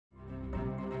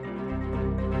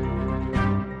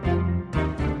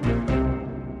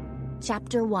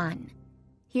Chapter 1.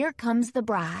 Here Comes the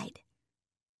Bride.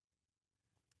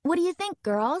 "What do you think,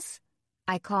 girls?"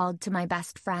 I called to my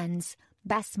best friends,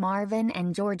 Bess Marvin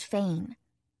and George Fane.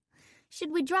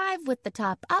 "Should we drive with the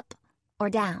top up or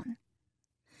down?"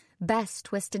 Bess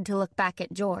twisted to look back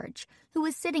at George, who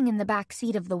was sitting in the back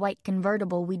seat of the white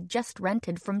convertible we'd just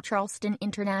rented from Charleston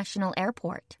International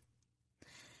Airport.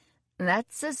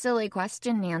 "That's a silly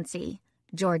question, Nancy,"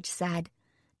 George said.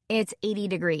 "It's 80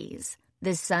 degrees.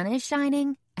 The sun is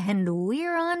shining, and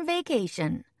we're on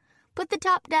vacation. Put the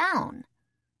top down."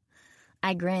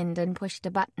 I grinned and pushed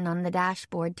a button on the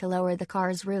dashboard to lower the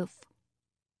car's roof.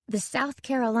 The South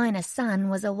Carolina sun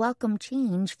was a welcome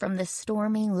change from the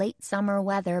stormy late summer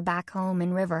weather back home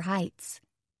in River Heights.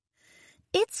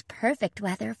 "It's perfect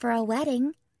weather for a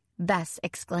wedding," Bess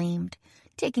exclaimed,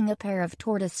 taking a pair of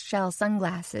tortoise-shell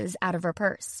sunglasses out of her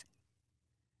purse.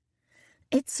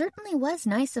 "It certainly was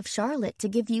nice of Charlotte to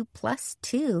give you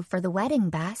 +2 for the wedding,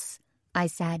 Bess," I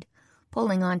said,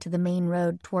 pulling onto the main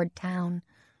road toward town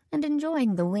and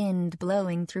enjoying the wind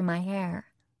blowing through my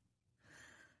hair.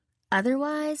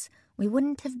 "Otherwise, we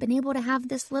wouldn't have been able to have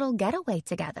this little getaway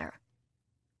together."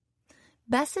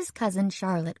 Bess's cousin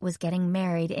Charlotte was getting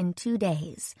married in 2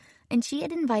 days, and she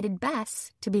had invited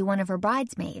Bess to be one of her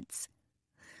bridesmaids.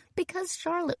 Because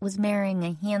Charlotte was marrying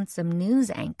a handsome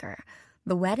news anchor,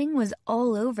 the wedding was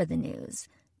all over the news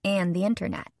and the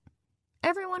internet.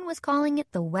 Everyone was calling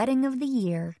it the wedding of the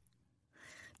year.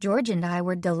 George and I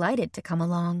were delighted to come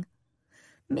along.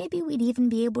 Maybe we'd even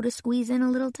be able to squeeze in a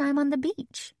little time on the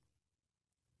beach.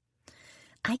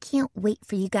 "I can't wait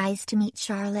for you guys to meet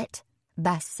Charlotte,"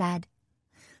 Bess said.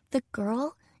 "The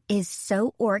girl is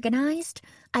so organized,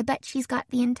 I bet she's got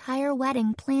the entire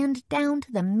wedding planned down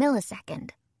to the millisecond.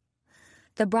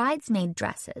 The bridesmaid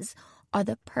dresses are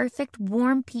the perfect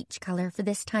warm peach color for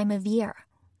this time of year,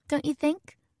 don't you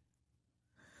think?"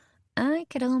 I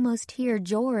could almost hear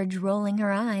George rolling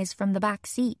her eyes from the back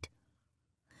seat.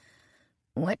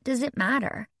 "What does it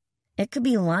matter? It could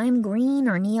be lime green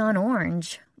or neon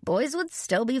orange. Boys would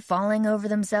still be falling over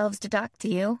themselves to talk to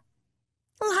you."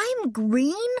 "Lime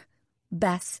green?"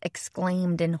 Bess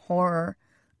exclaimed in horror.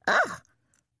 "Ugh!"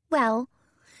 "Well,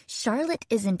 Charlotte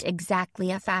isn't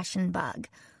exactly a fashion bug,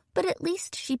 but at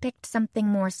least she picked something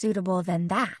more suitable than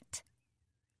that."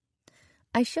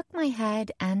 I shook my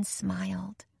head and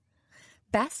smiled.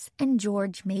 Bess and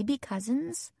George may be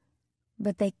cousins,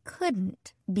 but they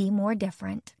couldn't be more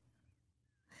different.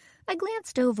 I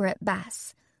glanced over at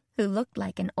Bess, who looked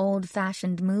like an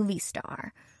old-fashioned movie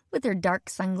star, with her dark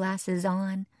sunglasses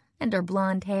on and her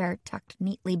blonde hair tucked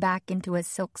neatly back into a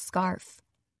silk scarf.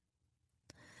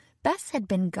 Bess had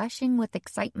been gushing with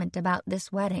excitement about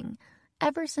this wedding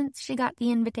ever since she got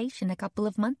the invitation a couple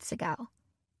of months ago.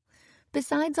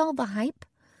 Besides all the hype,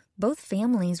 both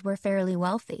families were fairly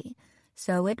wealthy,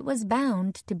 so it was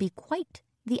bound to be quite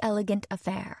the elegant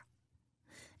affair.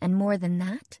 And more than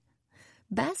that,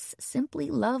 Bess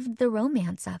simply loved the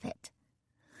romance of it.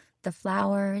 The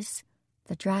flowers,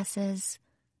 the dresses,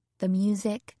 the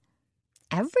music,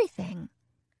 everything.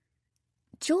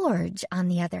 George, on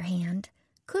the other hand,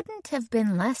 couldn't have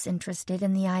been less interested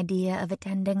in the idea of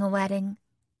attending a wedding.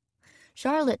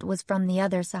 Charlotte was from the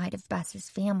other side of Bess's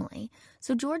family,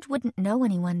 so George wouldn't know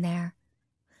anyone there.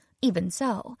 Even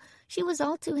so, she was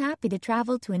all too happy to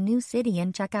travel to a new city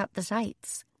and check out the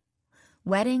sights.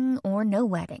 Wedding or no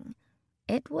wedding,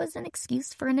 it was an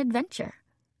excuse for an adventure.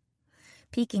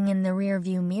 Peeking in the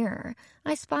rearview mirror,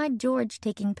 I spied George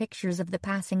taking pictures of the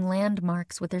passing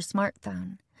landmarks with her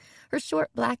smartphone, her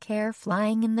short black hair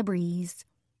flying in the breeze.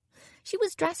 She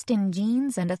was dressed in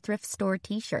jeans and a thrift store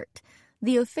t-shirt,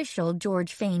 the official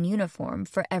George Fane uniform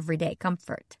for everyday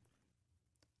comfort.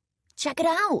 "Check it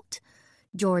out!"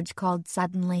 George called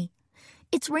suddenly.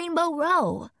 "It's Rainbow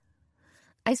Row!"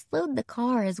 I slowed the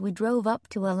car as we drove up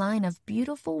to a line of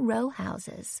beautiful row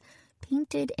houses,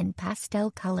 painted in pastel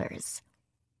colors.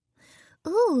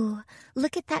 "Ooh,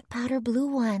 look at that powder blue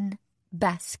one,"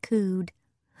 Bess cooed.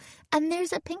 "And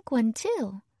there's a pink one,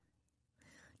 too."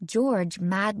 George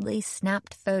madly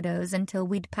snapped photos until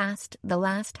we'd passed the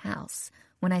last house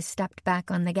when I stepped back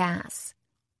on the gas.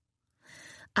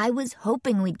 "I was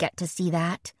hoping we'd get to see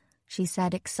that," she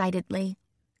said excitedly.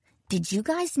 "Did you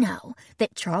guys know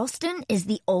that Charleston is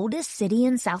the oldest city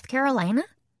in South Carolina?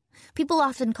 People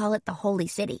often call it the Holy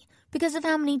City because of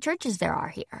how many churches there are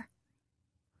here."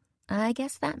 "I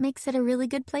guess that makes it a really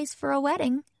good place for a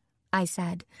wedding," I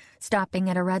said,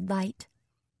 stopping at a red light.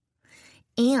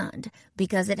 "And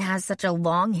because it has such a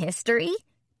long history,"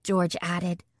 George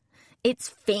added, "it's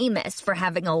famous for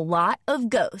having a lot of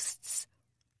ghosts.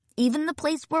 Even the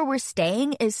place where we're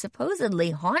staying is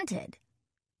supposedly haunted."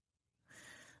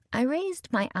 I raised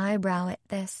my eyebrow at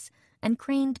this and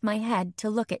craned my head to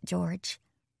look at George.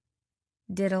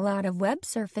 "Did a lot of web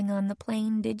surfing on the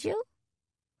plane, did you?"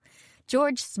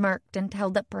 George smirked and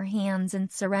held up her hands in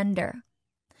surrender.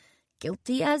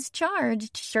 "Guilty as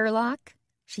charged, Sherlock,"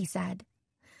 she said.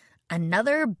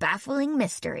 "Another baffling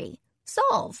mystery.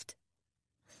 Solved."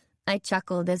 I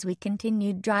chuckled as we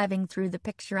continued driving through the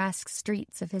picturesque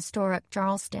streets of historic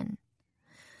Charleston.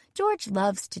 George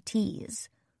loves to tease,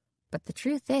 but the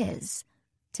truth is,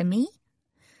 to me,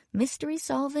 mystery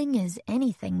solving is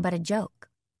anything but a joke.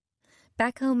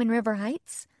 Back home in River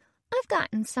Heights, I've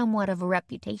gotten somewhat of a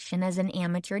reputation as an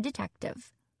amateur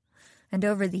detective. And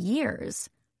over the years,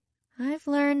 I've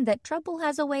learned that trouble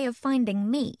has a way of finding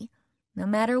me, no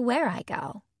matter where I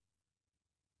go.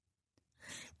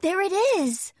 "There it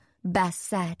is," Bess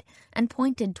said, and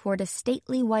pointed toward a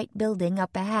stately white building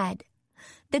up ahead.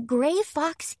 "The Gray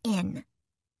Fox Inn."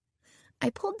 I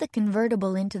pulled the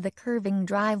convertible into the curving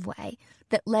driveway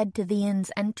that led to the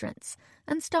inn's entrance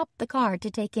and stopped the car to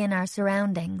take in our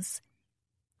surroundings.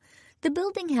 The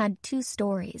building had 2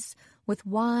 stories, with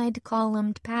wide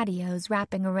columned patios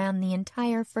wrapping around the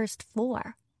entire first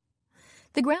floor.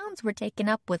 The grounds were taken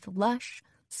up with lush,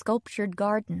 sculptured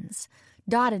gardens,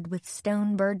 dotted with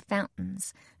stone bird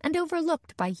fountains, and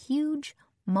overlooked by huge,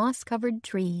 moss-covered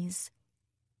trees.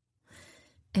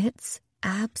 "It's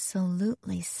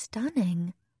absolutely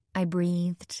stunning," I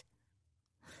breathed.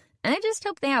 "I just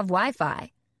hope they have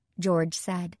Wi-Fi," George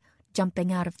said,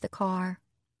 jumping out of the car.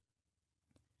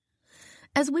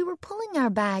 As we were pulling our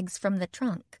bags from the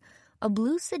trunk, a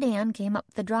blue sedan came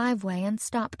up the driveway and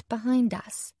stopped behind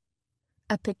us.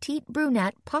 A petite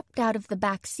brunette popped out of the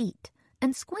back seat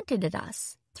and squinted at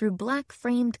us through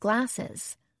black-framed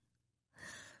glasses.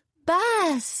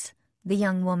 "Bess," the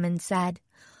young woman said.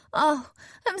 "Oh,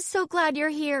 I'm so glad you're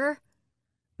here."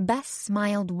 Bess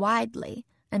smiled widely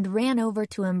and ran over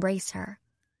to embrace her.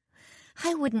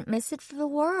 "I wouldn't miss it for the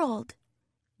world."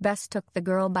 Bess took the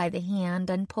girl by the hand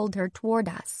and pulled her toward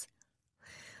us.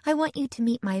 "I want you to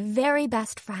meet my very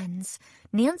best friends,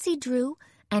 Nancy Drew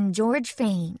and George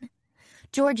Fane.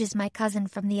 George is my cousin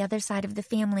from the other side of the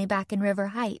family back in River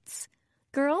Heights.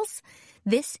 Girls,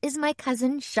 this is my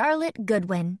cousin Charlotte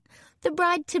Goodwin, the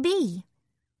bride-to-be."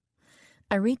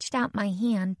 I reached out my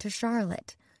hand to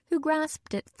Charlotte, who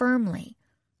grasped it firmly,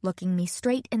 looking me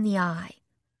straight in the eye.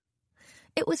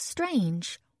 It was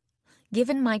strange.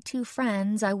 Given my 2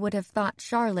 friends, I would have thought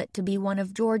Charlotte to be one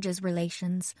of George's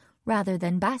relations rather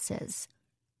than Bess's.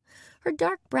 Her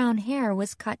dark brown hair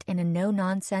was cut in a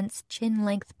no-nonsense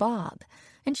chin-length bob,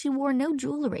 and she wore no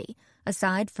jewelry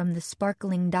aside from the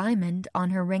sparkling diamond on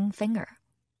her ring finger.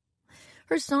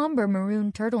 Her somber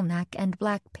maroon turtleneck and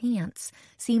black pants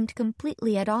seemed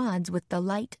completely at odds with the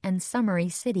light and summery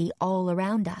city all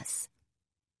around us.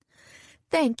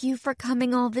 "Thank you for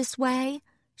coming all this way,"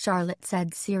 Charlotte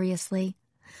said seriously.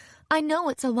 "I know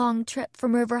it's a long trip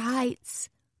from River Heights."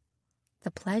 "The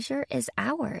pleasure is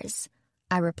ours,"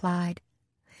 I replied.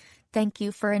 "Thank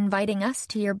you for inviting us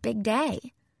to your big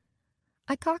day."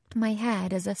 I cocked my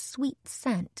head as a sweet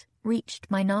scent reached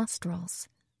my nostrils.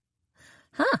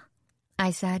 "Huh,"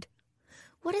 I said.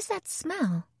 "What is that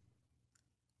smell?"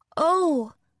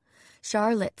 "Oh!"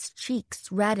 Charlotte's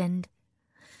cheeks reddened.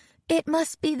 "It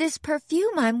must be this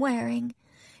perfume I'm wearing.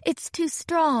 It's too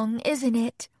strong, isn't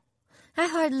it? I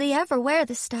hardly ever wear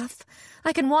the stuff.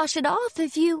 I can wash it off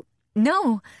if you—"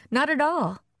 "No, not at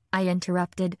all," I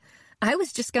interrupted. "I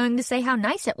was just going to say how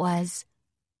nice it was."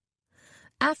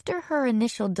 After her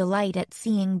initial delight at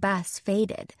seeing Bess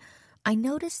faded, I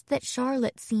noticed that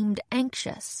Charlotte seemed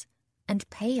anxious and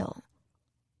pale.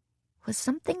 Was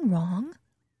something wrong?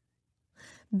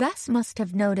 Bess must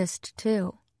have noticed,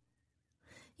 too.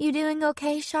 "You doing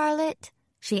okay, Charlotte?"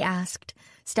 she asked,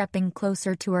 stepping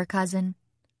closer to her cousin.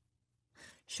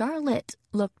 Charlotte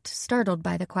looked startled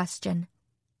by the question.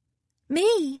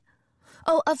 "Me?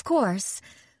 Oh, of course.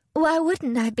 Why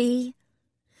wouldn't I be?"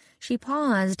 She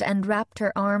paused and wrapped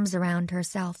her arms around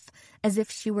herself, as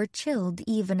if she were chilled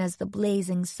even as the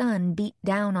blazing sun beat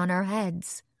down on our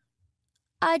heads.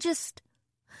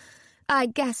 I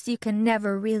guess you can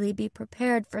never really be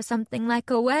prepared for something like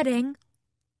a wedding."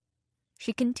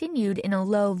 She continued in a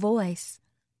low voice.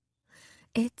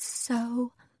 "It's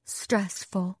so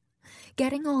stressful.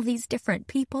 Getting all these different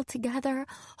people together,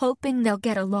 hoping they'll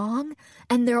get along,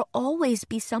 and there'll always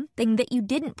be something that you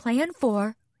didn't plan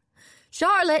for."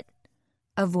 "Charlotte,"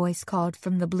 a voice called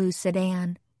from the blue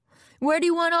sedan. "Where do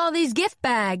you want all these gift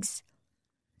bags?"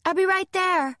 "I'll be right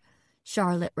there,"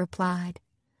 Charlotte replied.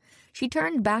 She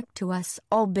turned back to us,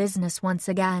 all business once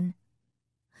again.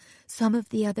 "Some of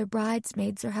the other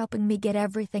bridesmaids are helping me get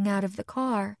everything out of the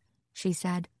car," she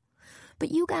said. but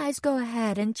you guys go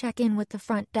ahead and check in with the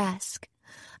front desk.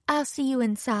 I'll see you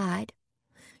inside.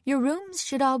 Your rooms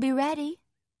should all be ready."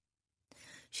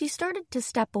 She started to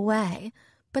step away,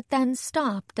 but then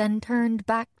stopped and turned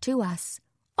back to us.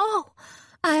 "Oh,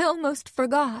 I almost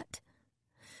forgot."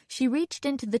 She reached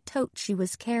into the tote she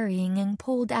was carrying and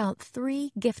pulled out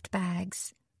 3 gift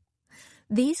bags.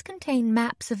 These contain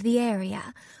maps of the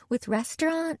area, with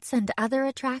restaurants and other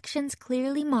attractions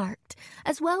clearly marked,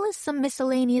 as well as some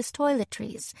miscellaneous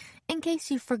toiletries, in case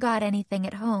you forgot anything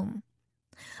at home.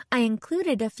 I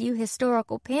included a few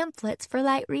historical pamphlets for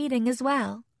light reading as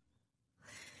well.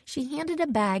 She handed a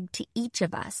bag to each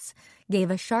of us, gave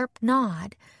a sharp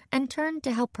nod, and turned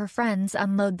to help her friends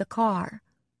unload the car.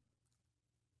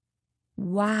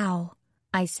 "Wow,"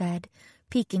 I said,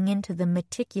 peeking into the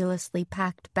meticulously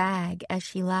packed bag as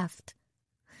she left.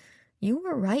 "You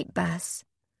were right, Bess.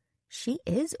 She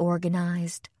is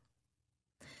organized."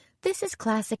 "This is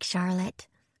classic Charlotte,"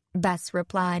 Bess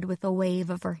replied with a wave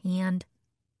of her hand.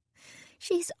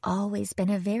 "She's always been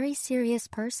a very serious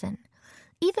person,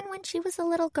 even when she was a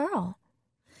little girl.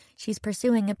 She's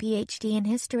pursuing a PhD in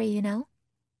history, you know.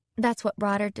 That's what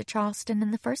brought her to Charleston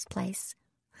in the first place.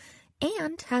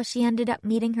 And how she ended up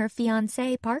meeting her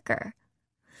fiancé, Parker.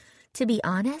 To be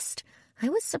honest, I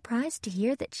was surprised to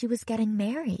hear that she was getting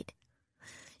married.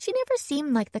 She never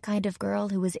seemed like the kind of girl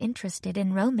who was interested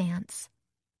in romance."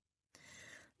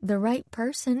 "The right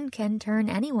person can turn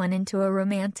anyone into a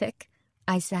romantic,"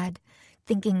 I said,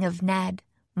 thinking of Ned,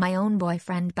 my own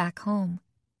boyfriend back home.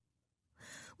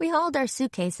 We hauled our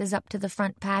suitcases up to the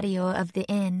front patio of the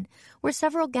inn, where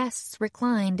several guests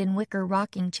reclined in wicker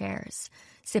rocking chairs,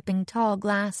 sipping tall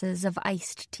glasses of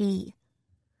iced tea.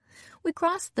 We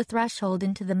crossed the threshold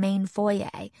into the main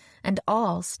foyer, and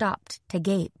all stopped to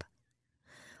gape.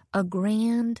 A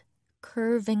grand,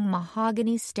 curving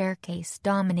mahogany staircase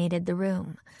dominated the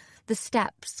room, the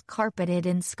steps carpeted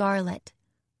in scarlet.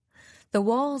 The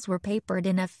walls were papered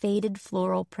in a faded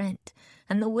floral print,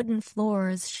 and the wooden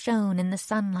floors shone in the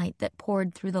sunlight that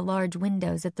poured through the large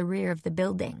windows at the rear of the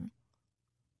building.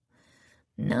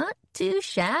 "Not too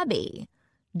shabby,"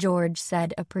 George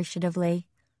said appreciatively.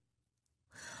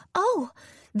 "Oh,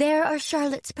 there are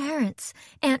Charlotte's parents,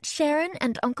 Aunt Sharon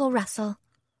and Uncle Russell,"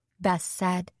 Bess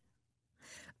said.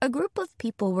 A group of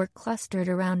people were clustered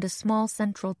around a small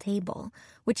central table,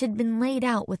 which had been laid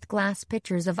out with glass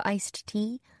pitchers of iced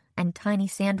tea and tiny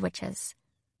sandwiches.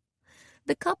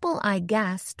 The couple I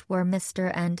guessed were Mr.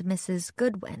 and Mrs.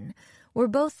 Goodwin were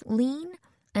both lean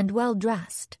and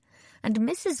well-dressed, and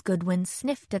Mrs. Goodwin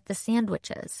sniffed at the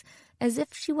sandwiches as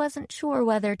if she wasn't sure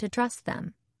whether to trust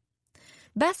them.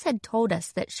 Bess had told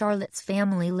us that Charlotte's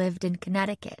family lived in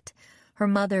Connecticut. Her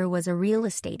mother was a real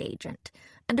estate agent,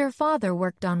 and her father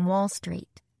worked on Wall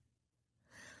Street.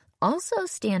 Also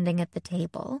standing at the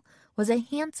table was a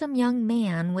handsome young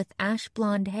man with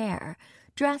ash-blonde hair,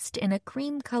 dressed in a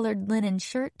cream-colored linen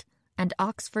shirt and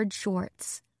Oxford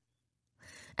shorts.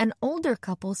 An older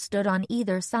couple stood on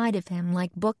either side of him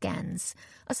like bookends,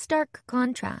 a stark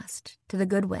contrast to the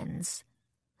Goodwins.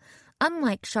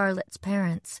 Unlike Charlotte's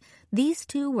parents, these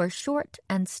two were short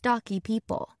and stocky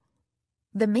people.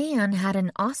 The man had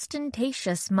an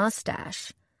ostentatious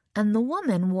mustache, and the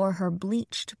woman wore her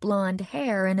bleached blonde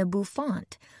hair in a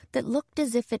bouffant that looked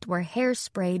as if it were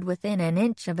hairsprayed within an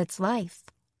inch of its life.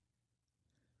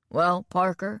 "Well,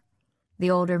 Parker," the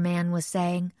older man was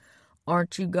saying,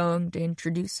 "aren't you going to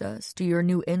introduce us to your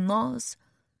new in-laws?"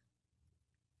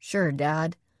 "Sure,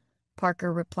 Dad,"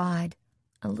 Parker replied,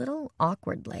 a little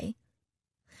awkwardly.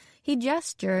 He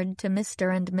gestured to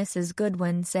Mr. and Mrs.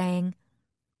 Goodwin, saying,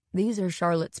 "These are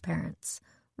Charlotte's parents,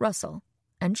 Russell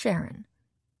and Sharon."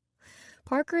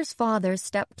 Parker's father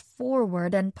stepped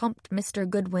forward and pumped Mr.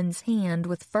 Goodwin's hand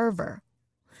with fervor.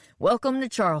 "Welcome to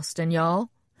Charleston,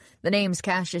 y'all. The name's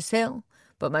Cassius Hill,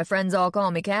 but my friends all call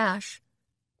me Cash."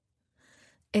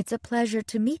 "It's a pleasure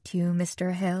to meet you,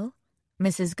 Mr. Hill,"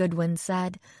 Mrs. Goodwin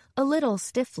said, a little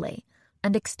stiffly,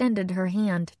 and extended her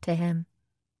hand to him.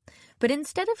 But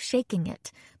instead of shaking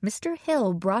it, Mr.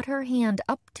 Hill brought her hand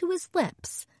up to his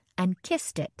lips and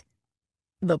kissed it.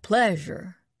 "The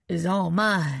pleasure is all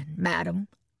mine, madam,"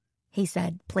 he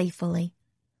said playfully.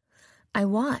 I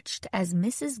watched as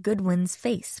Mrs. Goodwin's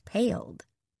face paled.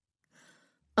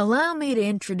 "Allow me to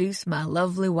introduce my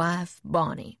lovely wife,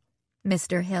 Bonnie,"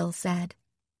 Mr. Hill said.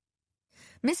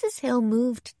 Mrs. Hill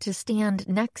moved to stand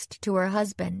next to her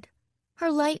husband,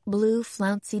 her light blue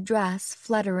flouncy dress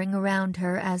fluttering around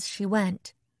her as she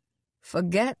went.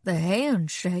 "Forget the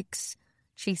handshakes,"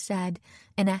 she said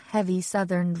in a heavy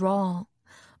southern drawl.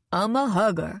 "I'm a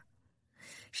hugger."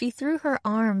 She threw her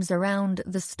arms around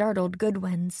the startled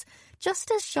Goodwins just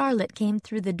as Charlotte came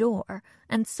through the door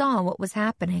and saw what was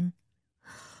happening.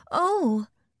 "Oh,"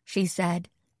 she said,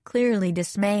 clearly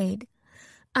dismayed.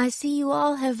 "I see you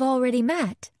all have already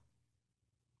met."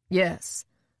 "Yes,"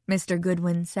 Mr.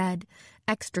 Goodwin said,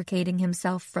 extricating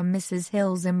himself from Mrs.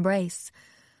 Hill's embrace.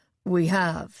 "We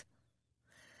have."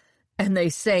 "And they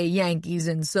say Yankees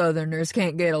and Southerners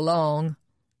can't get along,"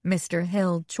 Mr.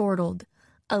 Hill chortled,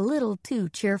 a little too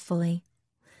cheerfully.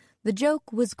 The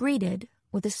joke was greeted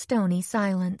with a stony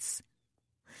silence.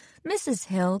 Mrs.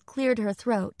 Hill cleared her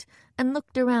throat and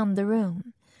looked around the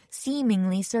room,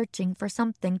 seemingly searching for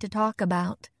something to talk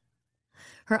about.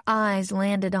 Her eyes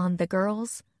landed on the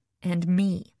girls and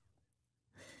me.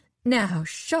 "Now,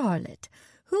 Charlotte,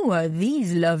 who are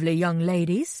these lovely young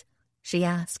ladies?" she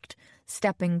asked,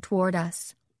 stepping toward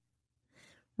us.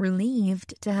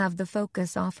 Relieved to have the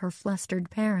focus off her flustered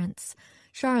parents,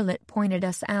 Charlotte pointed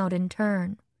us out in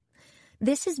turn.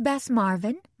 "This is Bess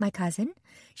Marvin, my cousin.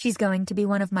 She's going to be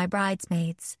one of my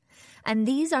bridesmaids. And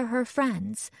these are her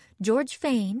friends, George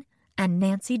Fane and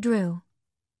Nancy Drew."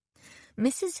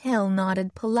 Mrs. Hill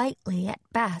nodded politely at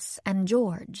Bess and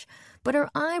George, but her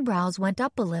eyebrows went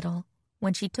up a little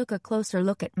when she took a closer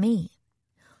look at me.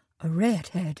 "A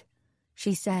redhead,"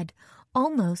 she said,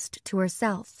 almost to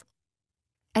herself.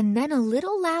 And then a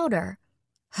little louder,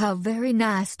 "How very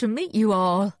nice to meet you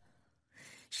all."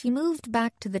 She moved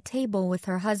back to the table with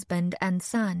her husband and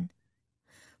son.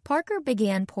 Parker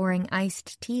began pouring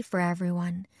iced tea for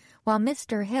everyone, while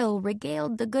Mr. Hill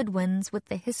regaled the Goodwins with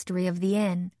the history of the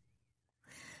inn.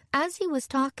 As he was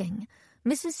talking,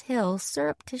 Mrs. Hill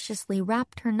surreptitiously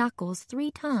rapped her knuckles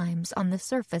 3 times on the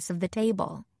surface of the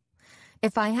table.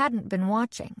 If I hadn't been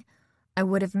watching, I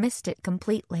would have missed it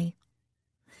completely.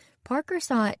 Parker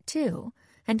saw it too,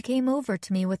 and came over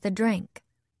to me with a drink.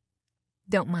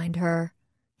 "Don't mind her,"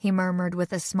 he murmured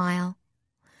with a smile.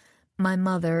 "My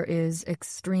mother is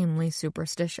extremely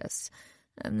superstitious,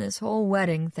 and this whole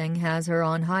wedding thing has her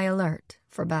on high alert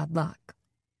for bad luck."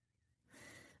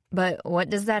 "But what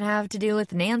does that have to do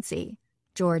with Nancy?"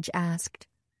 George asked.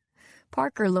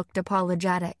 Parker looked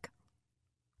apologetic.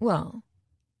 "Well,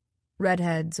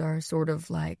 redheads are sort of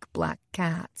like black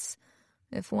cats.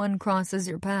 If one crosses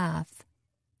your path..."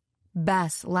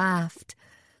 Bess laughed.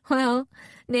 "Well,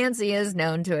 Nancy is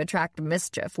known to attract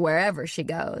mischief wherever she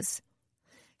goes."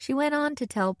 She went on to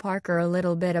tell Parker a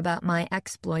little bit about my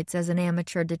exploits as an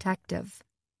amateur detective.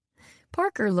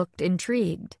 Parker looked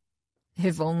intrigued.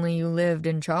 "If only you lived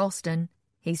in Charleston,"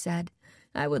 he said.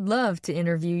 "I would love to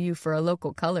interview you for a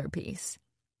local color piece."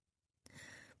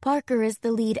 "Parker is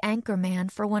the lead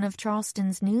anchorman for one of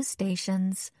Charleston's news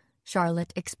stations,"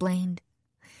 Charlotte explained.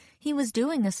 "He was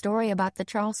doing a story about the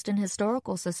Charleston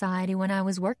Historical Society when I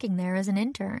was working there as an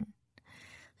intern.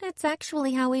 It's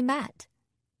actually how we met."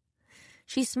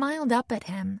 She smiled up at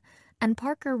him, and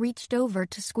Parker reached over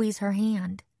to squeeze her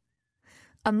hand.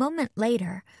 A moment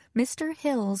later, Mr.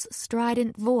 Hill's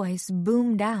strident voice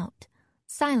boomed out,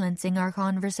 silencing our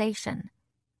conversation.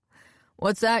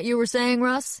 "What's that you were saying,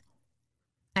 Russ?"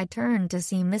 I turned to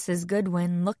see Mrs.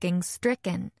 Goodwin looking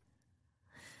stricken.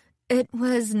 "It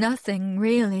was nothing,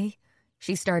 really,"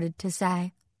 she started to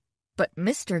say. But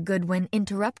Mr. Goodwin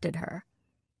interrupted her.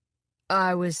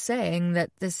 "I was saying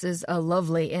that this is a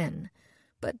lovely inn,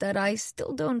 but that I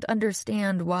still don't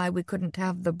understand why we couldn't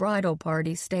have the bridal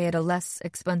party stay at a less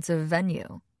expensive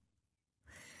venue."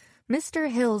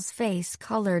 Mr. Hill's face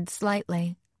colored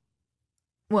slightly.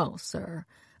 "Well, sir,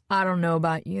 I don't know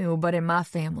about you, but in my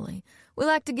family, we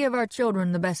like to give our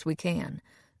children the best we can,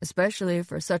 especially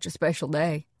for such a special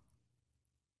day."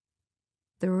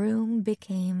 The room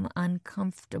became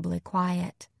uncomfortably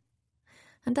quiet,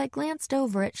 and I glanced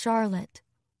over at Charlotte.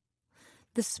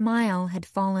 The smile had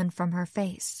fallen from her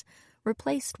face,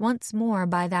 replaced once more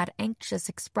by that anxious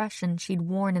expression she'd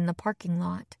worn in the parking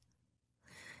lot.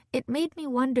 It made me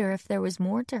wonder if there was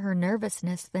more to her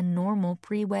nervousness than normal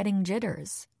pre-wedding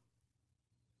jitters.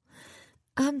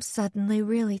 "I'm suddenly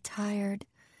really tired,"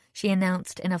 she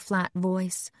announced in a flat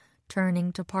voice,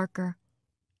 turning to Parker.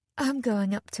 "I'm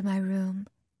going up to my room."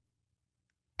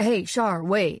 "Hey, Char,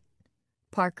 wait,"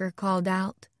 Parker called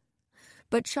out.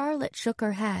 But Charlotte shook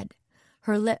her head,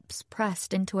 her lips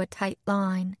pressed into a tight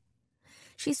line.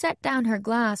 She set down her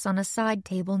glass on a side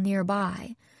table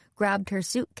nearby, grabbed her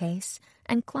suitcase,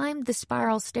 and climbed the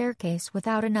spiral staircase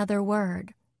without another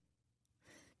word.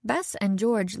 Bess and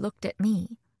George looked at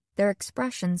me, their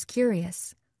expressions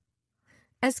curious.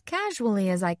 As casually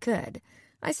as I could,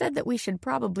 I said that we should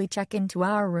probably check into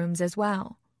our rooms as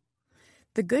well.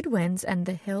 The Goodwins and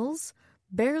the Hills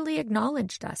barely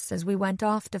acknowledged us as we went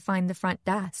off to find the front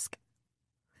desk.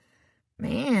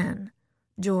 "Man,"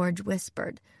 George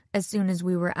whispered as soon as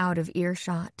we were out of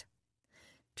earshot.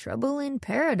 "Trouble in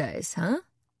paradise, huh?"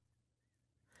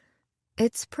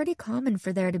 It's pretty common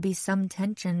for there to be some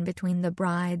tension between the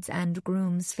bride's and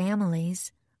groom's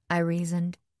families, I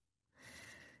reasoned.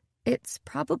 It's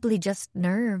probably just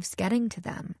nerves getting to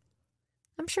them.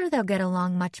 I'm sure they'll get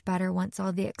along much better once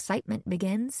all the excitement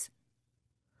begins.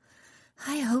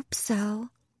 "I hope so,"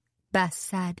 Bess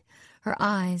said, her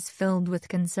eyes filled with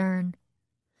concern.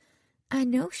 "I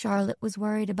know Charlotte was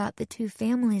worried about the two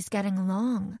families getting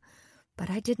along, but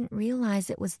I didn't realize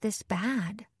it was this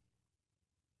bad."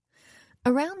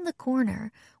 Around the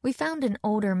corner, we found an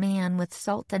older man with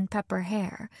salt and pepper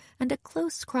hair and a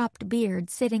close-cropped beard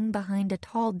sitting behind a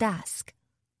tall desk.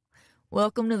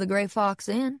 "Welcome to the Gray Fox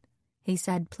Inn," he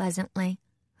said pleasantly.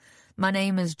 "My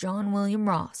name is John William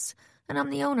Ross, and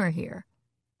I'm the owner here.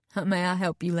 How may I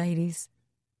help you, ladies?"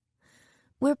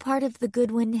 "We're part of the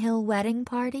Goodwin Hill wedding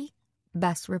party,"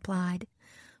 Bess replied.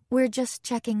 "We're just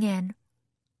checking in."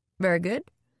 "Very good,"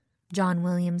 John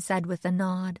William said with a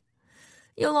nod.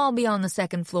 "You'll all be on the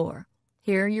second floor.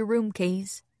 Here are your room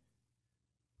keys."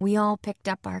 We all picked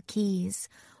up our keys,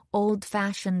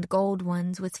 old-fashioned gold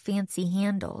ones with fancy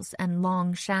handles and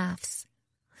long shafts.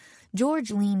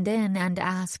 George leaned in and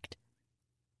asked,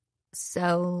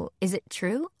 "So, is it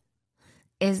true?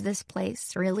 Is this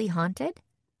place really haunted?"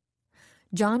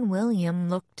 John William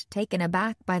looked taken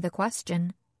aback by the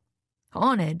question.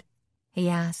 "Haunted?" he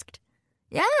asked.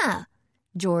 "Yeah,"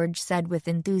 George said with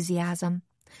enthusiasm.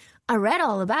 "I read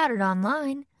all about it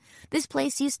online. This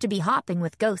place used to be hopping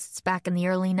with ghosts back in the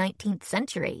early 19th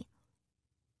century.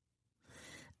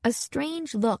 A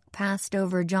strange look passed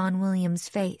over John William's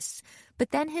face,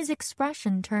 but then his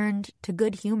expression turned to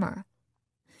good humor.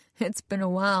 "It's been a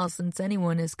while since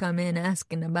anyone has come in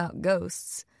asking about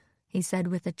ghosts," he said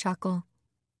with a chuckle.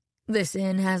 "This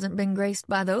inn hasn't been graced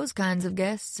by those kinds of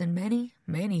guests in many,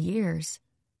 many years."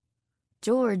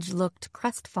 George looked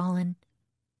crestfallen.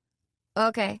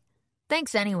 "Okay,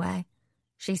 thanks anyway,"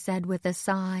 she said with a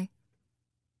sigh.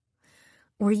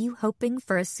 "Were you hoping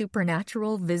for a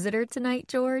supernatural visitor tonight,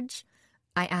 George?"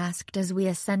 I asked as we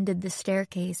ascended the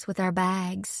staircase with our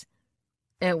bags.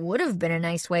 "It would have been a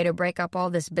nice way to break up all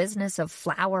this business of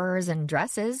flowers and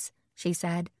dresses," she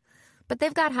said. "But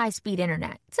they've got high-speed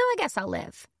internet, so I guess I'll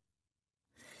live."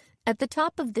 At the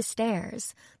top of the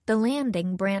stairs, the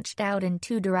landing branched out in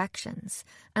two directions,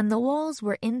 and the walls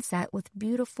were inset with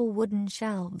beautiful wooden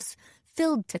shelves,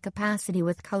 filled to capacity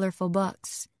with colorful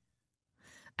books.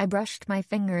 I brushed my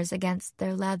fingers against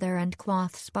their leather and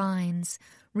cloth spines,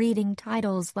 reading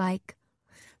titles like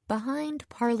Behind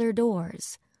Parlor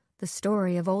Doors, The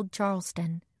Story of Old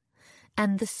Charleston,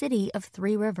 and The City of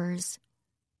Three Rivers.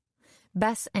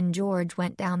 Bess and George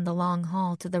went down the long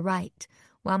hall to the right,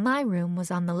 while my room was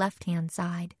on the left-hand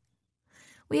side.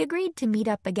 We agreed to meet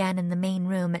up again in the main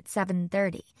room at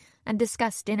 7:30 and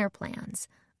discuss dinner plans,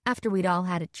 after we'd all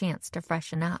had a chance to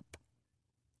freshen up.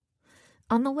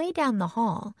 On the way down the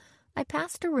hall, I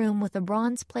passed a room with a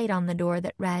bronze plate on the door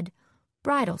that read,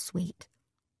 Bridal Suite.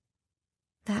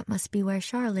 That must be where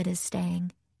Charlotte is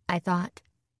staying, I thought.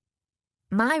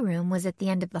 My room was at the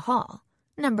end of the hall,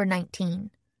 number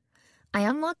 19. I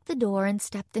unlocked the door and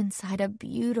stepped inside a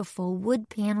beautiful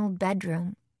wood-paneled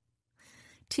bedroom.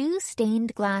 Two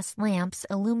stained glass lamps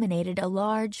illuminated a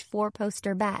large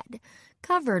four-poster bed,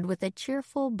 covered with a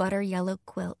cheerful butter-yellow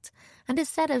quilt and a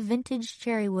set of vintage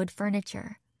cherrywood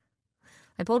furniture.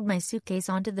 I pulled my suitcase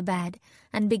onto the bed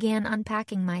and began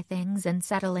unpacking my things and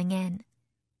settling in.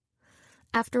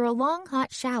 After a long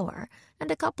hot shower and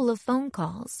a couple of phone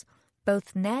calls,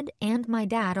 both Ned and my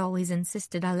dad always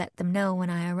insisted I let them know when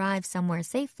I arrived somewhere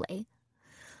safely,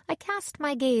 I cast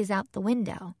my gaze out the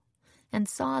window and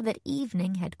saw that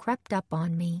evening had crept up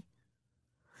on me.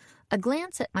 A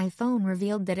glance at my phone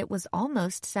revealed that it was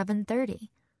almost 7:30.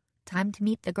 Time to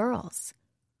meet the girls.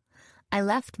 I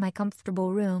left my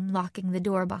comfortable room, locking the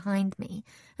door behind me,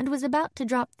 and was about to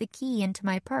drop the key into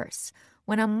my purse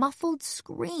when a muffled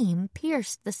scream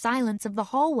pierced the silence of the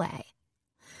hallway.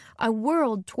 I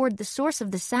whirled toward the source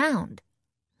of the sound.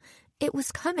 It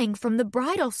was coming from the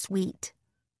bridal suite.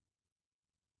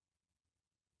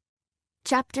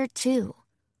 Chapter 2.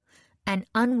 An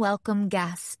Unwelcome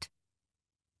Guest.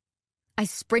 I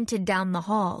sprinted down the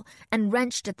hall and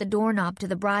wrenched at the doorknob to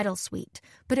the bridal suite,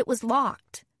 but it was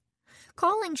locked.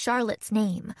 Calling Charlotte's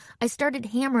name, I started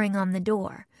hammering on the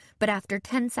door, but after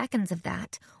 10 seconds of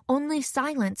that, only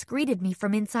silence greeted me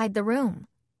from inside the room.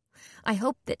 I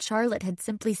hoped that Charlotte had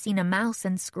simply seen a mouse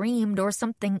and screamed or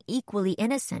something equally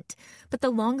innocent, but the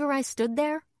longer I stood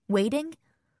there, waiting,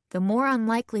 the more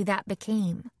unlikely that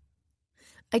became.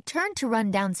 I turned to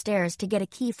run downstairs to get a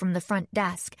key from the front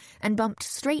desk and bumped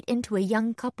straight into a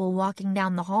young couple walking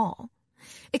down the hall.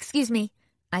 "Excuse me,"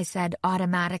 I said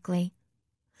automatically.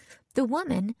 The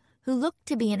woman, who looked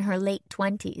to be in her late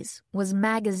 20s, was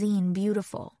magazine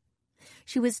beautiful.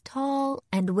 She was tall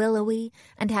and willowy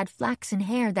and had flaxen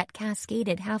hair that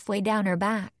cascaded halfway down her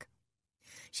back.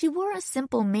 She wore a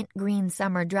simple mint green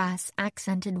summer dress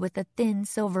accented with a thin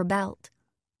silver belt.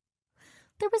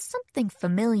 There was something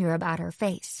familiar about her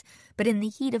face, but in the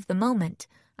heat of the moment,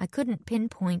 I couldn't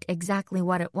pinpoint exactly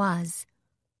what it was.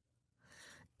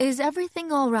 "Is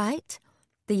everything all right?"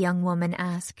 the young woman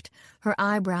asked, her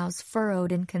eyebrows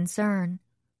furrowed in concern.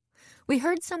 "We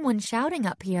heard someone shouting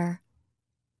up here."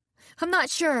 "I'm not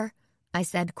sure," I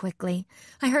said quickly.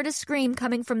 "I heard a scream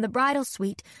coming from the bridal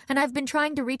suite, and I've been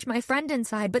trying to reach my friend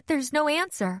inside, but there's no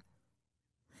answer."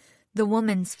 The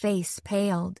woman's face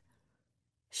paled.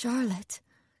 "Charlotte,"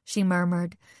 she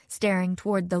murmured, staring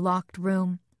toward the locked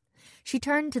room. She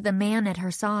turned to the man at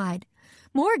her side.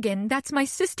 "Morgan, that's my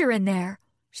sister in there,"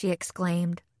 she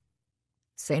exclaimed.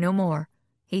 "Say no more,"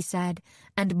 he said,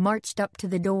 and marched up to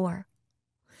the door.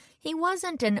 He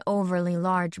wasn't an overly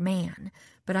large man,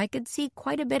 but I could see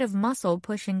quite a bit of muscle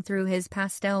pushing through his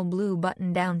pastel blue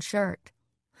button-down shirt.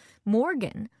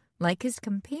 Morgan, like his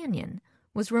companion,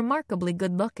 was remarkably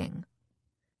good-looking.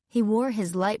 He wore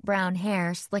his light brown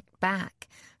hair slicked back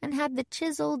and had the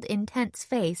chiseled, intense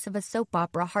face of a soap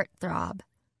opera heartthrob.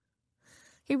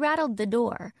 He rattled the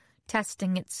door,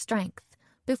 testing its strength,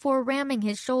 before ramming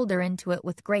his shoulder into it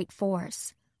with great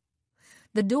force.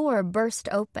 The door burst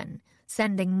open,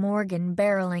 sending Morgan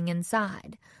barreling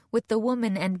inside, with the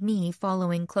woman and me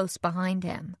following close behind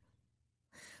him.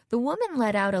 The woman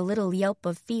let out a little yelp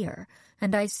of fear,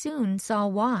 and I soon saw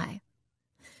why.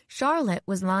 Charlotte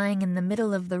was lying in the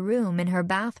middle of the room in her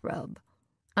bathrobe,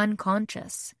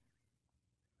 unconscious.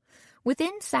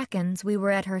 Within seconds we were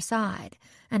at her side,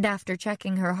 and after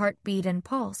checking her heartbeat and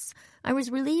pulse, I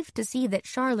was relieved to see that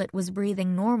Charlotte was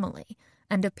breathing normally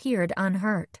and appeared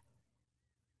unhurt.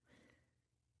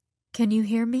 "Can you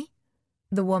hear me?"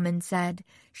 the woman said,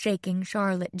 shaking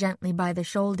Charlotte gently by the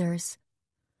shoulders.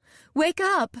 "Wake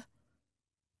up!"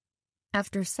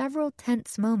 After several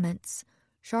tense moments,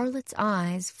 Charlotte's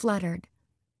eyes fluttered.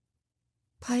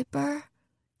 "Piper?"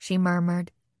 she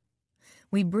murmured.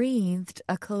 We breathed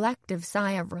a collective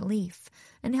sigh of relief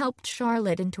and helped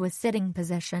Charlotte into a sitting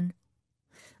position.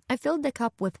 I filled the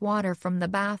cup with water from the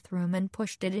bathroom and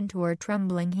pushed it into her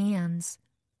trembling hands.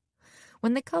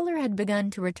 When the color had begun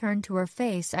to return to her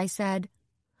face, I said,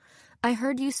 "I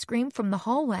heard you scream from the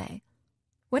hallway.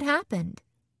 What happened?"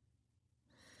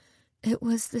 "It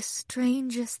was the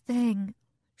strangest thing,"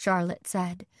 Charlotte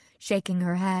said, shaking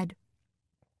her head.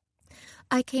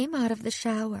 "I came out of the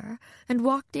shower and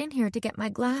walked in here to get my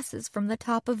glasses from the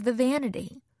top of the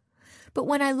vanity. But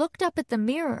when I looked up at the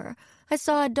mirror, I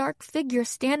saw a dark figure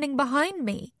standing behind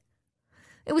me.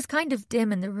 It was kind of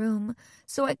dim in the room,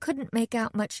 so I couldn't make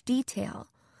out much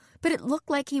detail, but it looked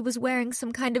like he was wearing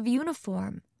some kind of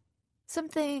uniform,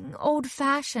 something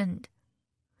old-fashioned.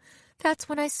 That's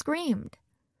when I screamed.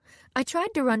 I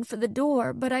tried to run for the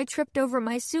door, but I tripped over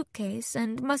my suitcase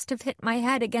and must have hit my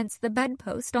head against the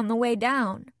bedpost on the way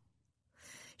down."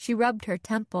 She rubbed her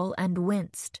temple and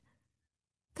winced.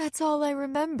 "That's all I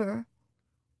remember."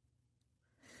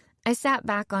 I sat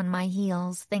back on my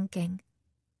heels, thinking.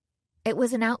 It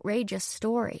was an outrageous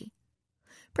story,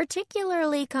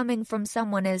 particularly coming from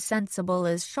someone as sensible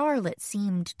as Charlotte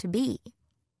seemed to be.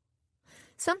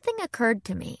 Something occurred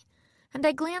to me, and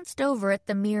I glanced over at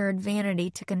the mirrored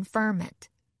vanity to confirm it.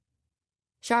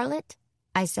 "Charlotte,"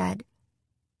 I said,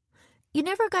 "you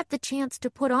never got the chance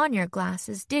to put on your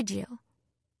glasses, did you?"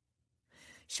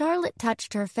 Charlotte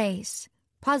touched her face,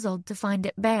 puzzled to find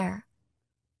it bare.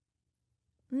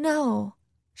 "No,"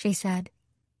 she said.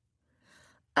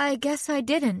 "I guess I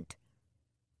didn't.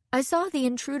 I saw the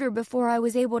intruder before I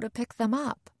was able to pick them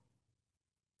up."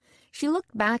 She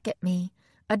looked back at me,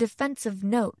 a defensive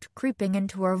note creeping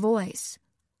into her voice.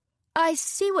 "I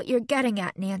see what you're getting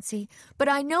at, Nancy, but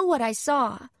I know what I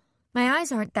saw. My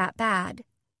eyes aren't that bad."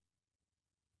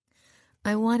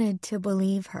 I wanted to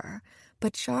believe her,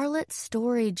 but Charlotte's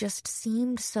story just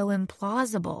seemed so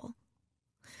implausible.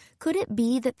 Could it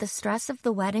be that the stress of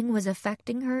the wedding was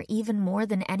affecting her even more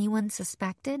than anyone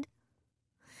suspected?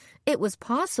 It was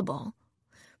possible,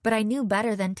 but I knew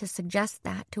better than to suggest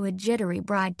that to a jittery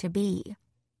bride-to-be.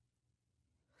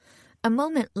 A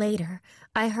moment later,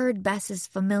 I heard Bess's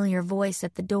familiar voice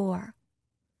at the door.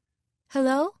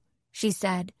 "Hello?" she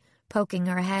said, poking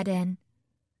her head in.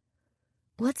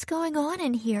 "What's going on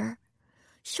in here?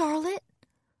 Charlotte,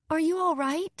 are you all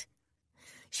right?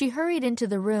 She hurried into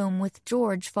the room with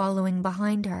George following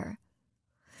behind her.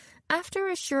 After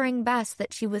assuring Bess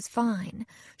that she was fine,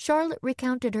 Charlotte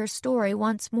recounted her story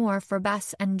once more for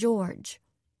Bess and George.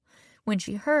 When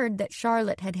she heard that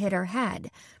Charlotte had hit her head,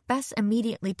 Bess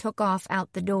immediately took off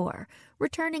out the door,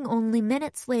 returning only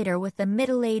minutes later with a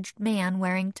middle-aged man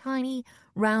wearing tiny,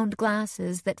 round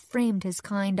glasses that framed his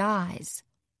kind eyes.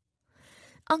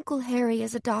 "Uncle Harry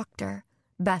is a doctor,"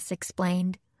 Bess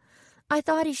explained. "I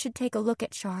thought he should take a look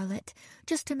at Charlotte,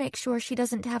 just to make sure she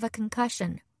doesn't have a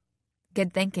concussion."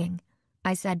 "Good thinking,"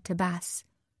 I said to Bess.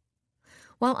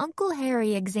 While Uncle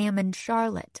Harry examined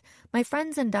Charlotte, my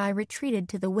friends and I retreated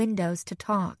to the windows to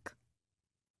talk.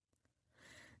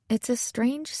 "It's a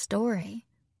strange story,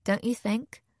 don't you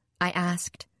think?" I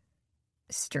asked.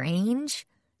 "Strange?"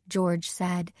 George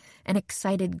said, an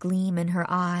excited gleam in her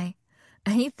eye.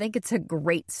 "I think it's a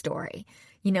great story.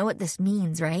 You know what this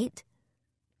means, right?"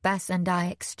 Bess and I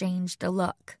exchanged a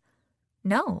look.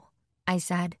 "No," I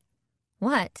said.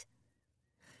 "What?"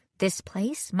 "This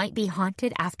place might be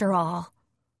haunted after all."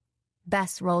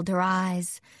 Bess rolled her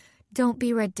eyes. "Don't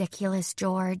be ridiculous,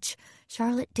 George.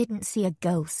 Charlotte didn't see a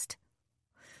ghost."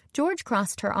 George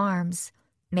crossed her arms.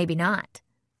 "Maybe not.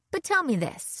 But tell me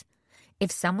this.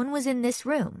 If someone was in this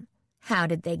room, how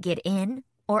did they get in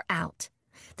or out?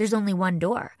 There's only one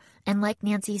door, and like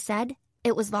Nancy said,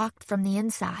 it was locked from the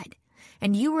inside.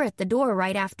 And you were at the door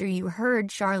right after you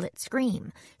heard Charlotte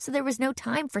scream, so there was no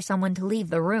time for someone to leave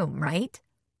the room, right?"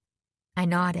 I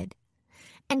nodded.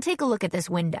 "And take a look at this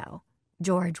window,"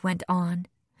 George went on.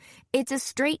 "It's a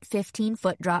straight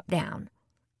 15-foot drop down.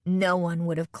 No one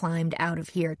would have climbed out of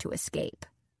here to escape."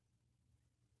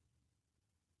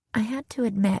 I had to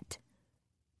admit,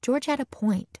 George had a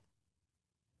point.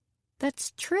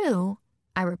 "That's true,"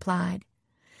 I replied,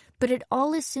 "but it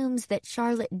all assumes that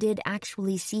Charlotte did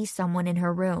actually see someone in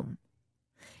her room.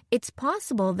 It's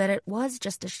possible that it was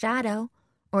just a shadow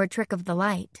or a trick of the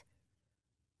light."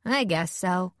 "I guess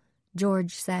so,"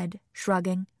 George said,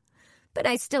 shrugging. "But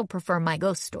I still prefer my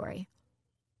ghost story."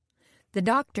 The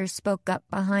doctor spoke up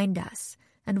behind us,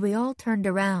 and we all turned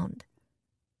around.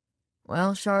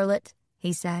 "Well, Charlotte,"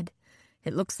 he said,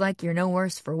 "it looks like you're no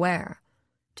worse for wear.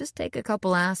 Just take a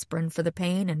couple aspirin for the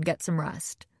pain and get some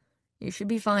rest. You should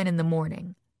be fine in the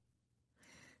morning."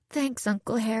 "Thanks,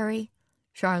 Uncle Harry,"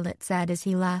 Charlotte said as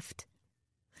he left.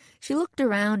 She looked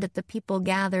around at the people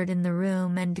gathered in the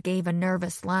room and gave a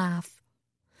nervous laugh.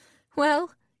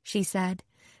 "Well," she said,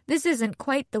 "this isn't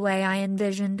quite the way I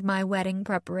envisioned my wedding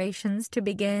preparations to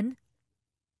begin."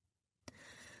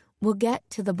 "We'll get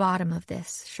to the bottom of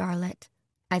this, Charlotte,"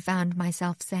 I found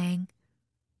myself saying.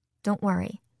 "Don't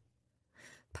worry."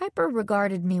 Piper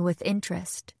regarded me with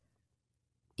interest.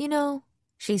 "You know,"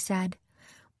 she said,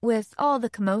 "with all the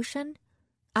commotion,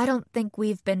 I don't think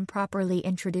we've been properly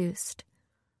introduced.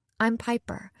 I'm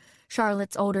Piper,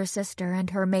 Charlotte's older sister and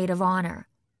her maid of honor."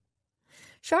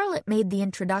 Charlotte made the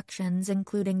introductions,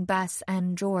 including Bess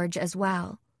and George as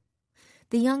well.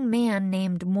 The young man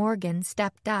named Morgan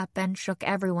stepped up and shook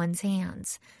everyone's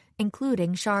hands,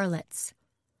 including Charlotte's.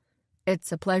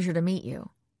 "It's a pleasure to meet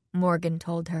you," Morgan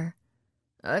told her.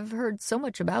 "I've heard so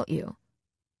much about you."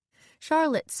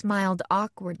 Charlotte smiled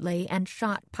awkwardly and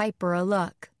shot Piper a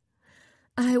look.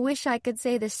 "I wish I could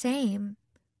say the same.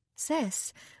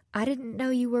 Sis, I didn't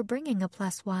know you were bringing a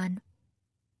 +1.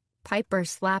 Piper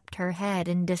slapped her head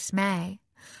in dismay.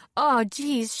 "Oh,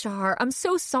 geez, Char, I'm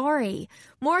so sorry.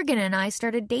 Morgan and I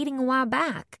started dating a while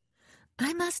back.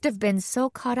 I must have been so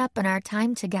caught up in our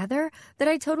time together that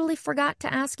I totally forgot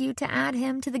to ask you to add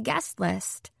him to the guest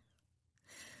list."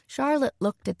 Charlotte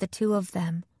looked at the two of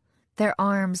them, their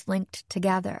arms linked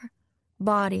together,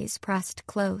 bodies pressed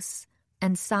close,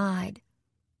 and sighed.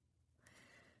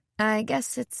 "I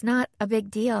guess it's not a big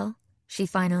deal," she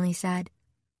finally said.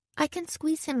 "I can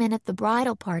squeeze him in at the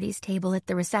bridal party's table at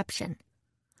the reception."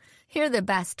 "You're the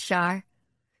best, Char,"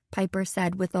 Piper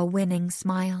said with a winning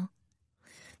smile.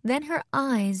 Then her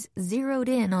eyes zeroed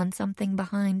in on something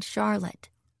behind Charlotte.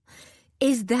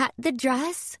 "Is that the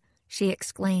dress?" she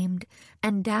exclaimed,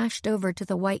 and dashed over to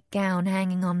the white gown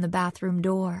hanging on the bathroom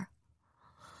door.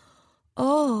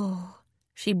 "Oh,"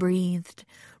 she breathed,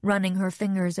 running her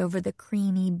fingers over the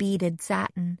creamy beaded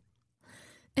satin.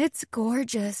 "It's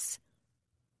gorgeous."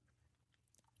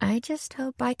 "I just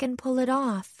hope I can pull it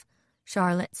off,"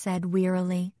 Charlotte said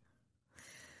wearily.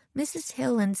 "Mrs.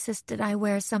 Hill insisted I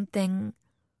wear something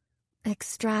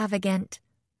extravagant.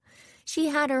 She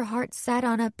had her heart set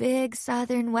on a big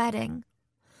Southern wedding.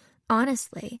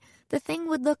 Honestly, the thing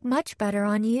would look much better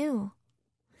on you."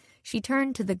 She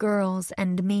turned to the girls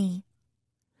and me.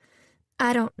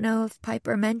 "I don't know if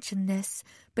Piper mentioned this,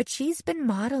 but she's been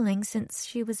modeling since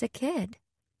she was a kid."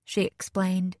 she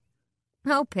explained.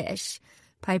 "Oh, pish,"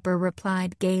 Piper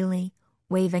replied gaily,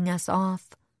 waving us off.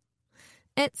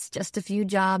 "It's just a few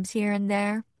jobs here and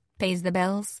there, pays the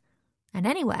bills. And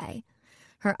anyway,"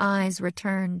 her eyes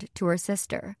returned to her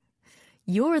sister,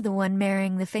 "you're the one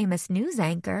marrying the famous news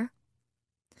anchor."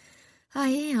 "I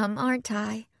am, aren't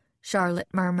I?"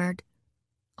 Charlotte murmured.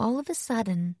 All of a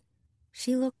sudden,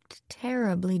 she looked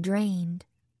terribly drained.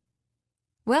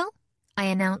 "Well," I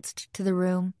announced to the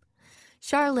room,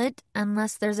 "Charlotte,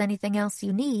 unless there's anything else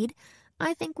you need,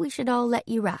 I think we should all let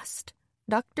you rest.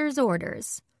 Doctor's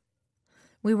orders."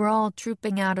 We were all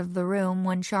trooping out of the room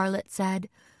when Charlotte said,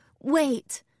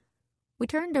 "Wait!" We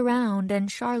turned around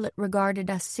and Charlotte regarded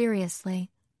us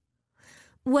seriously.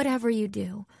 "Whatever you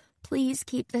do, please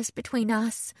keep this between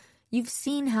us. You've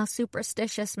seen how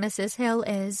superstitious Mrs. Hill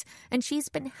is, and she's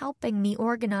been helping me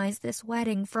organize this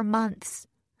wedding for months.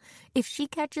 If she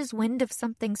catches wind of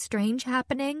something strange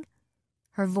happening—"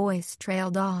 Her voice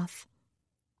trailed off.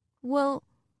 "Well,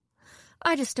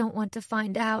 I just don't want to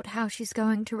find out how she's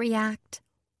going to react."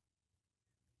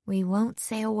 "We won't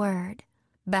say a word,"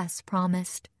 Bess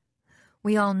promised.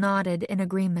 We all nodded in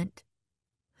agreement.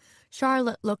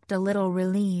 Charlotte looked a little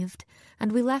relieved,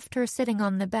 and we left her sitting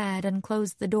on the bed and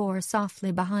closed the door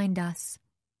softly behind us.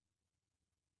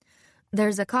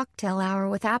 "There's a cocktail hour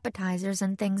with appetizers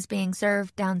and things being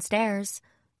served downstairs,"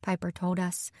 Piper told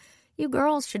us. "You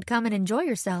girls should come and enjoy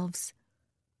yourselves."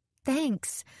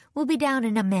 "Thanks. We'll be down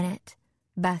in a minute,"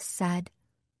 Bess said.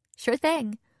 "Sure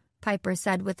thing," Piper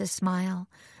said with a smile,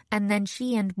 and then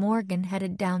she and Morgan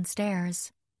headed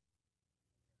downstairs.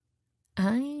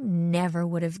 "I never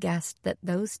would have guessed that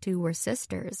those two were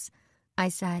sisters," I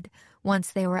said,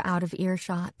 once they were out of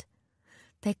earshot.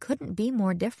 "They couldn't be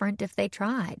more different if they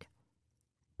tried."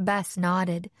 Bess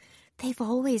nodded. "They've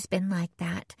always been like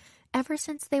that, ever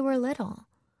since they were little.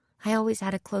 I always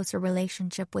had a closer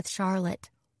relationship with Charlotte."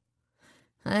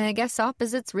 "I guess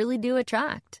opposites really do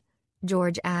attract,"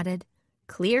 George added.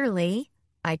 "Clearly,"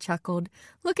 I chuckled.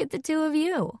 "Look at the two of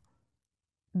you."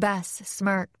 Bess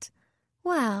smirked.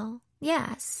 "Well,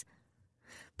 yes.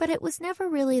 But it was never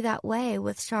really that way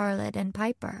with Charlotte and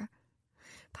Piper.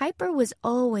 Piper was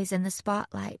always in the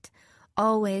spotlight,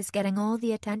 always getting all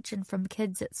the attention from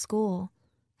kids at school,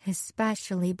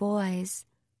 especially boys.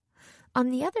 On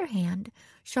the other hand,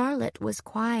 Charlotte was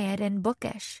quiet and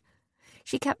bookish.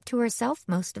 She kept to herself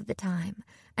most of the time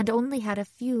and only had a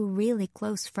few really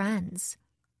close friends.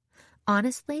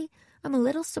 Honestly, I'm a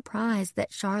little surprised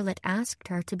that Charlotte asked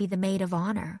her to be the maid of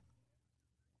honor."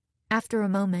 After a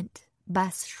moment,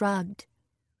 Bess shrugged.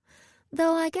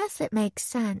 "Though I guess it makes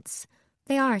sense.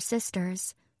 They are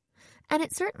sisters. And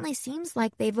it certainly seems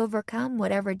like they've overcome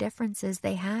whatever differences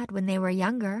they had when they were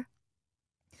younger."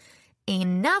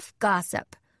 "Enough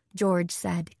gossip," George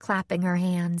said, clapping her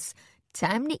hands.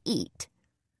 "Time to eat."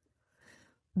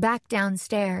 Back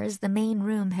downstairs, the main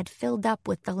room had filled up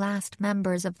with the last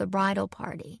members of the bridal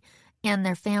party and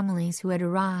their families who had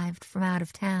arrived from out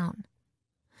of town.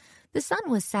 The sun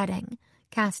was setting,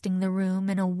 casting the room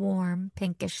in a warm,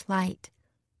 pinkish light.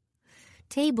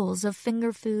 Tables of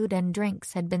finger food and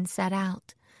drinks had been set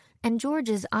out, and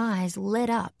George's eyes lit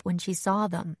up when she saw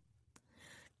them.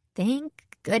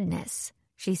 "Thank goodness,"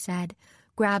 she said,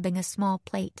 grabbing a small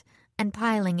plate and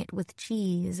piling it with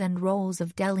cheese and rolls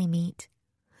of deli meat.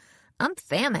 "I'm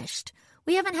famished.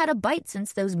 We haven't had a bite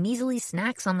since those measly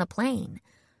snacks on the plane.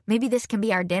 Maybe this can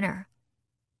be our dinner."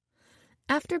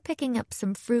 After picking up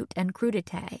some fruit and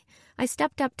crudité, I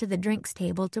stepped up to the drinks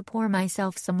table to pour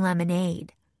myself some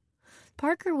lemonade.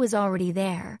 Parker was already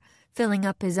there, filling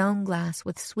up his own glass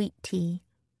with sweet tea.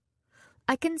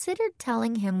 I considered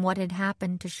telling him what had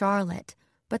happened to Charlotte,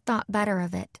 but thought better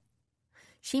of it.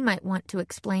 She might want to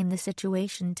explain the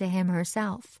situation to him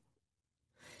herself.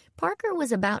 Parker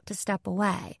was about to step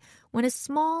away when a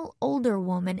small, older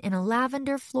woman in a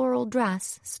lavender floral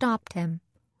dress stopped him.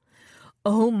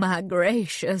 "Oh, my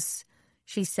gracious,"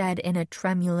 she said in a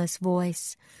tremulous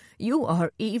voice. "You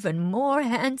are even more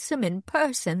handsome in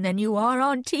person than you are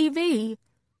on TV."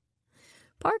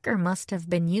 Parker must have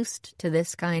been used to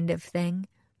this kind of thing,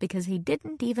 because he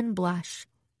didn't even blush.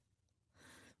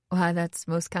 "Why, that's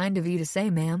most kind of you to say,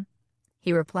 ma'am,"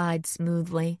 he replied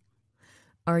smoothly.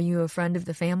 "Are you a friend of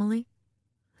the family?"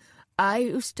 "I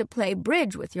used to play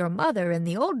bridge with your mother in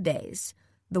the old days,"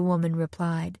 the woman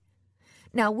replied.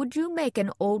 "Now, would you make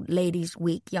an old ladies'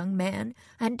 week, young man,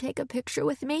 and take a picture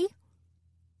with me?"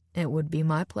 "It would be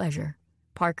my pleasure,"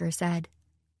 Parker said.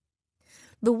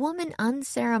 The woman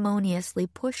unceremoniously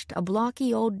pushed a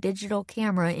blocky old digital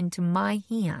camera into my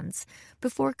hands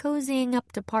before cozying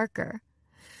up to Parker.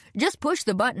 "Just push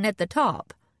the button at the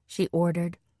top," she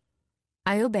ordered.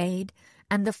 I obeyed,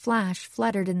 and the flash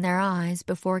fluttered in their eyes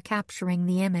before capturing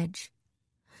the image.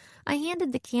 I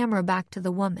handed the camera back to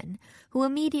the woman, who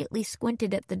immediately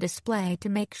squinted at the display to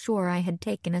make sure I had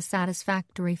taken a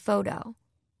satisfactory photo.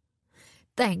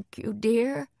 "Thank you,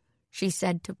 dear," she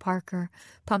said to Parker,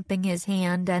 pumping his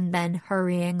hand and then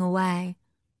hurrying away.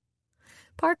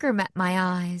 Parker met my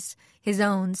eyes, his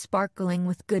own sparkling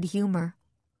with good humor.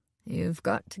 "You've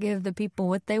got to give the people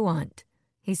what they want,"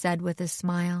 he said with a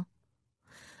smile.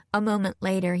 A moment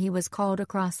later, he was called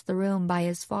across the room by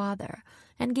his father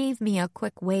and gave me a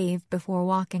quick wave before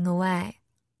walking away.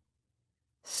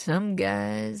 "Some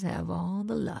guys have all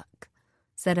the luck,"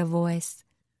 said a voice.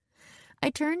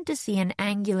 I turned to see an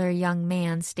angular young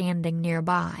man standing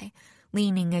nearby,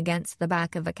 leaning against the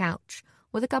back of a couch,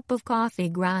 with a cup of coffee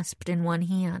grasped in one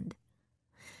hand.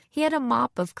 He had a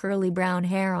mop of curly brown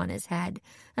hair on his head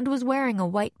and was wearing a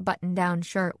white button-down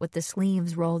shirt with the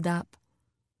sleeves rolled up.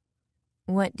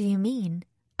 "What do you mean?"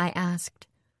 I asked.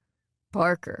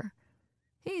 "Parker.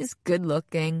 He's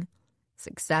good-looking,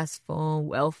 successful,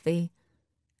 wealthy,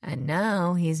 and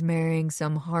now he's marrying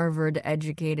some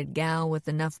Harvard-educated gal with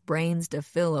enough brains to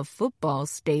fill a football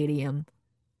stadium."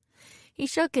 He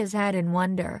shook his head in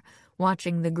wonder,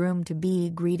 watching the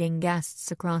groom-to-be greeting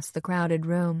guests across the crowded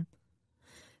room.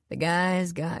 "The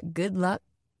guy's got good luck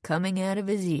coming out of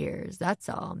his ears, that's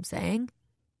all I'm saying."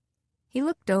 He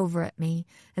looked over at me,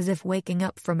 as if waking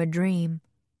up from a dream.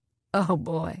 "Oh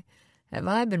boy, have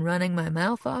I been running my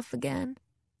mouth off again?"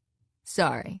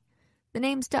 "Sorry. The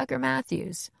name's Tucker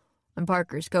Matthews. I'm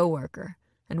Parker's co-worker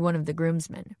and one of the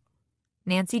groomsmen."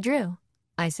 "Nancy Drew,"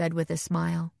 I said with a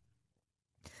smile.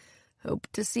 "Hope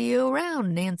to see you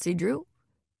around, Nancy Drew,"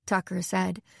 Tucker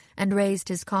said, and raised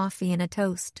his coffee in a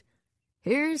toast.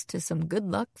 "Here's to some good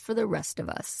luck for the rest of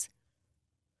us."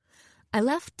 I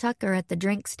left Tucker at the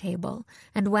drinks table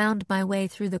and wound my way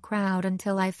through the crowd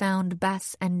until I found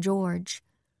Bess and George.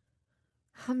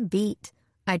 "I'm beat,"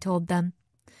 I told them.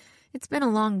 "It's been a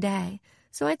long day,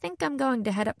 so I think I'm going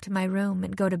to head up to my room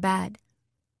and go to bed."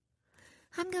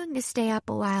 "I'm going to stay up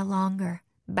a while longer,"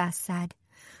 Bess said.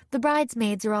 "The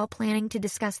bridesmaids are all planning to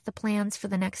discuss the plans for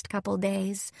the next couple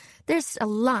days. There's a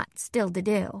lot still to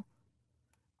do."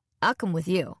 "I'll come with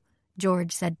you,"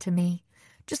 George said to me.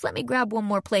 "Just let me grab one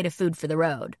more plate of food for the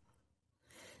road."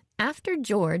 After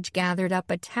George gathered up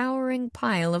a towering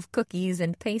pile of cookies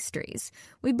and pastries,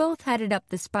 we both headed up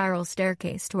the spiral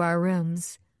staircase to our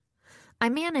rooms. I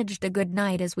managed a good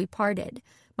night as we parted,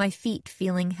 my feet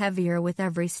feeling heavier with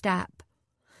every step.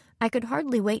 I could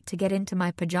hardly wait to get into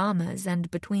my pajamas and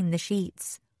between the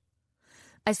sheets.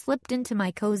 I slipped into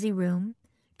my cozy room,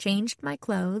 changed my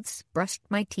clothes, brushed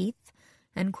my teeth,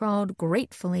 and crawled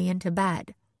gratefully into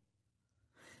bed.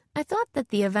 I thought that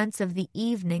the events of the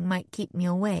evening might keep me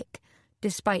awake,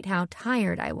 despite how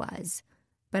tired I was,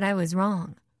 but I was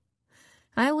wrong.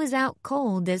 I was out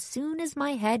cold as soon as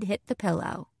my head hit the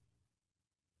pillow.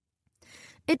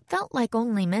 It felt like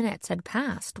only minutes had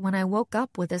passed when I woke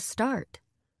up with a start.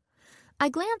 I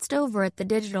glanced over at the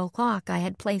digital clock I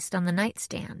had placed on the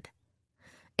nightstand.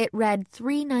 It read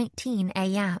 3:19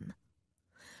 a.m.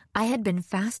 I had been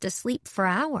fast asleep for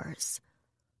hours.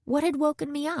 What had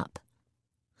woken me up?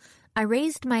 I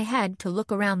raised my head to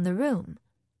look around the room,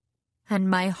 and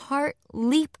my heart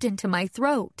leaped into my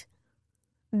throat.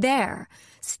 There,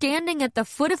 standing at the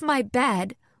foot of my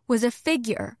bed, was a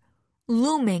figure,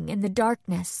 looming in the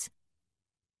darkness.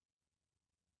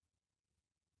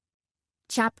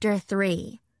 Chapter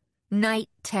 3. Night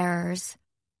Terrors.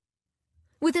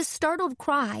 With a startled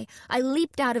cry, I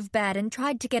leaped out of bed and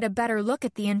tried to get a better look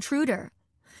at the intruder.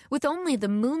 With only the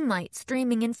moonlight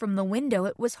streaming in from the window,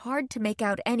 it was hard to make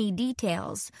out any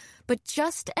details. But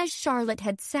just as Charlotte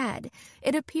had said,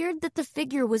 it appeared that the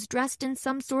figure was dressed in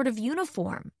some sort of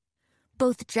uniform.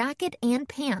 Both jacket and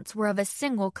pants were of a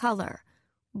single color.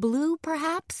 Blue,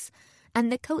 perhaps?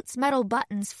 And the coat's metal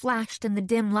buttons flashed in the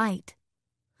dim light.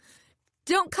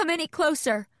 "Don't come any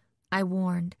closer," I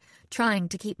warned, trying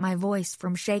to keep my voice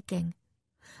from shaking.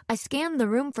 I scanned the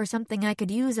room for something I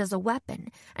could use as a weapon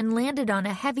and landed on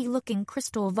a heavy-looking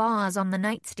crystal vase on the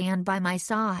nightstand by my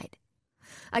side.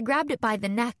 I grabbed it by the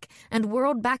neck and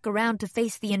whirled back around to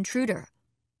face the intruder.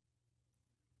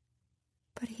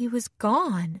 But he was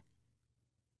gone.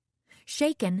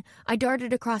 Shaken, I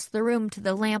darted across the room to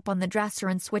the lamp on the dresser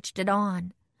and switched it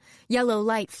on. Yellow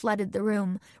light flooded the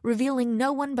room, revealing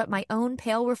no one but my own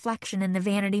pale reflection in the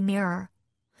vanity mirror.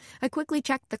 I quickly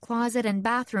checked the closet and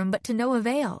bathroom, but to no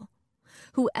avail.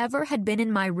 Whoever had been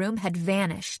in my room had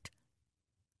vanished.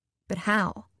 But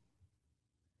how?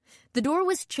 The door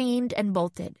was chained and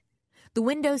bolted. The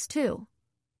windows, too.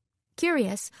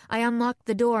 Curious, I unlocked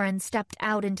the door and stepped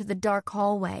out into the dark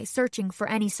hallway, searching for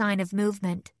any sign of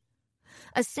movement.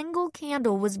 A single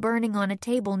candle was burning on a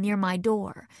table near my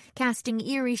door, casting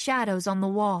eerie shadows on the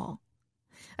wall.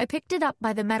 I picked it up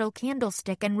by the metal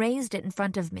candlestick and raised it in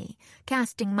front of me,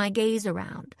 casting my gaze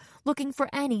around, looking for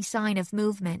any sign of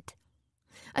movement.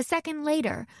 A second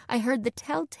later, I heard the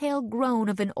telltale groan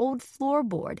of an old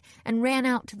floorboard and ran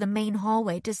out to the main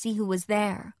hallway to see who was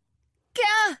there.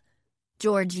 "Gah!"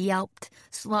 George yelped,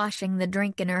 sloshing the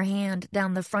drink in her hand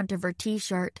down the front of her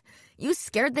t-shirt. "You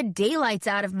scared the daylights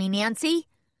out of me, Nancy."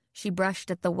 She brushed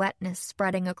at the wetness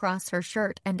spreading across her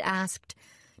shirt and asked,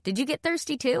 "Did you get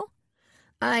thirsty too?"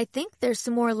 "I think there's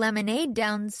some more lemonade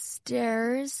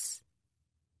downstairs."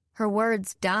 Her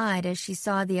words died as she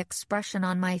saw the expression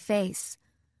on my face.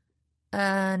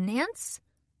 Nance?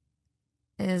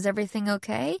 Is everything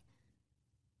okay?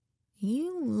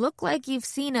 You look like you've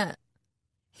seen a..."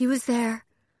 "He was there,"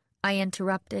 I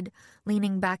interrupted,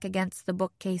 leaning back against the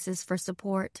bookcases for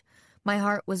support. My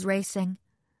heart was racing.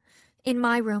 "In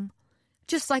my room,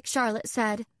 just like Charlotte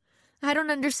said. I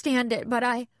don't understand it, but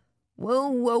I..." "Whoa,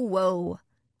 whoa, whoa,"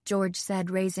 George said,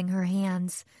 raising her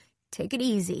hands. "Take it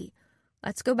easy.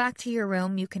 Let's go back to your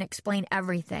room. You can explain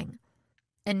everything.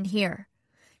 And here."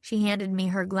 She handed me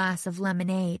her glass of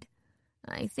lemonade.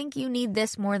 "I think you need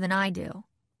this more than I do."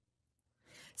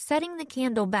 Setting the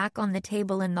candle back on the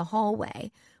table in the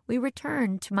hallway, we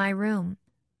returned to my room.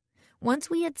 Once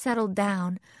we had settled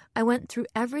down, I went through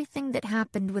everything that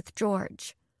happened with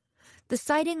George. The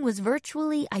sighting was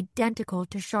virtually identical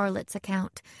to Charlotte's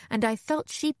account, and I felt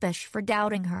sheepish for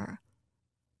doubting her.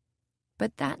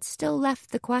 But that still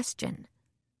left the question.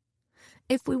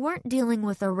 If we weren't dealing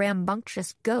with a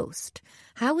rambunctious ghost,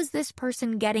 how was this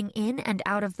person getting in and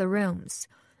out of the rooms?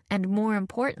 And more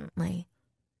importantly,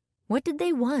 what did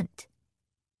they want?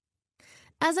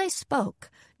 As I spoke,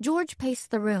 George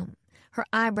paced the room, her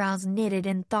eyebrows knitted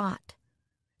in thought.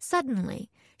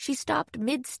 Suddenly, she stopped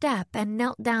mid-step and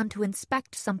knelt down to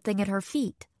inspect something at her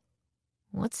feet.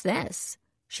 "What's this?"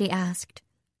 she asked.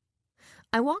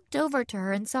 I walked over to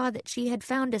her and saw that she had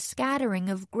found a scattering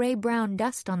of gray-brown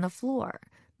dust on the floor,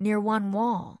 near one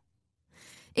wall.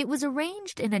 It was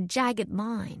arranged in a jagged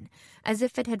line, as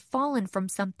if it had fallen from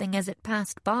something as it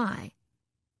passed by.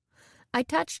 I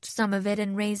touched some of it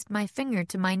and raised my finger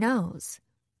to my nose.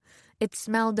 It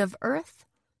smelled of earth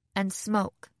and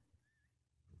smoke.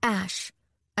 "Ash,"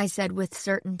 I said with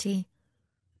certainty.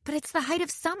 "But it's the height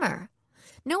of summer.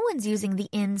 No one's using the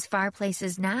inn's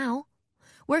fireplaces now.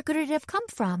 Where could it have come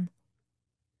from?"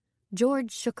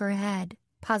 George shook her head,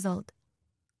 puzzled.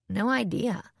 "No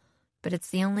idea, but it's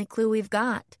the only clue we've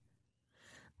got."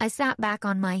 I sat back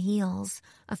on my heels,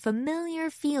 a familiar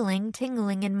feeling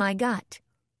tingling in my gut.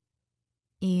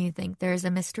 "You think there's a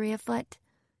mystery afoot?"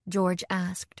 George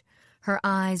asked, her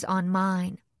eyes on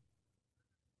mine.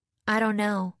 "I don't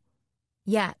know.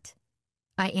 Yet,"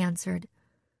 I answered,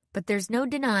 "but there's no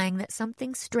denying that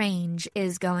something strange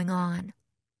is going on."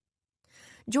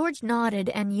 George nodded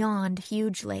and yawned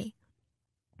hugely.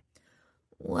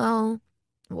 "Well,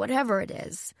 whatever it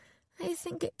is, I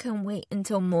think it can wait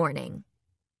until morning,"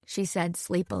 she said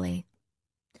sleepily.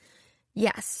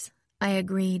 "Yes," I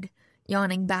agreed,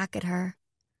 yawning back at her.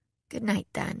 "Good night,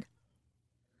 then."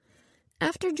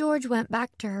 After George went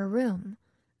back to her room,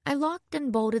 I locked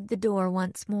and bolted the door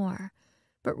once more,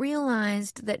 but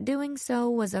realized that doing so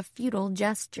was a futile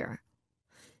gesture.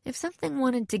 If something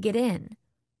wanted to get in,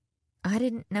 I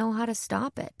didn't know how to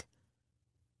stop it.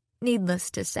 Needless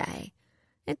to say,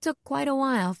 it took quite a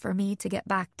while for me to get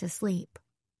back to sleep.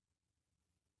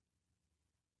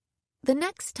 The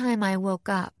next time I woke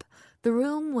up, the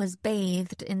room was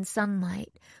bathed in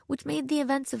sunlight, which made the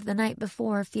events of the night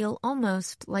before feel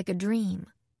almost like a dream.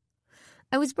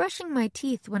 I was brushing my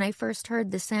teeth when I first heard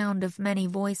the sound of many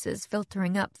voices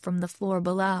filtering up from the floor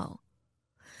below.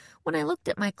 When I looked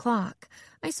at my clock,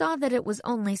 I saw that it was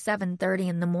only 7:30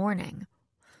 in the morning.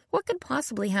 What could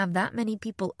possibly have that many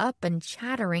people up and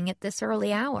chattering at this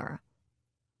early hour?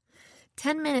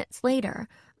 10 minutes later,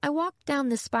 I walked down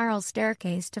the spiral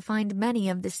staircase to find many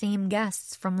of the same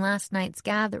guests from last night's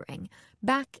gathering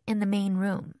back in the main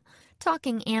room,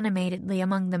 talking animatedly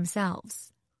among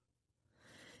themselves.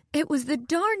 "It was the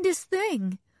darndest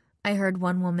thing," I heard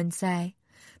one woman say.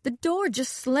 "The door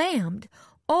just slammed,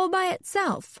 all by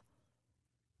itself."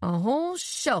 "A whole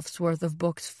shelf's worth of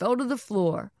books fell to the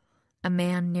floor," a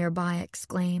man nearby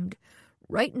exclaimed,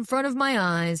 "right in front of my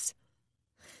eyes."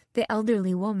 The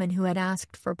elderly woman who had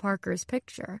asked for Parker's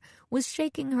picture was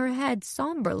shaking her head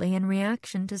somberly in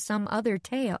reaction to some other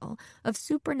tale of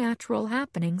supernatural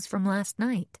happenings from last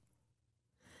night.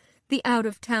 "The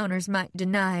out-of-towners might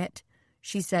deny it,"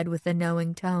 she said with a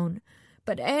knowing tone,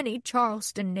 "but any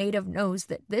Charleston native knows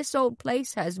that this old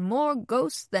place has more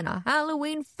ghosts than a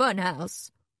Halloween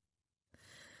funhouse."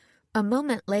 A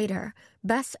moment later,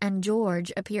 Bess and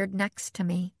George appeared next to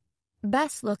me,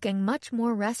 Bess looking much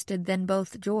more rested than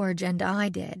both George and I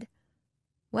did.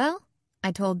 "Well,"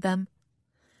 I told them,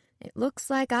 "it looks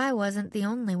like I wasn't the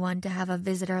only one to have a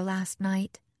visitor last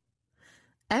night.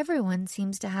 Everyone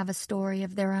seems to have a story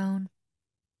of their own."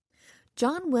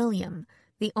 John William,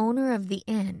 the owner of the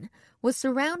inn, was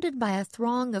surrounded by a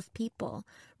throng of people,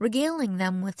 regaling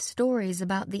them with stories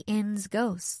about the inn's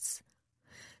ghosts.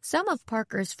 Some of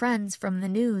Parker's friends from the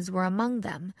news were among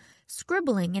them,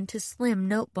 scribbling into slim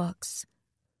notebooks.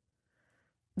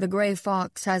 "The Gray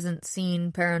Fox hasn't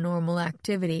seen paranormal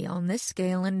activity on this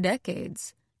scale in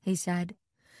decades," he said.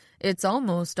 "It's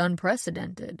almost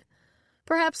unprecedented.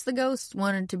 Perhaps the ghosts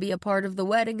wanted to be a part of the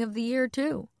wedding of the year,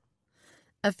 too."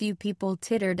 A few people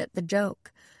tittered at the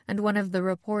joke, and one of the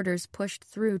reporters pushed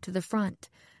through to the front,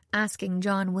 asking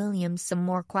John Williams some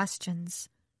more questions.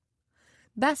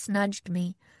 Bess nudged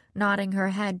me, nodding her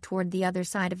head toward the other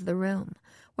side of the room,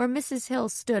 where Mrs. Hill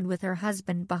stood with her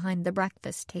husband behind the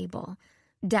breakfast table,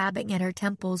 dabbing at her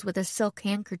temples with a silk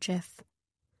handkerchief.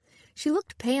 She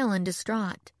looked pale and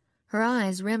distraught, her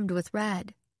eyes rimmed with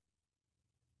red.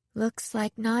 "Looks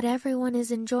like not everyone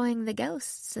is enjoying the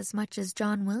ghosts as much as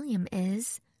John William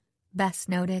is," Bess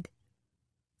noted.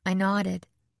 I nodded.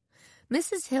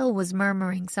 Mrs. Hill was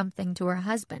murmuring something to her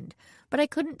husband, but I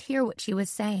couldn't hear what she was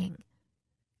saying.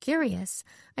 Curious,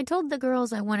 I told the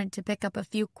girls I wanted to pick up a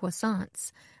few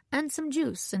croissants and some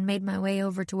juice and made my way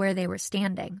over to where they were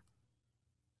standing.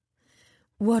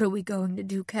 "What are we going to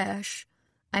do, Cash?"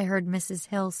 I heard Mrs.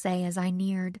 Hill say as I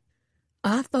neared.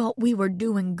 "I thought we were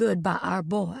doing good by our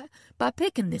boy, by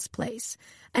picking this place,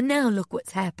 and now look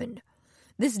what's happened.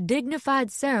 This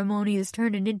dignified ceremony is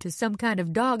turning into some kind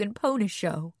of dog and pony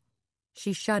show."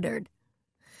 She shuddered.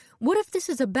 "What if this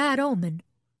is a bad omen?"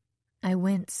 I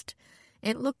winced.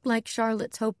 It looked like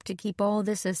Charlotte's hope to keep all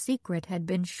this a secret had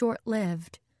been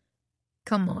short-lived.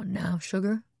 "Come on now,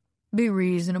 sugar. Be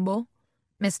reasonable,"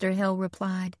 Mr. Hill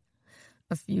replied.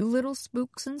 "A few little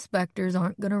spooks and specters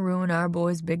aren't going to ruin our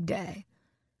boy's big day.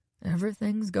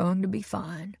 Everything's going to be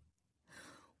fine."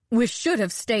 "We should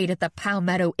have stayed at the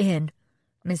Palmetto Inn,"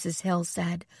 Mrs. Hill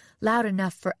said, loud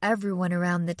enough for everyone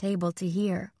around the table to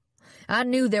hear. "I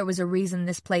knew there was a reason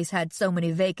this place had so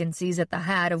many vacancies at the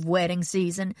height of wedding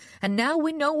season, and now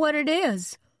we know what it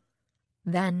is."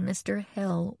 Then Mr.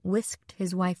 Hill whisked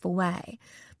his wife away,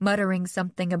 muttering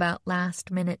something about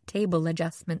last-minute table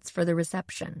adjustments for the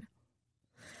reception.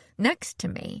 Next to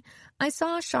me, I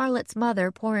saw Charlotte's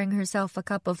mother pouring herself a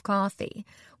cup of coffee,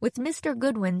 with Mr.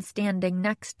 Goodwin standing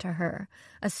next to her,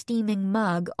 a steaming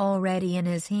mug already in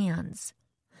his hands.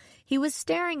 He was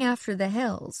staring after the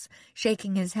hills,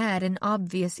 shaking his head in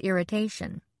obvious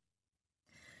irritation.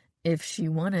 "If she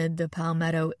wanted the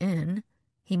Palmetto Inn,"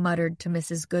 he muttered to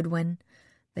Mrs. Goodwin,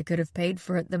 "they could have paid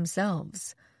for it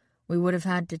themselves. We would have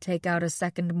had to take out a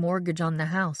second mortgage on the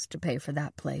house to pay for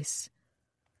that place."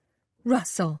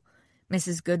 "Russell,"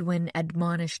 Mrs. Goodwin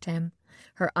admonished him,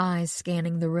 her eyes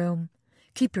scanning the room.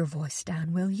 "Keep your voice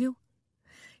down, will you?"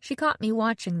 She caught me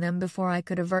watching them before I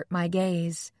could avert my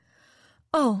gaze.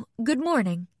 "Oh, good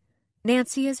morning.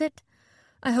 Nancy, is it?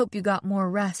 I hope you got more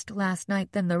rest last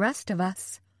night than the rest of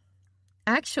us."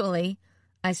 "Actually,"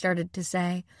 I started to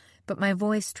say, but my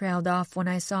voice trailed off when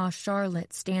I saw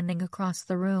Charlotte standing across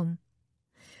the room.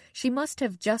 She must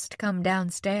have just come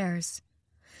downstairs.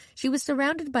 She was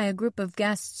surrounded by a group of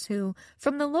guests who,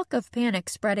 from the look of panic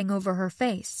spreading over her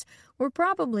face, were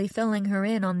probably filling her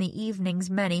in on the evening's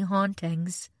many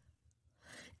hauntings.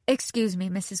 "Excuse me,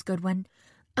 Mrs. Goodwin.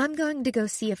 I'm going to go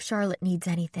see if Charlotte needs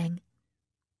anything."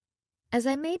 As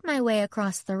I made my way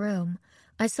across the room,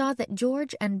 I saw that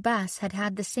George and Bess had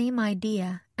had the same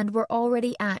idea and were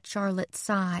already at Charlotte's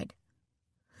side.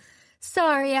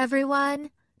 "Sorry,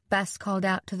 everyone," Bess called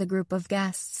out to the group of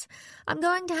guests. "I'm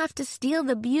going to have to steal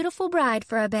the beautiful bride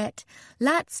for a bit.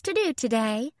 Lots to do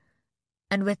today."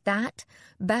 And with that,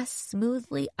 Bess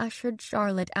smoothly ushered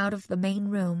Charlotte out of the main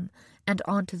room and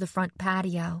onto the front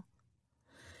patio.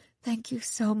 "Thank you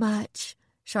so much,"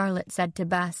 Charlotte said to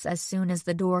Bess as soon as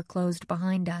the door closed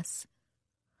behind us.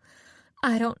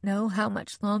 "I don't know how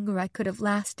much longer I could have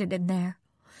lasted in there.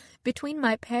 Between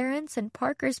my parents and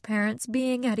Parker's parents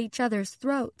being at each other's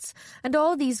throats and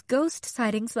all these ghost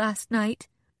sightings last night."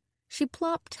 She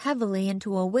plopped heavily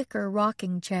into a wicker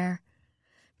rocking chair.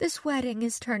 "This wedding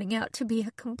is turning out to be a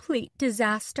complete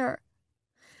disaster."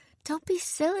 "Don't be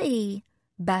silly,"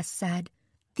 Bess said.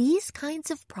 "These kinds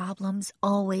of problems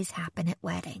always happen at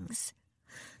weddings.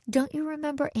 Don't you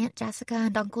remember Aunt Jessica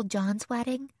and Uncle John's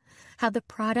wedding? How the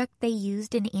product they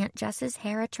used in Aunt Jess's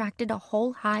hair attracted a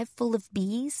whole hive full of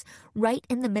bees right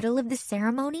in the middle of the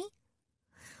ceremony?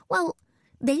 Well,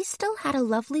 they still had a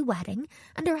lovely wedding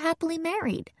and are happily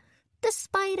married,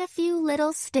 despite a few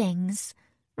little stings,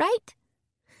 right?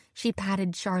 She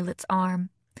patted Charlotte's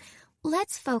arm.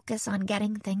 Let's focus on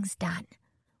getting things done.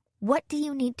 What do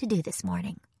you need to do this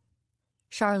morning?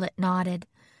 Charlotte nodded.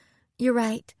 You're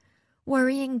right.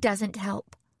 Worrying doesn't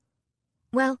help.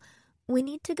 Well, we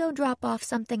need to go drop off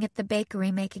something at the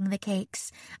bakery making the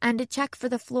cakes, and to check for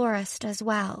the florist as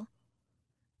well.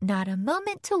 Not a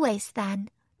moment to waste, then,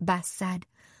 Bess said.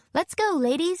 Let's go,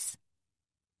 ladies.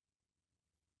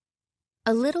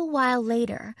 A little while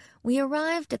later, we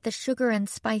arrived at the Sugar and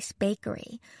Spice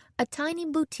Bakery, a tiny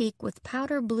boutique with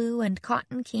powder blue and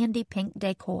cotton candy pink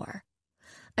decor.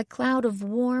 A cloud of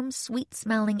warm,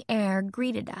 sweet-smelling air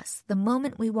greeted us the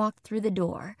moment we walked through the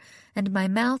door, and my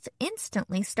mouth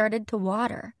instantly started to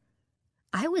water.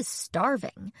 I was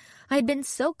starving. I had been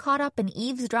so caught up in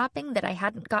eavesdropping that I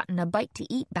hadn't gotten a bite to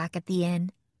eat back at the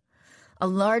inn. A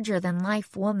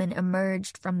larger-than-life woman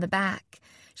emerged from the back.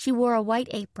 She wore a white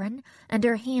apron, and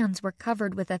her hands were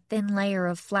covered with a thin layer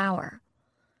of flour.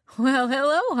 "Well,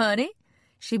 hello, honey,"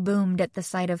 she boomed at the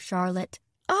sight of Charlotte.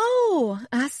 "Oh,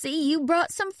 I see you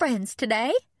brought some friends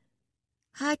today."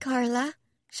 "Hi, Carla,"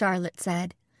 Charlotte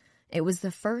said. It was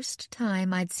the first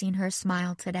time I'd seen her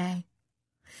smile today.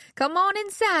 "Come on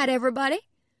inside, everybody,"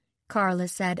 Carla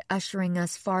said, ushering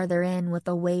us farther in with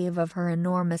a wave of her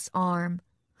enormous arm.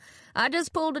 "I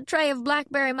just pulled a tray of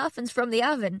blackberry muffins from the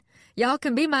oven. Y'all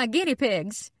can be my guinea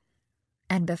pigs."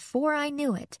 And before I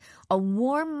knew it, a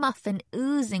warm muffin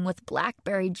oozing with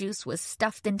blackberry juice was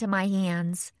stuffed into my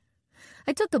hands.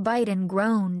 I took a bite and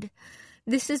groaned.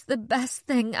 "This is the best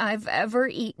thing I've ever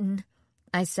eaten,"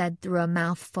 I said through a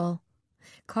mouthful.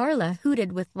 Carla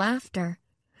hooted with laughter.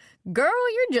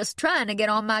 "Girl, you're just trying to get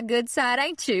on my good side,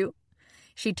 ain't you?"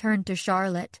 She turned to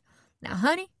Charlotte. "Now,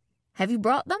 honey, have you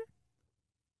brought them?"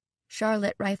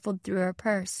 Charlotte rifled through her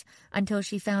purse until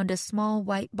she found a small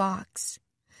white box.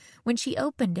 When she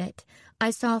opened it,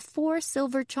 I saw 4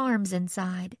 silver charms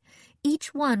inside,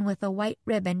 each one with a white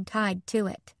ribbon tied to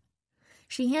it.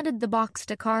 She handed the box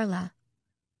to Carla.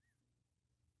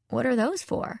 "What are those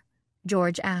for?"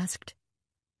 George asked.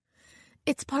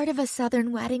 "It's part of a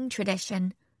Southern wedding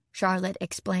tradition," Charlotte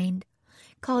explained,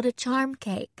 "called a charm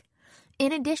cake.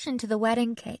 In addition to the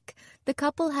wedding cake, the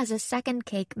couple has a second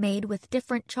cake made with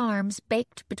different charms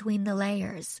baked between the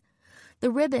layers.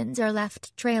 The ribbons are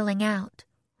left trailing out.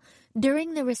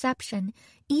 During the reception,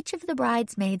 each of the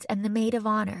bridesmaids and the maid of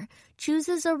honor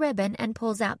chooses a ribbon and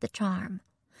pulls out the charm.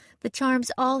 The charms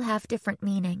all have different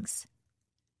meanings."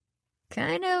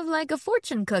 "Kind of like a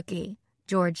fortune cookie,"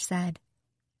 George said.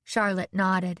 Charlotte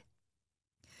nodded.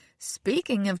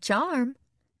 "Speaking of charm,"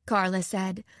 Carla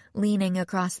said, leaning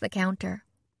across the counter,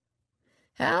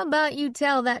 "how about you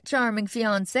tell that charming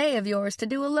fiancé of yours to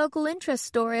do a local interest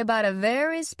story about a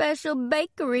very special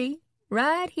bakery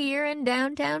right here in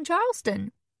downtown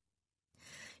Charleston?"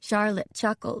 Charlotte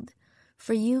chuckled.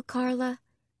 "For you, Carla,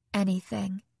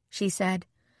 anything," she said.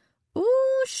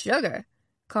 "Ooh, sugar,"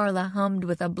 Carla hummed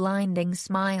with a blinding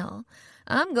smile.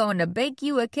 "I'm going to bake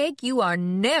you a cake you are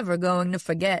never going to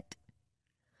forget."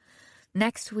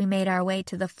 Next, we made our way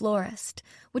to the florist,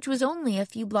 which was only a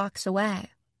few blocks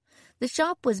away. The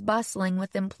shop was bustling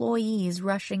with employees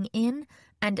rushing in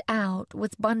and out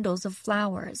with bundles of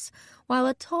flowers, while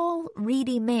a tall,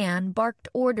 reedy man barked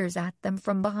orders at them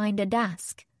from behind a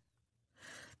desk.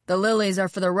 "The lilies are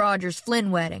for the Rogers Flynn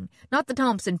wedding, not the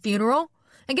Thompson funeral.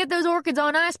 And get those orchids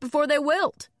on ice before they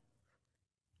wilt."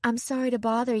 "I'm sorry to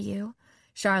bother you,"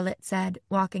 Charlotte said,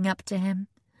 walking up to him.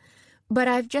 "But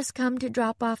I've just come to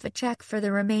drop off a check for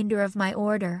the remainder of my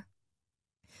order."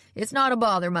 "It's not a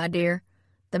bother, my dear,"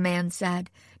 the man said,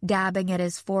 dabbing at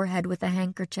his forehead with a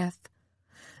handkerchief.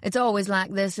 "It's always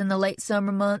like this in the late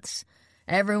summer months.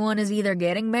 Everyone is either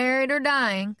getting married or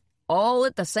dying, all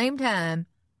at the same time."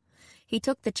 He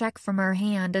took the check from her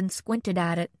hand and squinted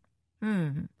at it.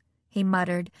 He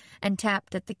muttered and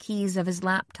tapped at the keys of his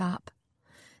laptop.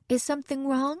 "Is something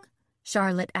wrong?"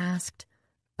 Charlotte asked.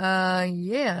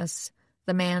 Yes,"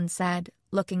 the man said,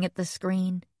 looking at the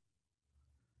screen.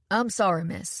 "I'm sorry,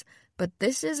 miss, but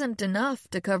this isn't enough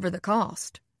to cover the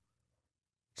cost."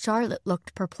 Charlotte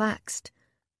looked perplexed.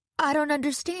 "I don't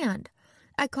understand.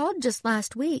 I called just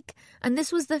last week, and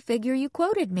this was the figure you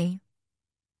quoted me."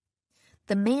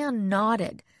 The man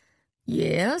nodded.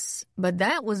 "Yes, but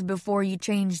that was before you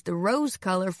changed the rose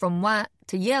color from white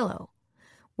to yellow.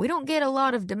 We don't get a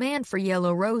lot of demand for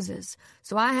yellow roses,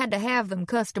 so I had to have them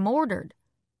custom ordered."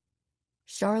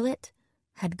 Charlotte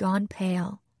had gone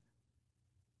pale.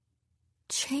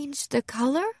 "Change the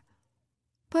color?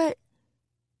 But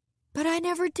I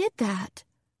never did that."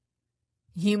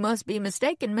 "You must be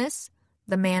mistaken, miss,"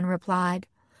 the man replied.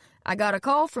 "I got a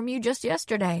call from you just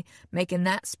yesterday, making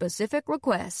that specific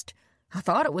request. I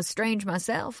thought it was strange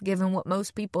myself, given what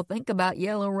most people think about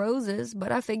yellow roses,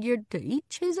 but I figured to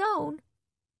each his own."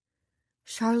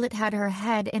 Charlotte had her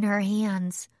head in her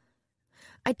hands.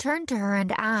 I turned to her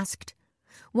and asked,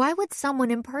 "Why would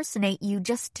someone impersonate you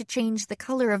just to change the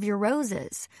color of your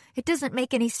roses? It doesn't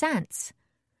make any sense."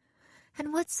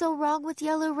 "And what's so wrong with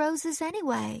yellow roses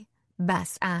anyway?"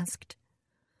 Bess asked.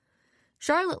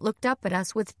 Charlotte looked up at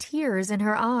us with tears in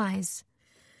her eyes.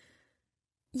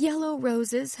 "Yellow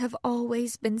roses have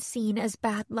always been seen as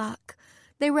bad luck.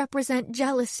 They represent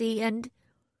jealousy and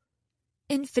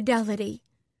infidelity."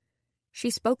 She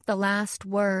spoke the last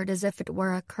word as if it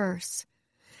were a curse.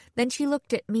 Then she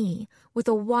looked at me with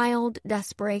a wild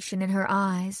desperation in her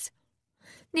eyes.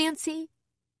 "Nancy,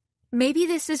 maybe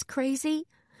this is crazy,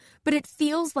 but it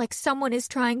feels like someone is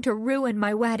trying to ruin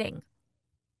my wedding."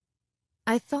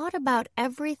 I thought about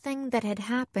everything that had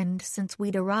happened since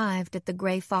we'd arrived at the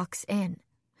Gray Fox Inn,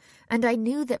 and I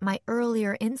knew that my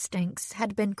earlier instincts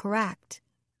had been correct.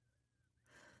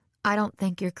 "I don't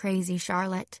think you're crazy,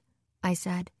 Charlotte," I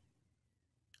said.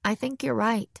 "I think you're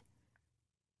right.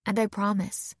 And I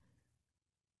promise,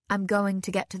 I'm going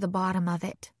to get to the bottom of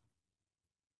it."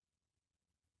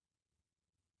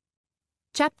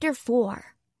 Chapter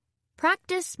 4.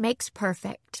 Practice Makes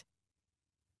Perfect.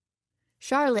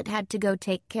 Charlotte had to go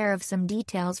take care of some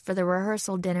details for the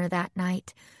rehearsal dinner that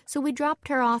night, so we dropped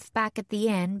her off back at the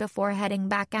inn before heading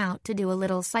back out to do a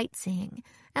little sightseeing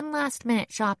and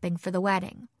last-minute shopping for the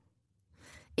wedding.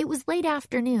 It was late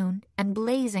afternoon and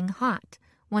blazing hot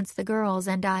once the girls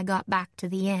and I got back to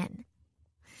the inn.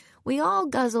 We all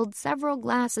guzzled several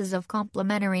glasses of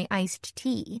complimentary iced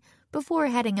tea before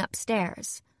heading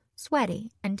upstairs,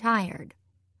 sweaty and tired.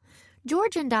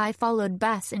 George and I followed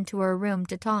Bess into her room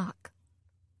to talk.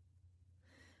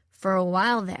 "For a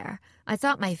while there, I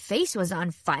thought my face was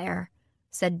on fire,"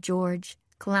 said George,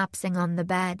 collapsing on the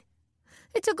bed.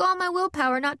 "It took all my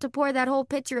willpower not to pour that whole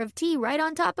pitcher of tea right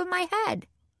on top of my head."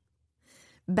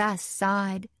 Bess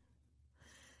sighed.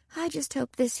 "I just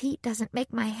hope this heat doesn't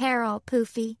make my hair all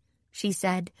poofy," she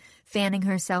said, fanning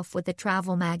herself with a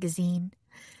travel magazine.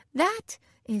 "That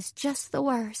is just the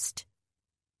worst."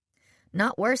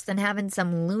 "Not worse than having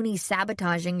some loony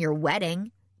sabotaging your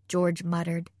wedding," George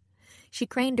muttered. She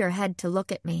craned her head to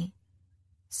look at me.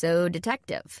 "So,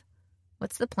 detective,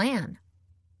 what's the plan?"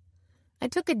 I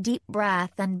took a deep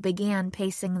breath and began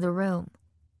pacing the room.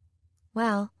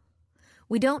 "Well,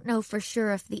 we don't know for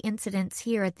sure if the incidents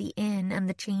here at the inn and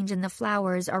the change in the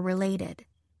flowers are related.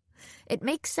 It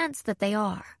makes sense that they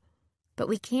are, but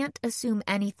we can't assume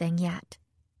anything yet.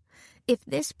 If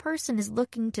this person is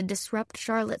looking to disrupt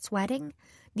Charlotte's wedding,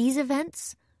 these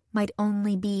events might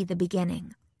only be the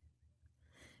beginning."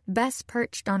 Bess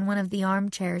perched on one of the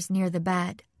armchairs near the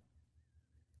bed.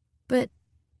 "But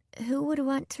who would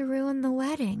want to ruin the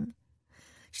wedding?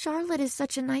 Charlotte is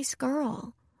such a nice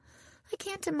girl. I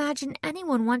can't imagine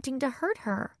anyone wanting to hurt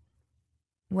her."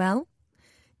 "Well,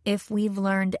 if we've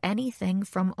learned anything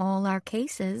from all our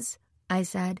cases," I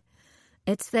said,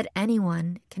 "it's that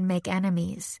anyone can make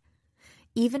enemies.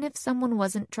 Even if someone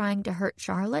wasn't trying to hurt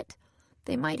Charlotte,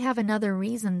 they might have another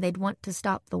reason they'd want to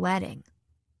stop the wedding."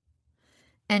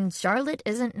 "And Charlotte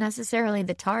isn't necessarily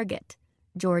the target,"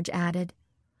 George added.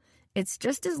 "It's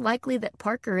just as likely that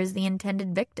Parker is the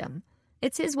intended victim.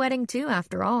 It's his wedding too,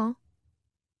 after all."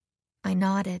 I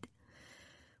nodded.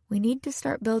 "We need to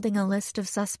start building a list of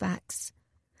suspects.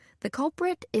 The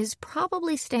culprit is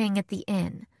probably staying at the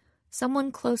inn,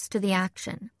 someone close to the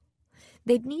action.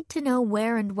 They'd need to know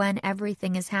where and when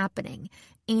everything is happening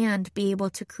and be able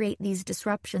to create these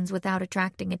disruptions without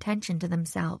attracting attention to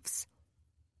themselves."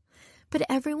 "But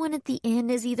everyone at the inn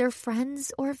is either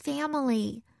friends or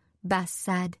family," Bess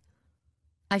said.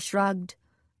 I shrugged,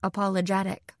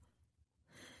 apologetic.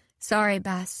 "Sorry,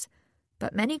 Bess,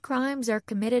 but many crimes are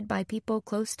committed by people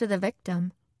close to the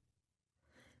victim."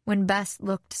 When Bess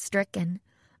looked stricken,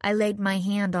 I laid my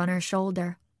hand on her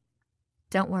shoulder.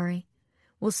 "Don't worry.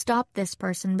 We'll stop this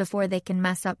person before they can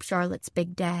mess up Charlotte's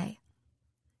big day."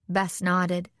 Bess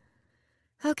nodded.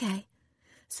 "Okay,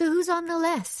 so who's on the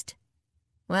list?"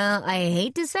 "Well, I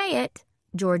hate to say it,"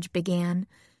 George began,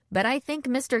 "but I think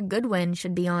Mr. Goodwin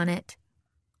should be on it."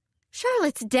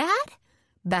 "Charlotte's dad?"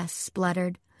 Bess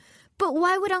spluttered. "But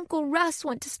why would Uncle Russ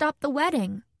want to stop the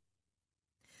wedding?"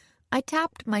 I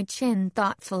tapped my chin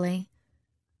thoughtfully.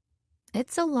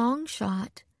 "It's a long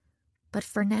shot, but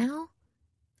for now,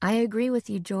 I agree with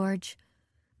you, George.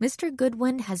 Mr.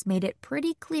 Goodwin has made it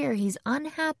pretty clear he's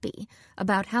unhappy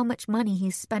about how much money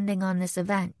he's spending on this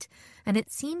event, and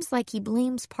it seems like he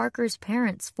blames Parker's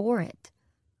parents for it.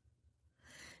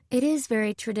 It is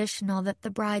very traditional that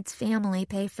the bride's family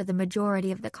pay for the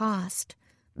majority of the cost,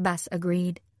 Bess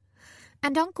agreed.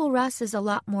 And Uncle Russ is a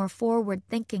lot more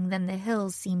forward-thinking than the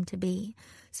Hills seem to be,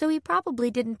 so he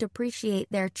probably didn't appreciate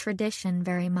their tradition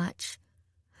very much.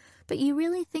 But you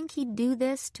really think he'd do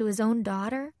this to his own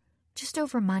daughter? Just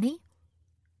over money?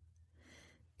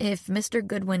 If Mr.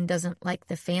 Goodwin doesn't like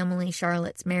the family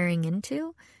Charlotte's marrying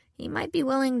into, he might be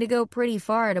willing to go pretty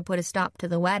far to put a stop to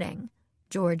the wedding,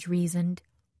 George reasoned.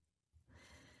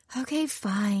 Okay,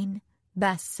 fine,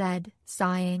 Bess said,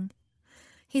 sighing.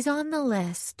 He's on the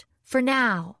list, for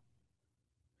now.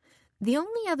 The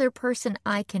only other person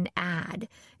I can add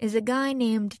is a guy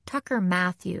named Tucker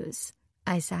Matthews,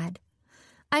 I said.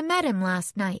 I met him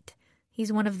last night.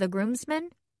 He's one of the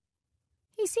groomsmen.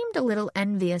 He seemed a little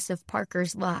envious of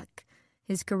Parker's luck,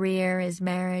 his career, his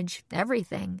marriage,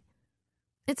 everything.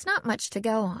 It's not much to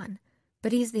go on,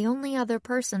 but he's the only other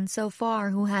person so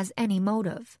far who has any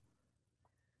motive.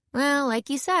 Well, like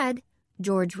you said,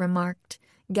 George remarked,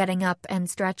 getting up and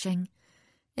stretching.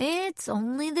 It's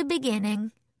only the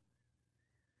beginning.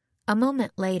 A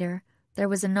moment later, there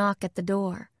was a knock at the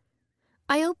door.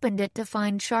 I opened it to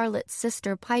find Charlotte's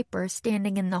sister Piper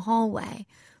standing in the hallway,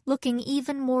 looking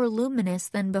even more luminous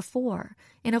than before,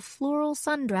 in a floral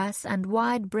sundress and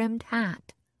wide-brimmed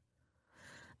hat.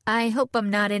 I hope I'm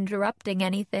not interrupting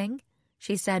anything,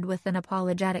 she said with an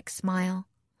apologetic smile.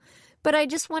 But I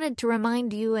just wanted to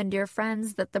remind you and your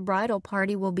friends that the bridal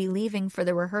party will be leaving for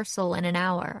the rehearsal in an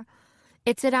hour.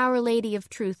 It's at Our Lady of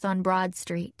Truth on Broad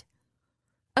Street.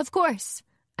 Of course,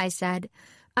 I said.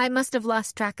 I must have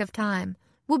lost track of time.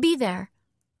 We'll be there.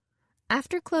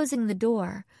 After closing the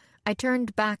door, I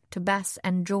turned back to Bess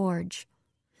and George.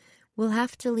 We'll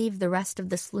have to leave the rest of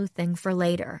the sleuthing for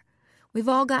later. We've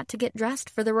all got to get dressed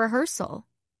for the rehearsal.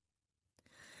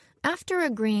 After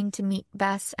agreeing to meet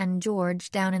Bess and George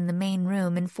down in the main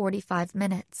room in 45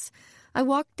 minutes, I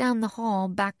walked down the hall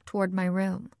back toward my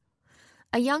room.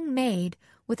 A young maid,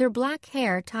 with her black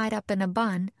hair tied up in a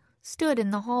bun, stood in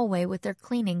the hallway with her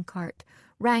cleaning cart,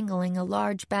 wrangling a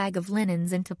large bag of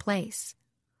linens into place.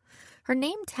 Her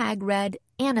name tag read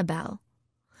Annabelle.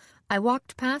 I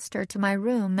walked past her to my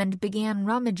room and began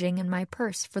rummaging in my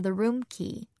purse for the room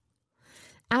key.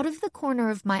 Out of the corner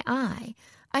of my eye,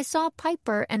 I saw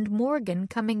Piper and Morgan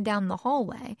coming down the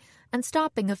hallway and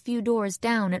stopping a few doors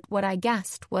down at what I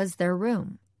guessed was their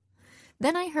room.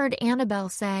 Then I heard Annabelle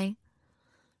say,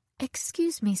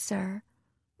 "Excuse me, sir,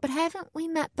 but haven't we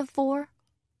met before?"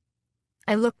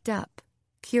 I looked up,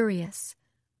 curious.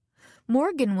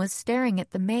 Morgan was staring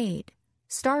at the maid,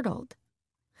 startled.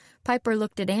 Piper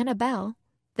looked at Annabelle,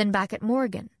 then back at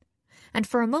Morgan, and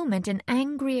for a moment an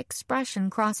angry expression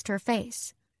crossed her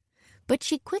face. But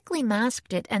she quickly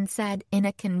masked it and said in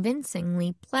a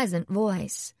convincingly pleasant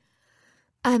voice,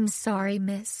 "I'm sorry,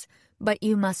 miss, but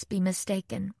you must be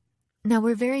mistaken. Now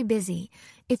we're very busy.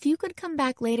 If you could come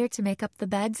back later to make up the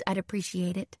beds, I'd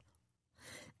appreciate it."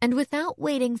 And without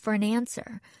waiting for an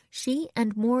answer, she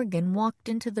and Morgan walked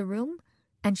into the room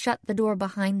and shut the door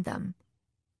behind them.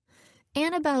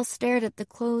 Annabelle stared at the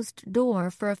closed door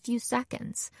for a few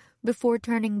seconds before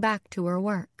turning back to her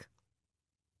work.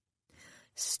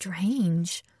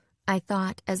 Strange, I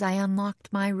thought as I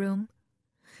unlocked my room.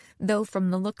 Though from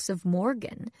the looks of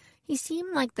Morgan, he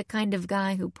seemed like the kind of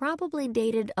guy who probably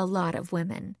dated a lot of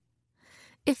women.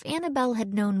 If Annabelle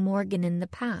had known Morgan in the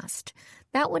past,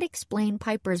 that would explain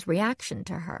Piper's reaction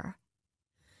to her.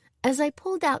 As I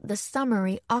pulled out the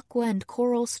summery aqua and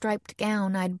coral-striped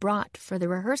gown I'd brought for the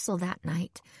rehearsal that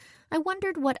night, I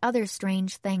wondered what other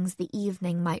strange things the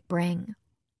evening might bring.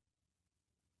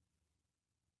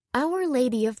 Our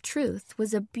Lady of Truth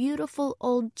was a beautiful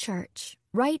old church,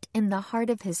 right in the heart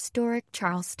of historic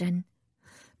Charleston.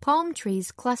 Palm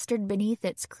trees clustered beneath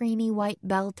its creamy white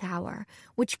bell tower,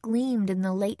 which gleamed in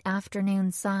the late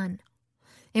afternoon sun.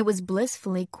 It was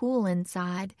blissfully cool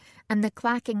inside, and the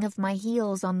clacking of my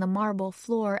heels on the marble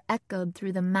floor echoed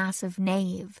through the massive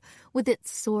nave, with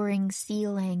its soaring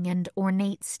ceiling and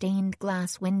ornate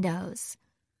stained-glass windows.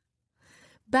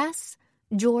 Bess,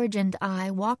 George, and I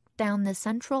walked down the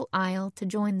central aisle to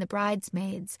join the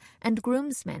bridesmaids and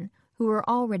groomsmen who were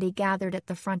already gathered at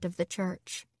the front of the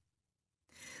church.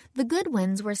 The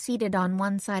Goodwins were seated on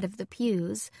one side of the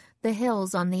pews, the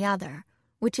Hills on the other,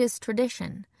 which is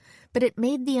tradition, but it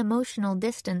made the emotional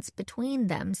distance between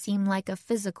them seem like a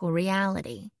physical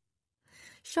reality.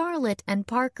 Charlotte and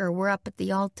Parker were up at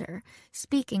the altar,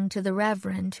 speaking to the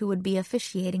reverend who would be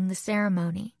officiating the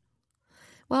ceremony.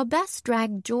 While Bess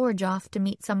dragged George off to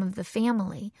meet some of the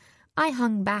family, I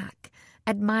hung back,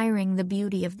 admiring the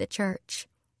beauty of the church.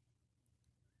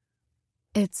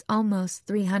 "It's almost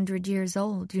 300 years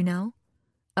old, you know,"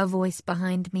 a voice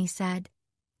behind me said.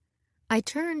 I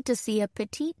turned to see a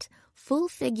petite,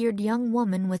 full-figured young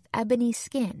woman with ebony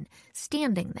skin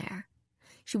standing there.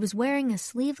 She was wearing a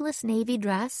sleeveless navy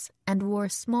dress and wore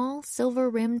small,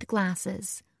 silver-rimmed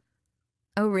glasses.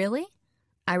 "Oh, really?"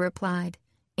 I replied,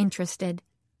 interested.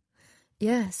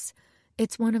 "Yes,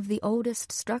 it's one of the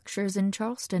oldest structures in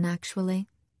Charleston, actually."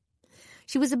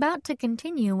 She was about to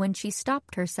continue when she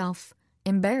stopped herself,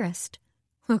 embarrassed.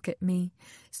 Look at me,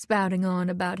 spouting on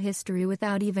about history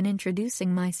without even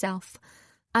introducing myself.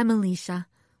 "I'm Alicia,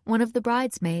 one of the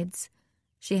bridesmaids."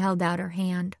 She held out her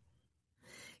hand.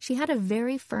 She had a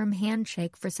very firm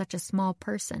handshake for such a small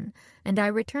person, and I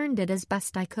returned it as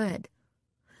best I could.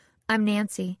 "I'm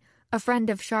Nancy, a friend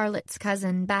of Charlotte's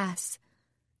cousin, Bess."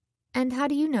 "And how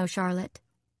do you know Charlotte?"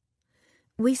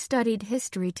 "We studied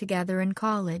history together in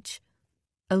college,"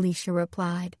 Alicia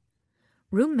replied.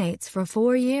 "Roommates for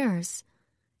 4 years."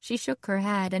 She shook her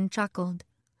head and chuckled.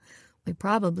 "We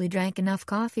probably drank enough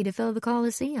coffee to fill the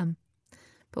Coliseum.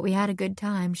 But we had a good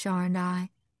time, Char and I.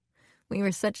 We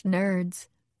were such nerds.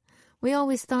 We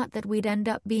always thought that we'd end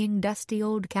up being dusty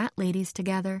old cat ladies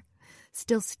together,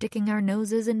 still sticking our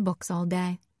noses in books all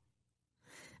day."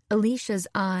 Alicia's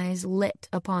eyes lit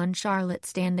upon Charlotte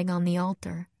standing on the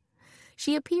altar.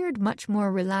 She appeared much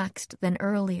more relaxed than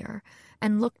earlier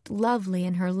and looked lovely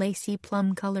in her lacy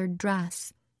plum-colored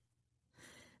dress.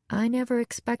 "I never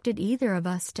expected either of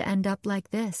us to end up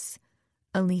like this,"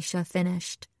 Alicia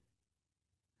finished.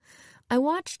 I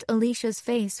watched Alicia's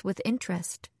face with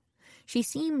interest. She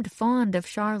seemed fond of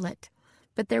Charlotte,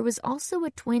 but there was also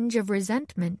a twinge of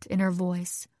resentment in her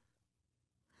voice.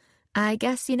 "I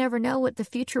guess you never know what the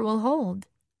future will hold,"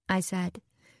 I said,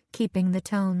 keeping the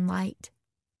tone light.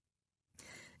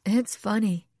 "It's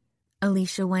funny,"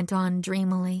 Alicia went on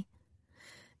dreamily.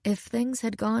 "If things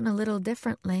had gone a little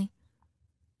differently,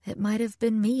 it might have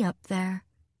been me up there.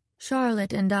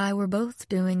 Charlotte and I were both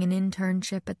doing an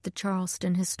internship at the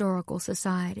Charleston Historical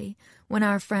Society when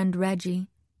our friend Reggie,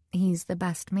 he's the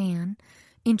best man,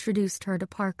 introduced her to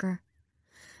Parker.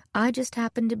 I just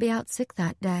happened to be out sick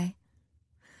that day.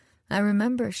 I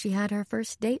remember she had her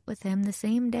first date with him the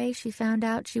same day she found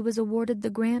out she was awarded the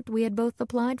grant we had both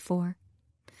applied for.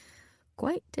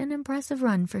 Quite an impressive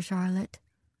run for Charlotte."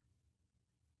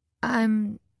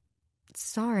 "I'm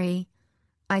sorry,"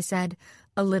 I said,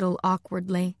 a little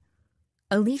awkwardly.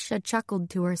 Alicia chuckled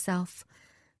to herself.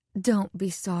 "Don't be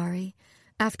sorry.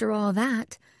 After all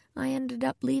that, I ended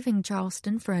up leaving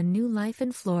Charleston for a new life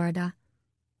in Florida.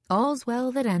 All's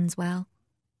well that ends well.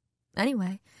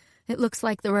 Anyway, it looks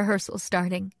like the rehearsal's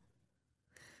starting."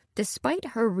 Despite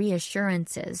her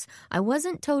reassurances, I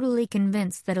wasn't totally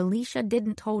convinced that Alicia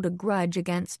didn't hold a grudge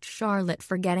against Charlotte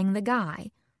for getting the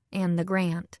guy and the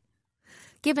grant.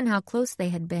 Given how close they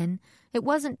had been, it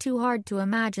wasn't too hard to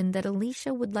imagine that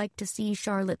Alicia would like to see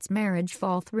Charlotte's marriage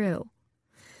fall through.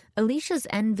 Alicia's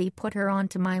envy put her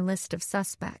onto my list of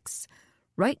suspects,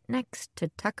 right next to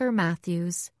Tucker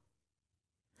Matthews.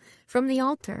 From the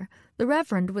altar, the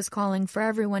Reverend was calling for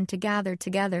everyone to gather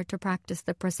together to practice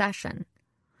the procession.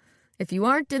 "If you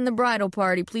aren't in the bridal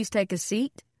party, please take a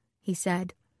seat," he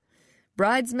said.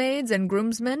 "Bridesmaids and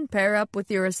groomsmen, pair up with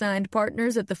your assigned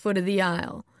partners at the foot of the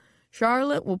aisle.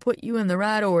 Charlotte will put you in the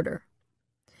right order."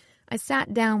 I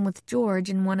sat down with George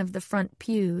in one of the front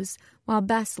pews, while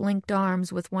Bess linked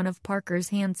arms with one of Parker's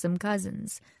handsome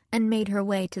cousins and made her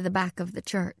way to the back of the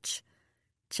church.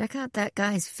 "Check out that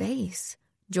guy's face,"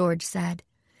 George said.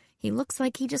 "He looks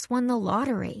like he just won the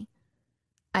lottery."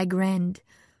 I grinned.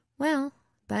 Well,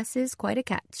 Bess is quite a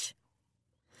catch.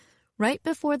 Right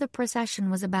before the procession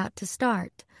was about to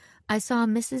start, I saw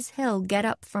Mrs. Hill get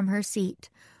up from her seat,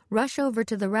 rush over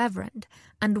to the Reverend,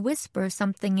 and whisper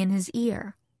something in his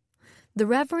ear. The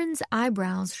Reverend's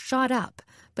eyebrows shot up,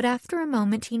 but after a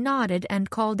moment he nodded and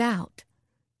called out,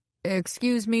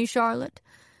 "Excuse me, Charlotte.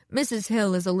 Mrs.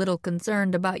 Hill is a little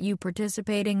concerned about you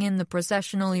participating in the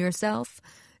processional yourself.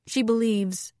 She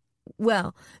believes,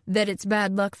 well, that it's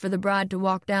bad luck for the bride to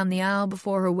walk down the aisle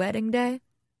before her wedding day."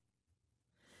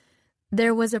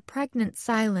 There was a pregnant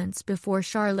silence before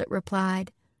Charlotte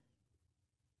replied,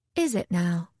 "Is it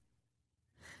now?"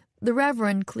 The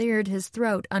Reverend cleared his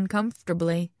throat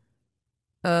uncomfortably.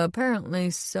 "Apparently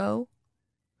so."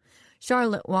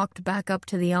 Charlotte walked back up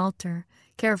to the altar,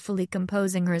 carefully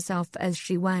composing herself as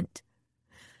she went.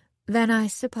 "Then I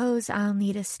suppose I'll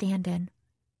need a stand-in."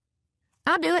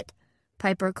 "I'll do it,"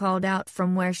 Piper called out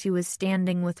from where she was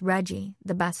standing with Reggie,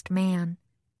 the best man.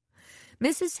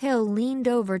 Mrs. Hill leaned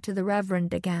over to the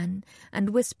Reverend again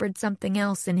and whispered something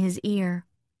else in his ear.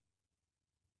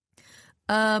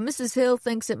 Mrs. Hill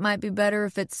thinks it might be better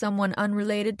if it's someone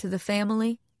unrelated to the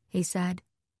family," he said.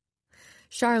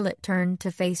 Charlotte turned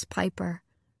to face Piper.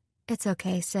 "It's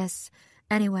okay, sis.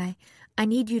 Anyway, I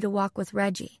need you to walk with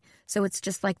Reggie, so it's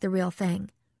just like the real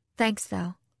thing. Thanks,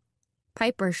 though."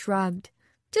 Piper shrugged.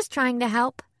 "Just trying to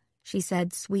help," she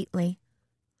said sweetly.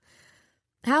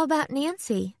 "How about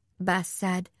Nancy?" Bess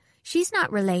said. "She's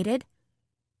not related."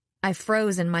 I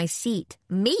froze in my seat.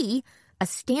 Me? A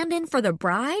stand-in for the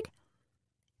bride?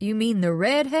 "You mean the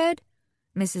redhead?"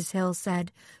 Mrs. Hill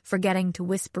said, forgetting to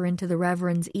whisper into the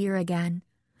Reverend's ear again.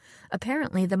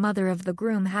 Apparently the mother of the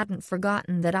groom hadn't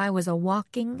forgotten that I was a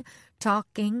walking,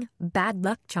 talking, bad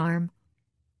luck charm.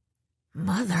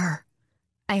 "Mother,"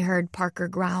 I heard Parker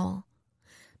growl.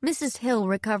 Mrs. Hill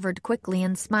recovered quickly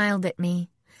and smiled at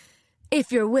me.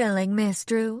 "If you're willing, Miss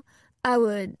Drew, I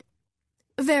would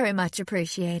very much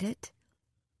appreciate it."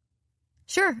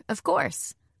 "Sure, of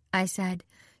course," I said,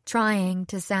 trying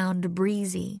to sound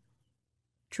breezy.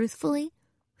 Truthfully,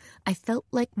 I felt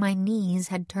like my knees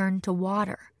had turned to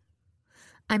water.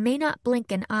 I may not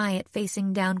blink an eye at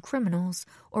facing down criminals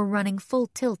or running full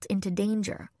tilt into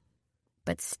danger,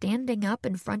 but standing up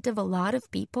in front of a lot of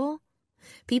people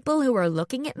who are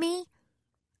looking at me,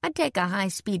 I'd take a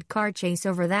high-speed car chase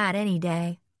over that any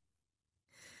day.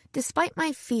 Despite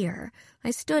my fear,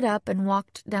 I stood up and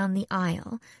walked down the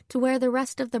aisle to where the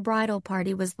rest of the bridal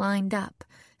party was lined up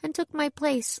and took my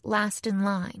place last in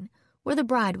line, where the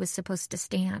bride was supposed to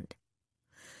stand.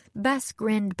 Bess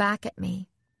grinned back at me.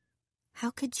 "How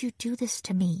could you do this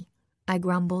to me?" I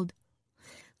grumbled.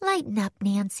 "Lighten up,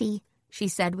 Nancy," she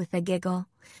said with a giggle.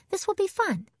 "This will be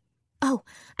fun. Oh,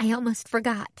 I almost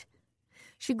forgot."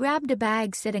 She grabbed a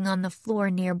bag sitting on the floor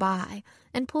nearby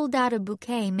and pulled out a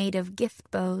bouquet made of gift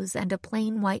bows and a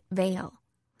plain white veil.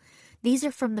 "These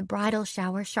are from the bridal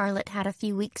shower Charlotte had a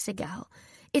few weeks ago.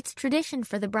 It's tradition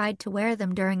for the bride to wear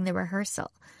them during the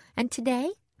rehearsal, and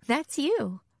today, that's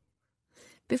you."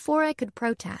 Before I could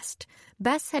protest,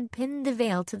 Bess had pinned the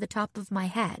veil to the top of my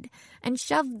head and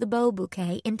shoved the bow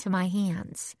bouquet into my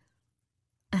hands.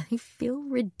 "I feel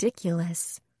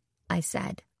ridiculous," I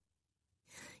said.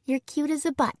 "You're cute as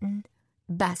a button,"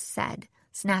 Bess said,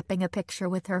 snapping a picture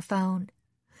with her phone.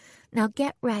 "Now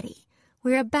get ready.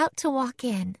 We're about to walk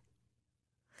in."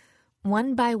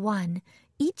 One by one,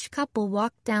 each couple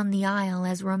walked down the aisle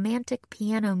as romantic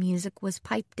piano music was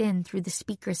piped in through the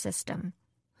speaker system.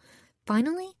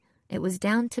 Finally, it was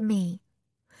down to me.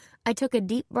 I took a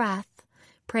deep breath,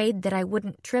 prayed that I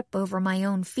wouldn't trip over my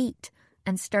own feet,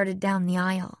 and started down the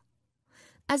aisle.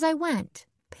 As I went,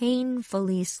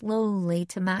 painfully slowly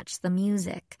to match the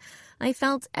music, I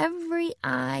felt every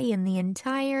eye in the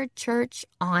entire church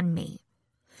on me.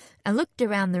 I looked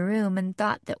around the room and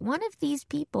thought that one of these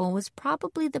people was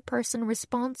probably the person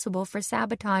responsible for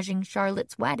sabotaging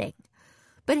Charlotte's wedding.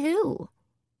 But who?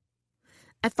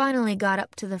 I finally got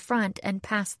up to the front and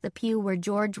past the pew where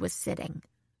George was sitting.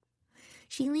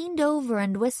 She leaned over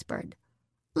and whispered,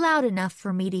 loud enough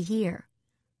for me to hear,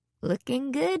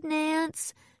 "Looking good,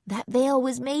 Nance. That veil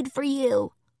was made for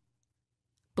you."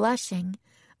 Blushing,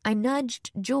 I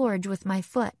nudged George with my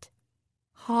foot,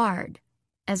 hard,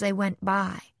 as I went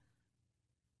by.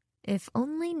 If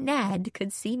only Ned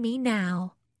could see me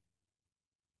now.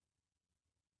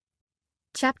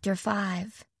 Chapter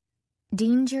 5.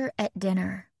 Danger at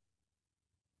Dinner.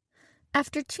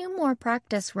 After 2 more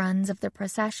practice runs of the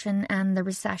procession and the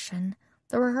recession,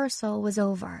 the rehearsal was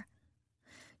over.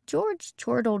 George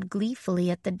chortled gleefully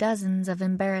at the dozens of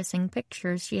embarrassing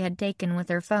pictures she had taken with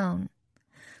her phone.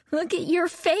 "Look at your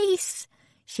face,"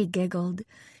 she giggled,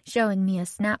 showing me a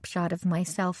snapshot of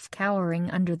myself cowering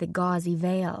under the gauzy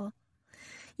veil.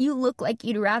 "You look like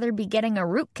you'd rather be getting a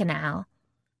root canal."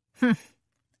 "Humph,"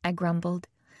 I grumbled.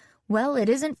 "Well, it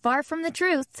isn't far from the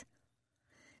truth."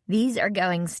 "These are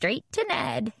going straight to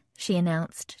Ned," she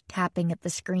announced, tapping at the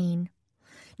screen.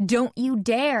 "Don't you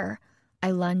dare!" I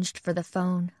lunged for the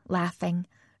phone, laughing,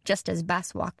 just as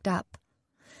Bess walked up.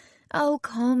 "Oh,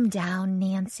 calm down,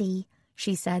 Nancy,"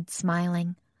 she said,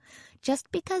 smiling.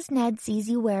 "Just because Ned sees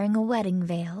you wearing a wedding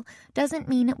veil doesn't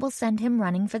mean it will send him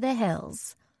running for the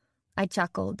hills." I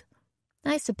chuckled.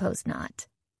 "I suppose not."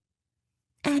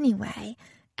 "Anyway,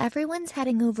 everyone's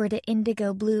heading over to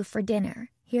Indigo Blue for dinner.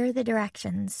 Here are the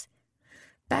directions."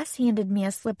 Bess handed me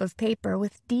a slip of paper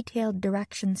with detailed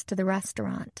directions to the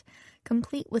restaurant,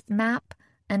 complete with map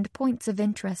and points of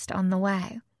interest on the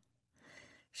way.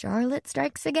 "Charlotte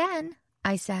strikes again,"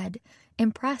 I said,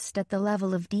 impressed at the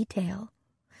level of detail.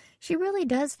 She really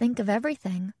does think of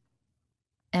everything.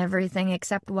 Everything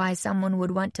except why someone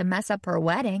would want to mess up her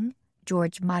wedding,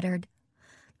 George muttered.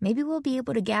 Maybe we'll be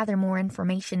able to gather more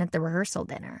information at the rehearsal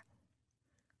dinner.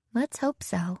 Let's hope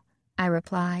so, I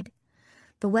replied.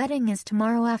 The wedding is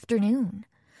tomorrow afternoon,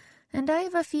 and I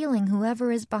have a feeling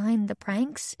whoever is behind the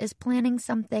pranks is planning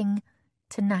something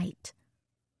tonight.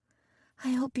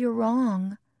 I hope you're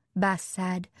wrong, Bess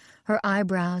said, her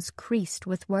eyebrows creased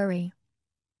with worry.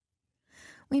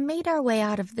 We made our way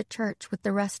out of the church with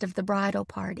the rest of the bridal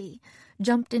party,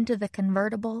 jumped into the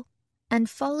convertible, and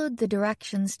followed the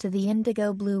directions to the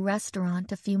Indigo Blue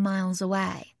restaurant a few miles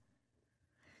away.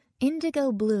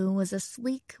 Indigo Blue was a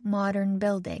sleek, modern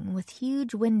building with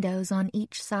huge windows on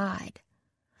each side.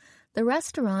 The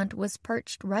restaurant was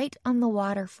perched right on the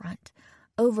waterfront,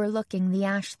 overlooking the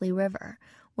Ashley River,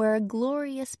 where a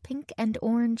glorious pink and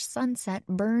orange sunset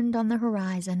burned on the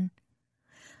horizon.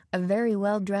 A very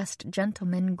well-dressed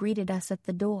gentleman greeted us at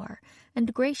the door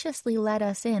and graciously let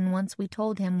us in once we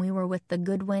told him we were with the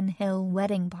Goodwin Hill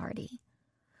wedding party.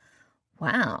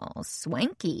 "Wow,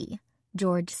 swanky,"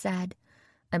 George said.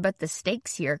 "I bet the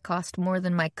steaks here cost more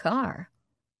than my car."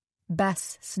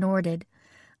 Bess snorted.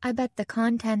 "I bet the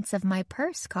contents of my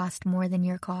purse cost more than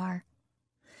your car."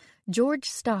 George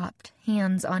stopped,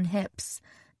 hands on hips.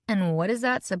 "And what is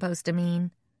that supposed to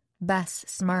mean?" Bess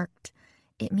smirked.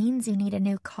 "It means you need a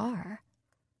new car."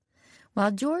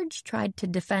 While George tried to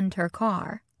defend her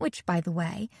car, which, by the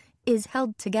way, is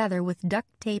held together with duct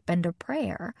tape and a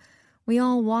prayer, we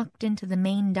all walked into the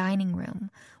main dining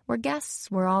room, where guests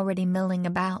were already milling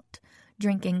about,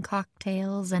 drinking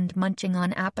cocktails and munching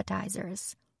on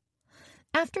appetizers.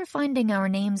 After finding our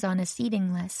names on a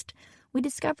seating list, we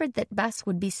discovered that Bess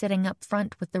would be sitting up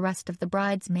front with the rest of the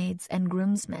bridesmaids and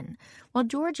groomsmen, while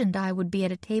George and I would be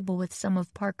at a table with some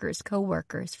of Parker's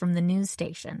co-workers from the news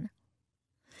station.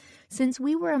 Since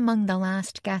we were among the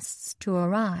last guests to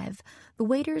arrive, the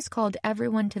waiters called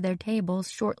everyone to their tables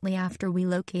shortly after we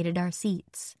located our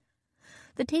seats.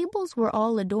 The tables were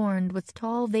all adorned with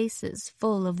tall vases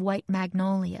full of white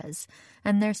magnolias,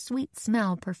 and their sweet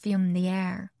smell perfumed the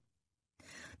air.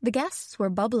 The guests were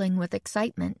bubbling with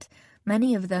excitement,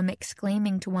 many of them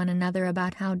exclaiming to one another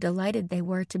about how delighted they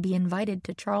were to be invited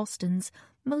to Charleston's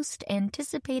most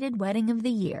anticipated wedding of the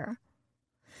year.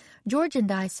 George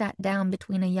and I sat down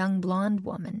between a young blonde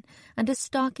woman and a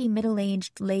stocky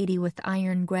middle-aged lady with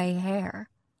iron gray hair.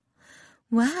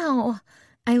 "Wow,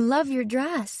 I love your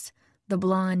dress," the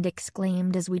blonde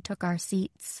exclaimed as we took our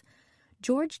seats.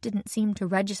 George didn't seem to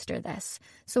register this,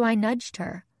 so I nudged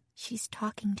her. "She's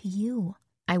talking to you,"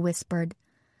 I whispered.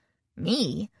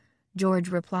 "Me?" George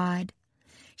replied.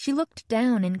 She looked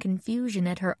down in confusion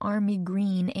at her army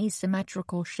green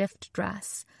asymmetrical shift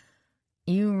dress.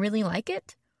 "You really like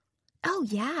it?" "Oh,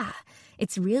 yeah.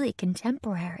 It's really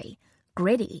contemporary.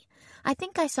 Gritty. I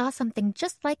think I saw something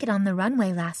just like it on the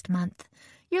runway last month.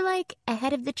 You're like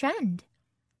ahead of the trend."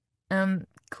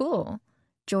 Cool,"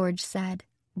 George said,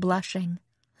 blushing.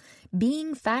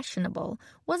 Being fashionable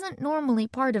wasn't normally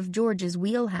part of George's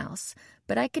wheelhouse,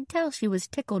 but I could tell she was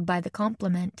tickled by the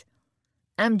compliment.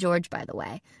 "I'm George, by the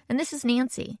way, and this is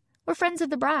Nancy. We're friends of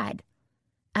the bride."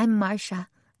 "I'm Marcia,"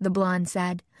 the blonde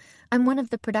said. "I'm one of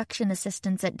the production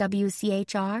assistants at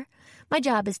WCHR. My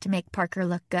job is to make Parker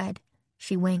look good."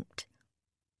 She winked.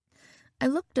 I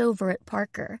looked over at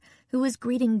Parker, who was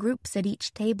greeting groups at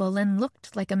each table and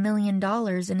looked like $1 million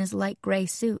in his light gray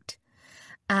suit.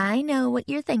 "I know what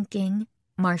you're thinking,"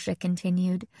 Marcia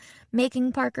continued.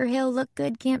 "Making Parker Hill look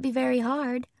good can't be very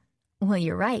hard." "Well,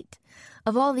 you're right.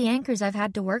 Of all the anchors I've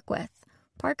had to work with,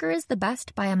 Parker is the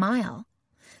best by a mile.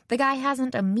 The guy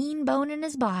hasn't a mean bone in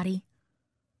his body."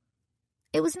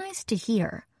 It was nice to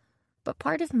hear, but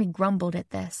part of me grumbled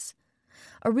at this.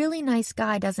 A really nice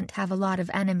guy doesn't have a lot of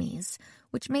enemies,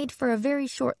 which made for a very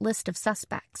short list of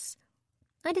suspects.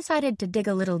 I decided to dig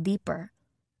a little deeper.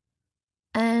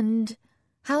 "And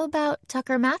how about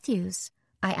Tucker Matthews?"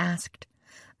 I asked.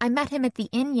 "I met him at the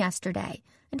inn yesterday,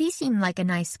 and he seemed like a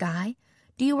nice guy.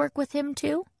 Do you work with him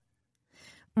too?"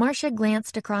 Marcia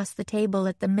glanced across the table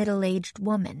at the middle-aged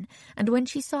woman, and when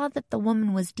she saw that the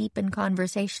woman was deep in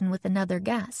conversation with another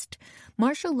guest,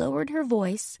 Marcia lowered her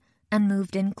voice and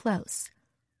moved in close.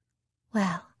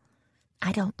 "Well,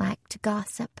 I don't like to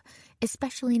gossip,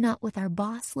 especially not with our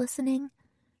boss listening."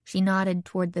 She nodded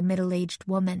toward the middle-aged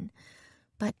woman.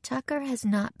 "But Tucker has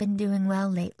not been doing well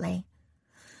lately.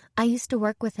 I used to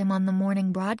work with him on the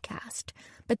morning broadcast,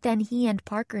 but then he and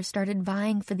Parker started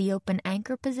vying for the open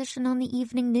anchor position on the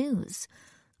evening news.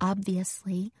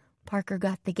 Obviously, Parker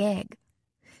got the gig.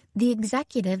 The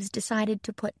executives decided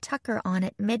to put Tucker on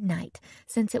at midnight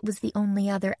since it was the only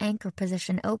other anchor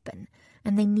position open,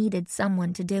 and they needed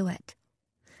someone to do it.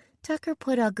 Tucker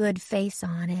put a good face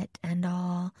on it and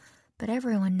all, but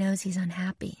everyone knows he's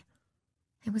unhappy.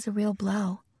 It was a real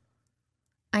blow.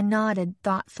 I nodded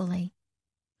thoughtfully.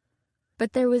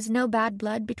 But there was no bad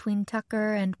blood between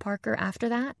Tucker and Parker after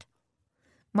that?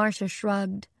 Marcia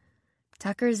shrugged.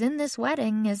 Tucker's in this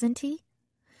wedding, isn't he?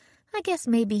 I guess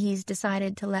maybe he's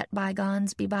decided to let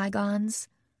bygones be bygones.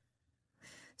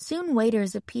 Soon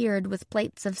waiters appeared with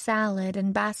plates of salad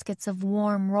and baskets of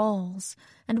warm rolls,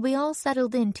 and we all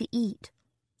settled in to eat.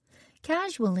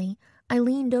 Casually, I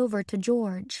leaned over to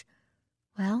George.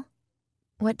 "Well,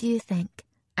 what do you think?"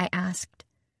 I asked.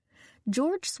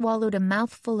 George swallowed a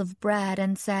mouthful of bread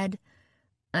and said,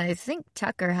 "I think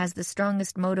Tucker has the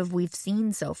strongest motive we've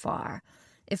seen so far.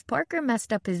 If Parker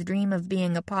messed up his dream of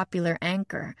being a popular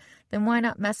anchor, then why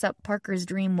not mess up Parker's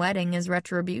dream wedding as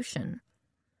retribution?"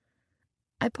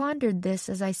 I pondered this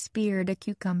as I speared a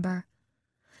cucumber.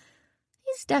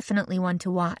 "He's definitely one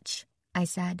to watch," I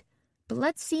said, "but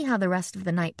let's see how the rest of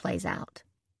the night plays out."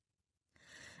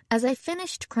 As I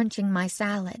finished crunching my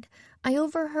salad, I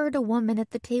overheard a woman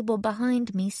at the table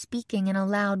behind me speaking in a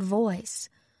loud voice.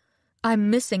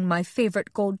 "I'm missing my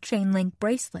favorite gold chain-link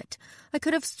bracelet. I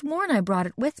could have sworn I brought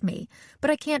it with me, but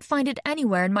I can't find it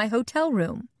anywhere in my hotel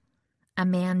room." A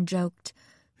man joked,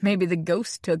 "Maybe the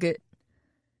ghost took it."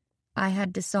 I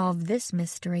had to solve this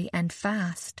mystery, and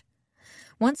fast.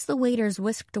 Once the waiters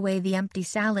whisked away the empty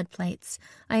salad plates,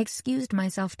 I excused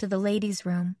myself to the ladies'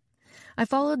 room. I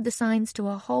followed the signs to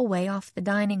a hallway off the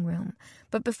dining room,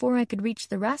 but before I could reach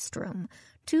the restroom,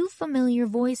 two familiar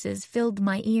voices filled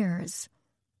my ears.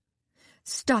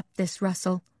 "Stop this,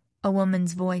 Russell," a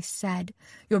woman's voice said.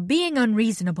 "You're being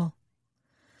unreasonable."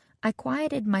 I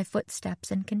quieted my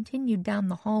footsteps and continued down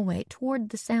the hallway toward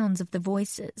the sounds of the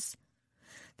voices.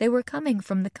 They were coming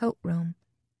from the coat room.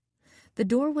 The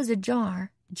door was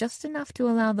ajar, just enough to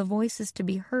allow the voices to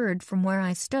be heard from where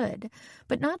I stood,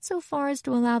 but not so far as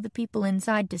to allow the people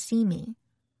inside to see me.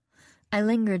 I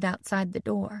lingered outside the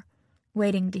door,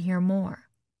 waiting to hear more.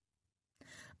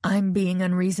 "I'm being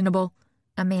unreasonable,"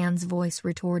 a man's voice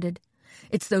retorted.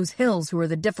 "It's those Hills who are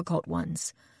the difficult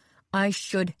ones. I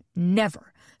should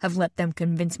never have let them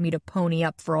convince me to pony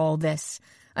up for all this.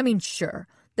 I mean, sure,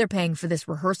 they're paying for this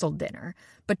rehearsal dinner,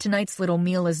 but tonight's little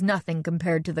meal is nothing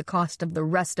compared to the cost of the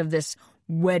rest of this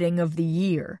wedding of the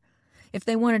year. If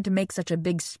they wanted to make such a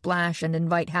big splash and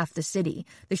invite half the city,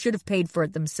 they should have paid for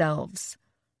it themselves."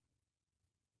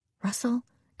 Russell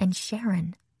and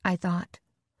Sharon, I thought.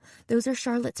 Those are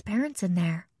Charlotte's parents in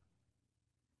there.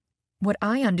 "What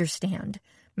I understand,"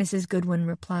 Mrs. Goodwin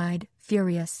replied,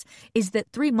 furious, "is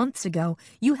that 3 months ago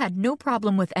you had no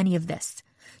problem with any of this.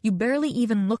 You barely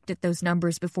even looked at those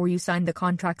numbers before you signed the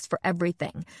contracts for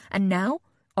everything. And now,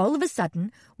 all of a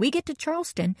sudden, we get to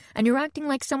Charleston and you're acting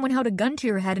like someone held a gun to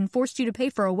your head and forced you to pay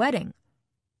for a wedding."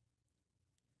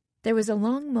 There was a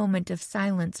long moment of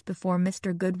silence before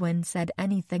Mr. Goodwin said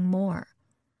anything more.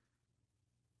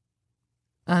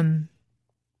 I'm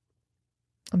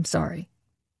sorry."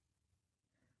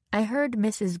 I heard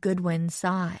Mrs. Goodwin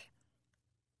sigh.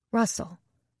 "Russell,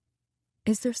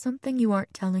 is there something you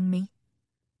aren't telling me?"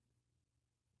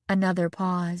 Another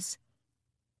pause.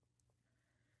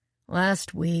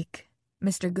 "Last week,"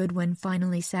 Mr. Goodwin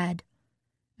finally said,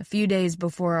 "a few days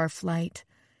before our flight,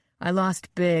 I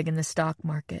lost big in the stock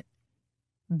market.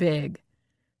 Big.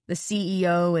 The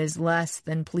CEO is less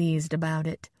than pleased about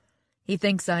it. He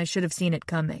thinks I should have seen it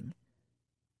coming.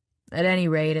 At any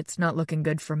rate, it's not looking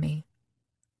good for me."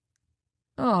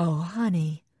 "Oh,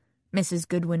 honey," Mrs.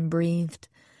 Goodwin breathed.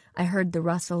 I heard the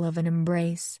rustle of an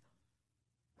embrace.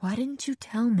 "Why didn't you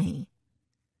tell me?"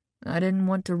 "I didn't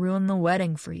want to ruin the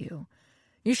wedding for you.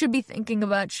 You should be thinking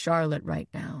about Charlotte right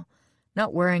now,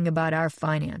 not worrying about our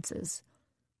finances."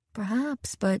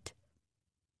 "Perhaps, but—"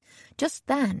 Just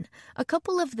then, a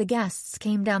couple of the guests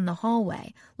came down the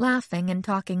hallway, laughing and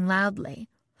talking loudly.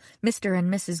 Mr.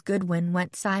 and Mrs. Goodwin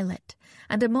went silent,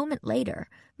 and a moment later,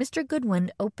 Mr.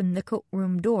 Goodwin opened the coat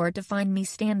room door to find me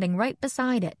standing right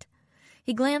beside it.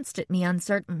 He glanced at me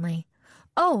uncertainly.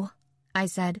 "Oh," I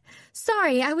said,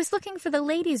 "sorry, I was looking for the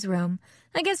ladies' room.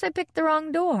 I guess I picked the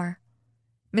wrong door."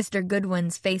 Mr.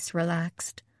 Goodwin's face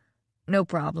relaxed. "No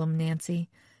problem, Nancy.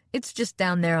 It's just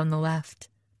down there on the left."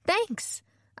 "Thanks,"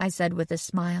 I said with a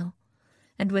smile.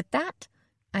 And with that,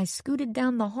 I scooted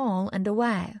down the hall and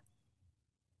away.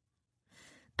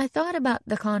 I thought about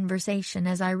the conversation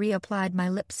as I reapplied my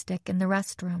lipstick in the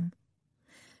restroom.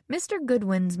 Mr.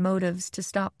 Goodwin's motives to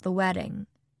stop the wedding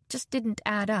just didn't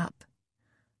add up.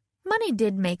 Money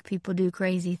did make people do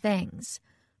crazy things,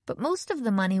 But most of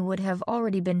the money would have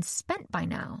already been spent by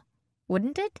now,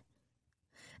 wouldn't it?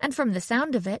 And from the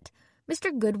sound of it,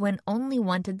 Mr. Goodwin only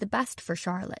wanted the best for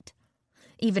Charlotte,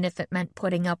 even if it meant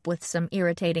putting up with some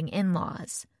irritating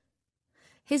in-laws.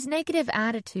 His negative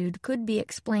attitude could be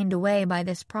explained away by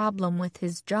this problem with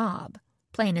his job,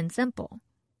 plain and simple.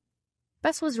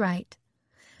 Bess was right.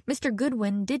 Mr.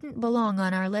 Goodwin didn't belong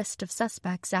on our list of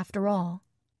suspects after all.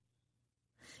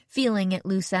 Feeling at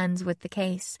loose ends with the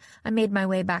case, I made my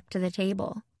way back to the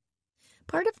table.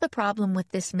 Part of the problem with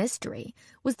this mystery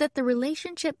was that the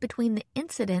relationship between the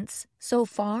incidents so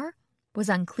far was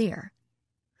unclear.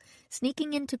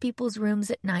 Sneaking into people's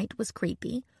rooms at night was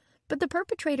creepy, but the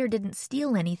perpetrator didn't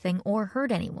steal anything or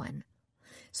hurt anyone.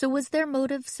 So was their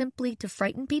motive simply to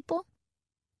frighten people?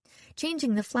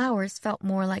 Changing the flowers felt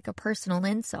more like a personal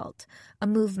insult, a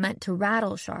move meant to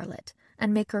rattle Charlotte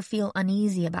and make her feel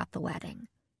uneasy about the wedding.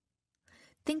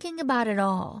 Thinking about it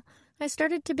all, I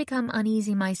started to become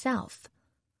uneasy myself.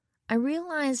 I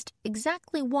realized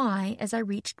exactly why as I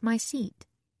reached my seat.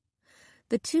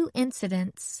 The two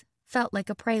incidents felt like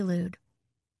a prelude.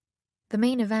 The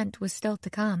main event was still to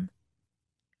come.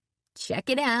 "Check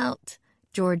it out,"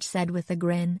 George said with a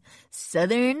grin.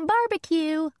 "Southern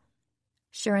barbecue."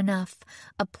 Sure enough,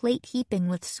 a plate heaping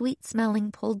with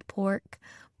sweet-smelling pulled pork,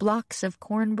 blocks of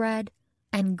cornbread,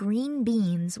 and green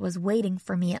beans was waiting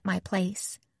for me at my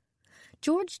place.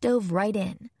 George dove right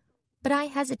in, but I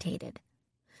hesitated.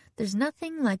 There's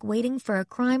nothing like waiting for a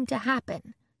crime to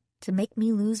happen to make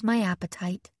me lose my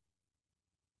appetite.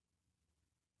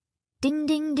 Ding,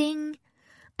 ding, ding.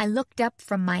 I looked up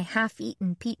from my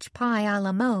half-eaten peach pie a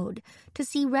la mode to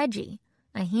see Reggie,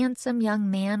 a handsome young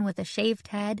man with a shaved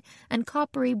head and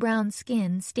coppery brown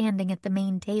skin standing at the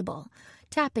main table,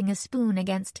 tapping a spoon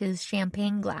against his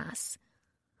champagne glass.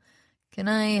 "Can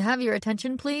I have your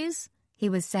attention, please?" he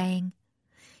was saying.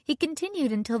 He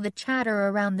continued until the chatter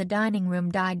around the dining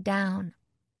room died down.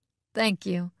 "Thank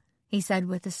you," he said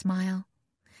with a smile.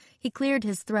 He cleared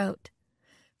his throat.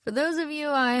 "For those of you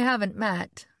I haven't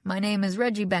met, my name is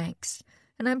Reggie Banks,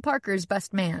 and I'm Parker's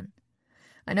best man.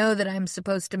 I know that I'm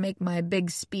supposed to make my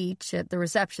big speech at the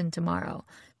reception tomorrow,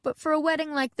 but for a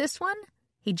wedding like this one,"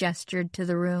 he gestured to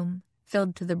the room,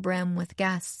 filled to the brim with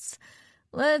guests,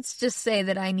 "let's just say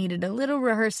that I needed a little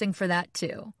rehearsing for that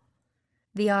too."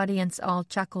 The audience all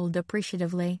chuckled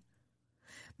appreciatively.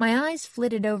 My eyes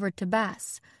flitted over to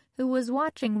Bess, who was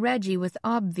watching Reggie with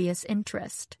obvious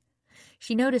interest.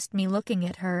 She noticed me looking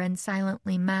at her and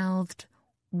silently mouthed,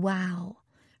 "Wow,"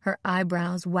 her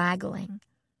eyebrows waggling.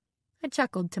 I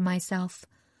chuckled to myself.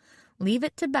 Leave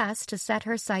it to Bess to set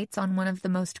her sights on one of the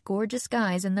most gorgeous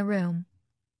guys in the room.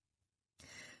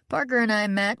 "Parker and I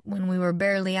met when we were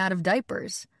barely out of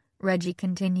diapers," Reggie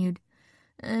continued,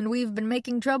 "and we've been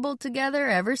making trouble together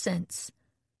ever since.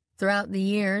 Throughout the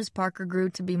years, Parker grew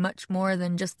to be much more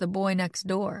than just the boy next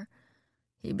door.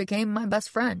 He became my best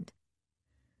friend."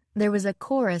 There was a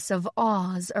chorus of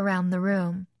ahs around the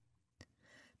room.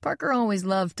 "Parker always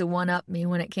loved to one-up me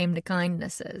when it came to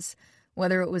kindnesses,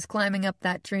 whether it was climbing up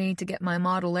that tree to get my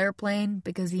model airplane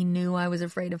because he knew I was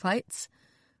afraid of heights,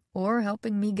 or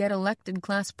helping me get elected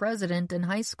class president in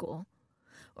high school,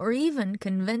 or even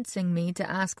convincing me to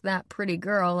ask that pretty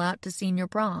girl out to senior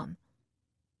prom.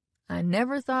 I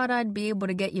never thought I'd be able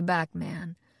to get you back,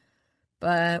 man.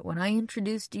 But when I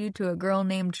introduced you to a girl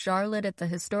named Charlotte at the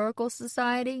Historical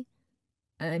Society,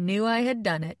 I knew I had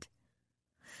done it."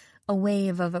 A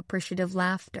wave of appreciative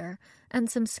laughter and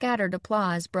some scattered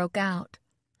applause broke out.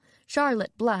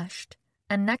 Charlotte blushed,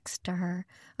 and next to her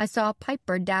I saw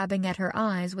Piper dabbing at her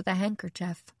eyes with a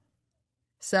handkerchief.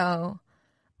 "So,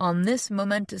 on this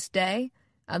momentous day,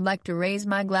 I'd like to raise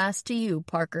my glass to you,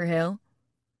 Parker Hill."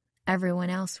 Everyone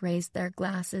else raised their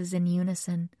glasses in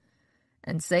unison.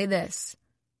 "And say this,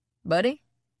 buddy,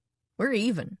 we're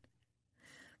even."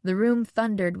 The room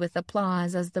thundered with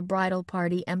applause as the bridal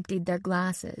party emptied their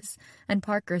glasses, and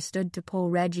Parker stood to pull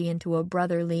Reggie into a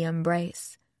brotherly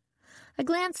embrace. I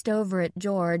glanced over at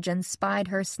George and spied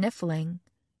her sniffling.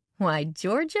 "Why,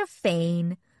 Georgia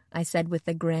Fane," I said with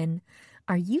a grin.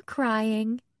 "Are you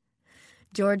crying?"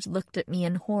 George looked at me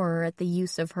in horror at the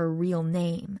use of her real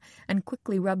name and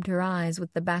quickly rubbed her eyes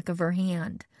with the back of her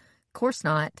hand. "Course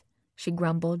not," she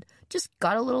grumbled. "Just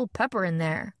got a little pepper in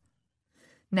there."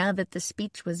 Now that the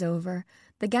speech was over,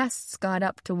 the guests got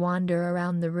up to wander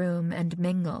around the room and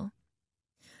mingle.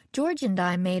 George and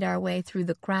I made our way through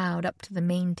the crowd up to the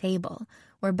main table,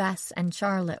 where Bess and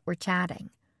Charlotte were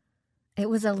chatting. It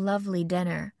was a lovely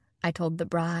dinner, I told the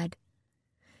bride.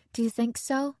 "Do you think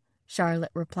so?"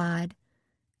 Charlotte replied.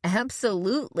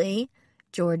 "Absolutely,"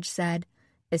 George said,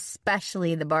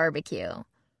 "especially the barbecue."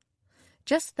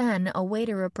 Just then, a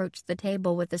waiter approached the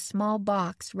table with a small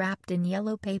box wrapped in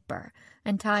yellow paper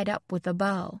and tied up with a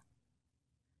bow.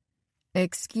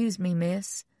 "Excuse me,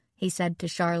 miss," he said to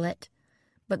Charlotte,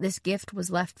 "but this gift was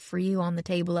left for you on the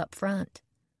table up front."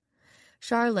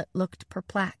 Charlotte looked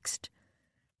perplexed.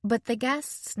 "But the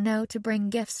guests know to bring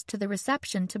gifts to the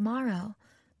reception tomorrow,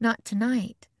 not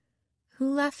tonight.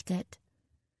 Who left it?"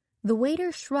 The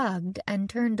waiter shrugged and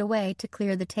turned away to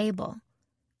clear the table.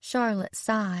 Charlotte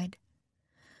sighed.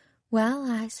 "Well,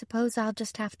 I suppose I'll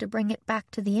just have to bring it back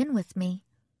to the inn with me."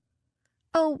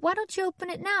 "Oh, why don't you open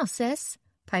it now, sis?"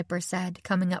 Piper said,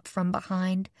 coming up from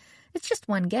behind. "It's just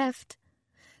one gift."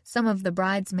 Some of the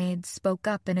bridesmaids spoke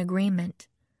up in agreement.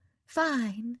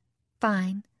 "Fine,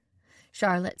 fine,"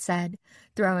 Charlotte said,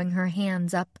 throwing her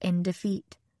hands up in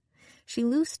defeat. She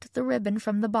loosed the ribbon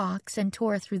from the box and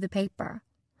tore through the paper.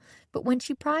 But when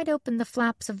she pried open the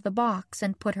flaps of the box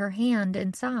and put her hand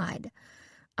inside,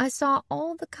 I saw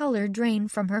all the color drain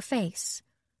from her face.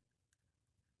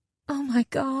 "Oh, my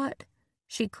God,"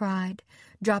 she cried,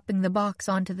 dropping the box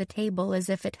onto the table as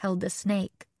if it held a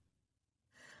snake.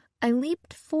 I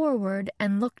leaped forward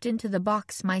and looked into the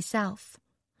box myself.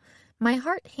 My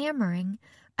heart hammering,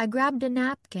 I grabbed a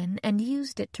napkin and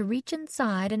used it to reach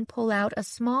inside and pull out a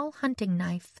small hunting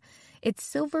knife, its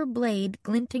silver blade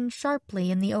glinting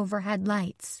sharply in the overhead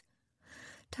lights.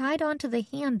 Tied onto the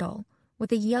handle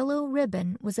with a yellow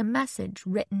ribbon was a message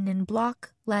written in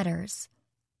block letters.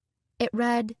 It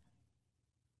read,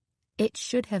 "It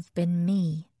should have been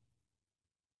me."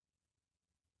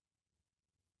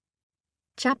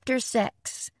 Chapter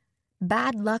 6.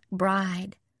 Bad Luck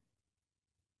Bride.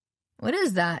 "What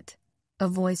is that?" a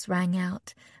voice rang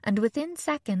out, and within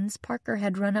seconds Parker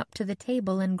had run up to the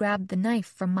table and grabbed the knife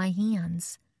from my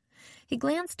hands. He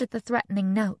glanced at the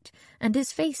threatening note, and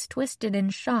his face twisted in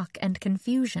shock and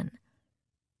confusion.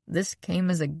 "This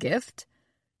came as a gift?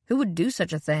 Who would do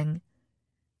such a thing?"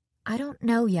 "I don't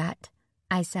know yet,"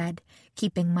 I said,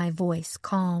 keeping my voice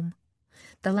calm.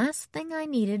 The last thing I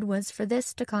needed was for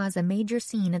this to cause a major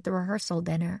scene at the rehearsal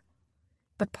dinner.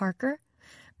 "But Parker,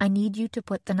 I need you to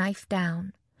put the knife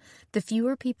down. The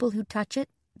fewer people who touch it,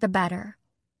 the better."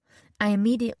 I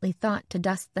immediately thought to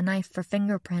dust the knife for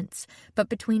fingerprints, but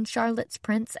between Charlotte's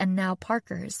prints and now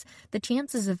Parker's, the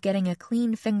chances of getting a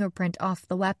clean fingerprint off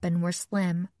the weapon were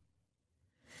slim.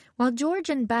 While George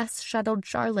and Bess shuttled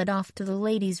Charlotte off to the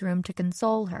ladies' room to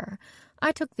console her,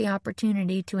 I took the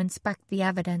opportunity to inspect the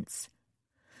evidence.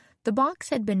 The box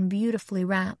had been beautifully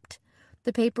wrapped.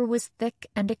 The paper was thick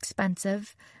and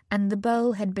expensive, and the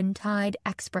bow had been tied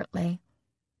expertly.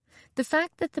 The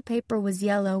fact that the paper was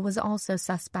yellow was also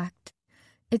suspect.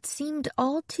 It seemed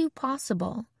all too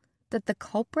possible that the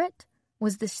culprit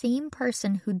was the same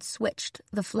person who'd switched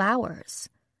the flowers.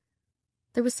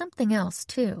 There was something else,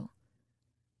 too.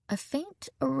 A faint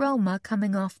aroma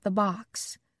coming off the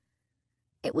box.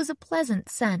 It was a pleasant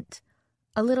scent,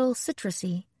 a little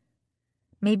citrusy.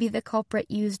 Maybe the culprit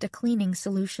used a cleaning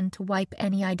solution to wipe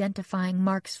any identifying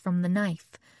marks from the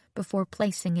knife before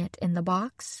placing it in the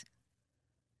box.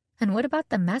 And what about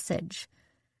the message?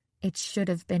 "It should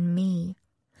have been me."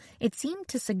 It seemed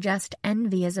to suggest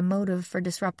envy as a motive for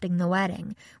disrupting the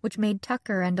wedding, which made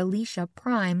Tucker and Alicia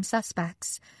prime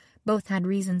suspects. Both had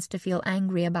reasons to feel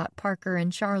angry about Parker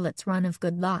and Charlotte's run of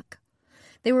good luck.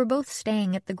 They were both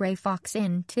staying at the Grey Fox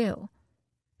Inn, too,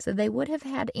 so they would have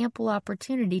had ample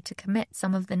opportunity to commit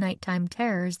some of the nighttime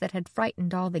terrors that had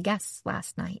frightened all the guests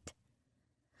last night.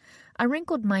 I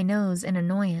wrinkled my nose in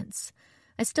annoyance.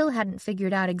 I still hadn't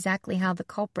figured out exactly how the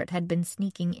culprit had been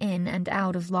sneaking in and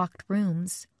out of locked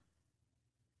rooms.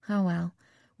 Oh well,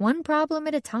 one problem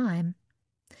at a time.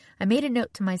 I made a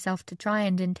note to myself to try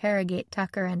and interrogate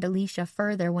Tucker and Alicia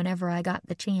further whenever I got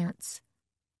the chance.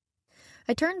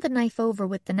 I turned the knife over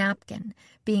with the napkin,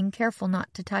 being careful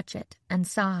not to touch it, and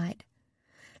sighed.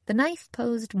 The knife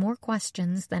posed more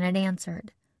questions than it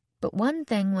answered. But one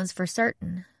thing was for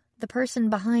certain. The person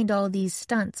behind all these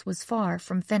stunts was far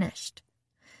from finished.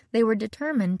 They were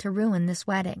determined to ruin this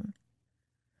wedding.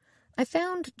 I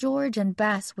found George and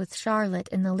Bess with Charlotte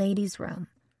in the ladies' room,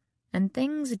 and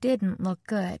things didn't look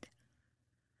good.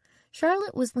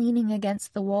 Charlotte was leaning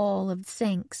against the wall of the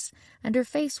sinks, and her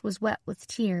face was wet with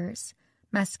tears,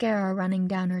 mascara running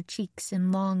down her cheeks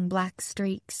in long black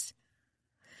streaks.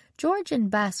 George and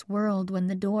Bess whirled when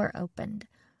the door opened,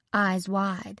 eyes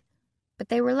wide, but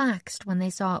they relaxed when they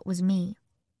saw it was me.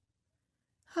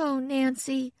 "Oh,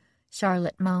 Nancy,"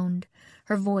 Charlotte moaned,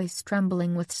 her voice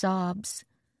trembling with sobs.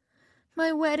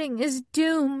 "My wedding is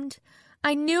doomed.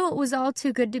 I knew it was all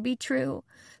too good to be true.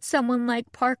 Someone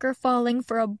like Parker falling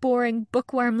for a boring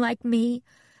bookworm like me.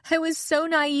 I was so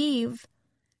naive."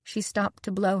 She stopped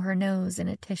to blow her nose in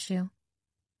a tissue.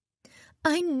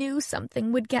 I knew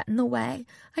something would get in the way.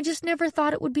 I just never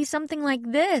thought it would be something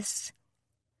like this.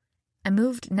 I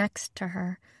moved next to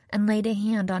her and laid a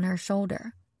hand on her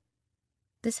shoulder.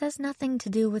 This has nothing to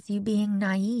do with you being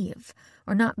naive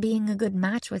or not being a good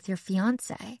match with your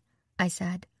fiancé, I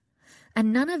said.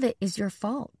 And none of it is your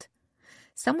fault.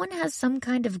 Someone has some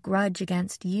kind of grudge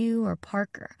against you or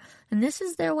Parker, and this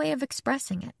is their way of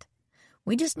expressing it.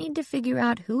 We just need to figure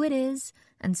out who it is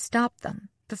and stop them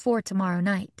before tomorrow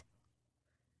night.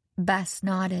 Bess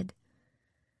nodded.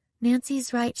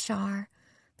 Nancy's right, Char.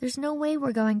 There's no way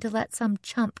we're going to let some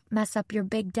chump mess up your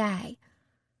big day.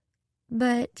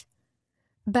 But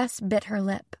Bess bit her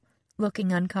lip,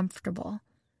 looking uncomfortable.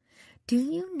 Do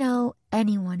you know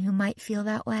anyone who might feel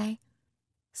that way?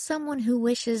 Someone who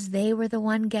wishes they were the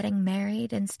one getting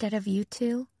married instead of you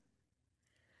two?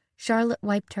 Charlotte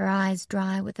wiped her eyes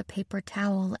dry with a paper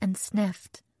towel and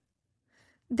sniffed.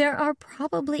 There are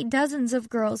probably dozens of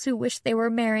girls who wish they were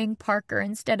marrying Parker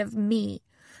instead of me.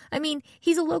 I mean,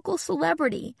 he's a local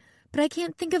celebrity, but I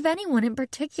can't think of anyone in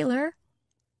particular.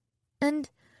 And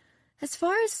as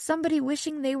far as somebody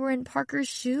wishing they were in Parker's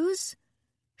shoes,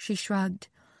 she shrugged.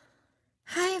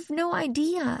 I have no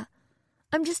idea.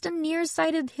 I'm just a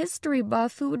nearsighted history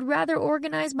buff who would rather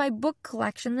organize my book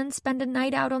collection than spend a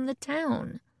night out on the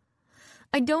town.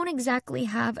 I don't exactly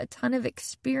have a ton of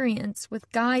experience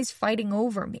with guys fighting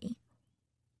over me.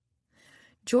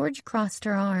 George crossed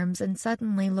her arms and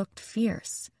suddenly looked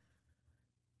fierce.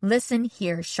 Listen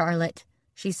here, Charlotte,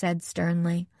 she said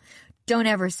sternly. Don't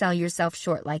ever sell yourself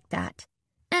short like that.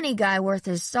 Any guy worth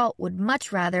his salt would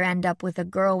much rather end up with a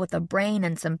girl with a brain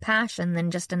and some passion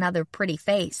than just another pretty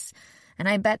face. And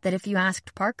I bet that if you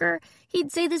asked Parker,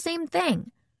 he'd say the same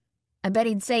thing. I bet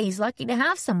he'd say he's lucky to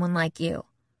have someone like you.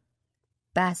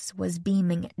 Bess was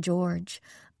beaming at George,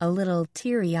 a little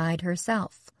teary-eyed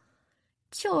herself.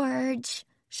 George,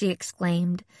 she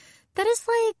exclaimed, that is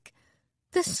like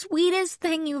the sweetest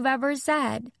thing you've ever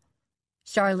said.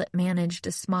 Charlotte managed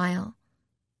a smile.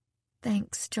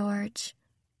 Thanks, George,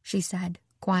 she said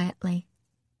quietly.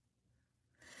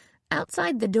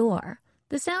 Outside the door,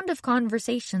 the sound of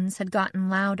conversations had gotten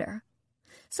louder.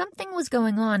 Something was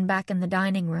going on back in the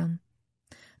dining room.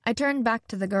 I turned back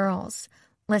to the girls.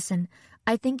 Listen,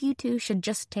 I think you two should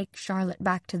just take Charlotte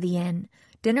back to the inn.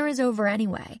 Dinner is over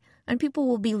anyway, and people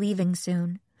will be leaving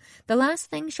soon. The last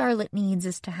thing Charlotte needs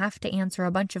is to have to answer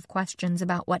a bunch of questions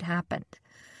about what happened.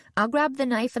 I'll grab the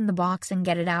knife and the box and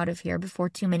get it out of here before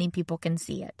too many people can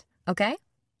see it, okay?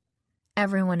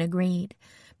 Everyone agreed.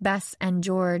 Bess and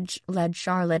George led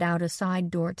Charlotte out a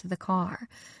side door to the car,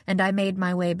 and I made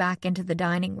my way back into the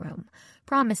dining room,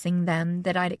 promising them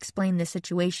that I'd explain the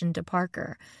situation to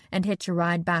Parker and hitch a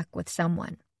ride back with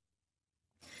someone.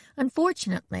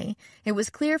 Unfortunately, it was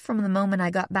clear from the moment I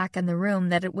got back in the room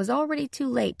that it was already too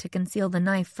late to conceal the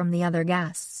knife from the other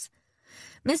guests.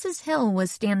 Mrs. Hill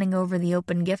was standing over the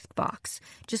open gift box,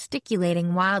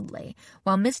 gesticulating wildly,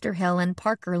 while Mr. Hill and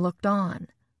Parker looked on.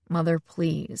 Mother,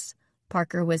 please,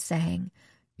 Parker was saying.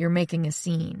 You're making a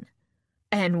scene.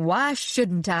 And why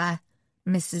shouldn't I?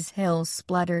 Mrs. Hill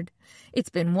spluttered. It's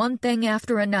been one thing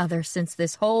after another since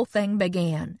this whole thing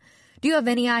began. Do you have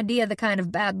any idea the kind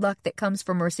of bad luck that comes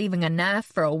from receiving a knife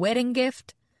for a wedding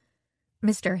gift?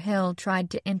 Mr. Hill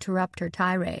tried to interrupt her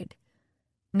tirade.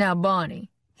 Now, Bonnie,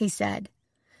 he said,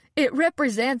 it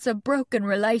represents a broken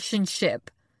relationship,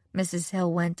 Mrs.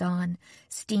 Hill went on,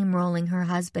 steamrolling her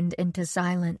husband into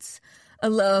silence. A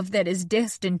love that is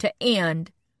destined to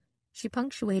end. She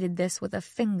punctuated this with a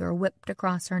finger whipped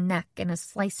across her neck in a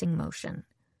slicing motion.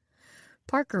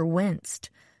 Parker winced.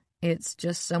 It's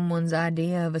just someone's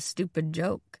idea of a stupid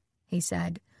joke, he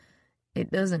said.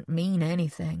 It doesn't mean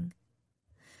anything.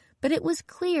 But it was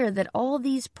clear that all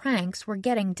these pranks were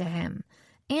getting to him,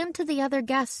 and to the other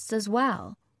guests as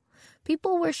well.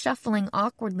 People were shuffling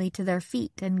awkwardly to their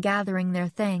feet and gathering their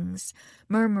things,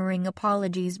 murmuring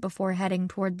apologies before heading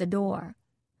toward the door.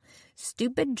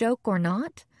 Stupid joke or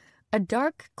not, a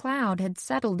dark cloud had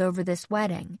settled over this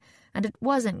wedding, and it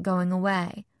wasn't going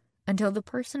away until the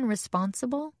person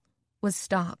responsible was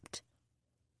stopped.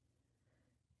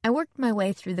 I worked my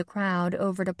way through the crowd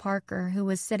over to Parker, who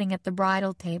was sitting at the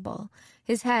bridal table,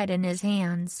 his head in his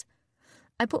hands.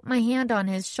 I put my hand on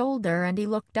his shoulder, and he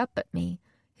looked up at me,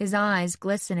 his eyes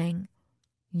glistening.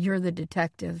 You're the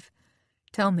detective.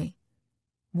 Tell me,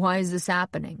 why is this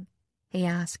happening? He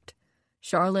asked.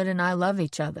 Charlotte and I love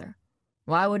each other.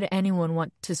 Why would anyone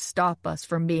want to stop us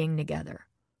from being together?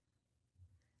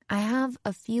 I have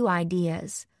a few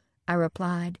ideas, I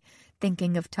replied,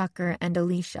 thinking of Tucker and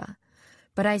Alicia,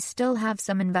 but I still have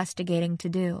some investigating to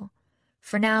do.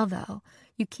 For now, though,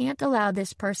 you can't allow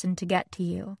this person to get to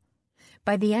you.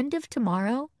 By the end of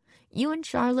tomorrow, you and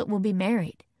Charlotte will be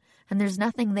married, and there's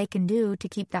nothing they can do to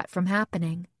keep that from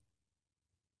happening."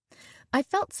 I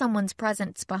felt someone's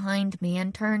presence behind me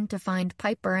and turned to find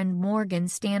Piper and Morgan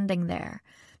standing there,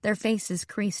 their faces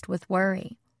creased with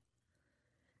worry.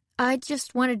 "I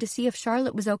just wanted to see if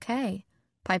Charlotte was okay,"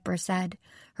 Piper said,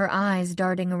 her eyes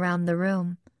darting around the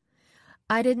room.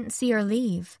 "I didn't see her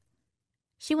leave."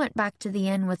 "She went back to the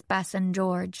inn with Bess and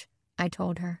George," I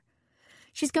told her.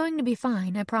 "She's going to be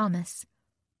fine, I promise."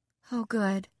 "Oh,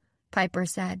 good," Piper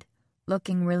said,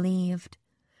 looking relieved.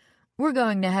 "We're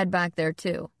going to head back there,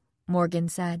 too," Morgan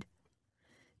said.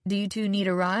 "Do you two need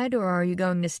a ride, or are you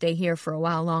going to stay here for a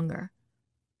while longer?"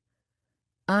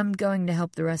 "I'm going to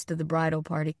help the rest of the bridal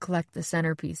party collect the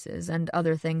centerpieces and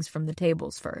other things from the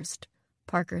tables first,"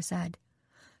 Parker said.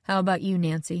 "How about you,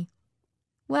 Nancy?"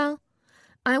 "Well,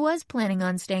 I was planning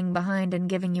on staying behind and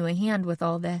giving you a hand with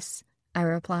all this," I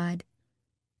replied.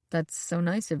 "That's so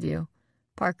nice of you,"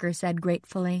 Parker said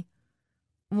gratefully.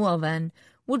 "Well then,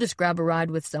 we'll just grab a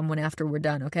ride with someone after we're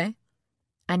done, okay?"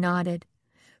 I nodded.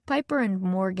 Piper and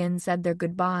Morgan said their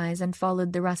goodbyes and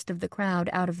followed the rest of the crowd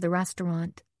out of the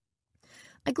restaurant.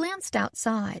 I glanced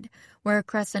outside, where a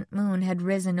crescent moon had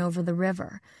risen over the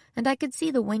river, and I could see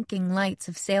the winking lights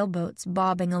of sailboats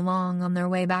bobbing along on their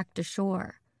way back to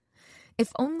shore.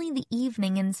 If only the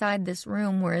evening inside this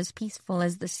room were as peaceful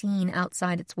as the scene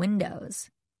outside its windows.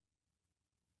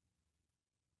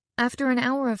 After an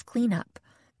hour of cleanup,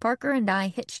 Parker and I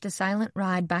hitched a silent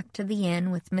ride back to the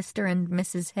inn with Mr. and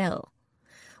Mrs. Hill.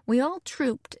 We all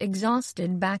trooped,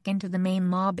 exhausted, back into the main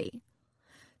lobby.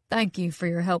 "Thank you for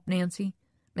your help, Nancy,"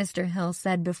 Mr. Hill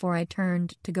said before I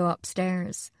turned to go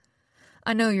upstairs.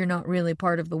 "I know you're not really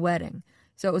part of the wedding,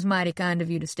 so it was mighty kind of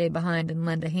you to stay behind and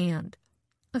lend a hand."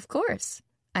 "Of course,"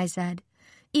 I said.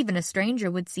 "Even a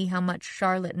stranger would see how much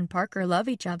Charlotte and Parker love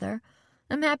each other.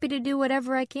 I'm happy to do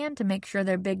whatever I can to make sure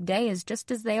their big day is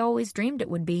just as they always dreamed it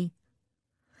would be."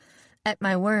 At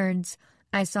my words,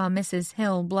 I saw Mrs.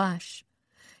 Hill blush.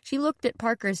 She looked at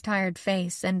Parker's tired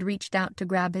face and reached out to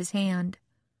grab his hand.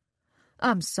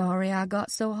 "I'm sorry I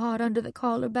got so hot under the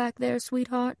collar back there,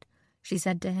 sweetheart," she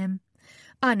said to him.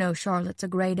 "I know Charlotte's a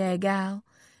grade-A gal,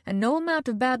 and no amount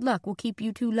of bad luck will keep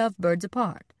you two lovebirds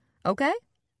apart, okay?"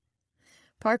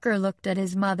 Parker looked at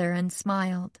his mother and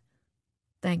smiled.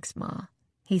 "Thanks, Ma,"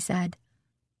 he said.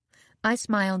 I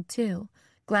smiled too,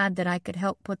 glad that I could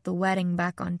help put the wedding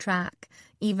back on track,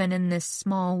 even in this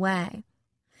small way.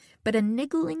 But a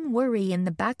niggling worry in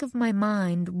the back of my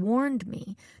mind warned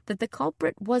me that the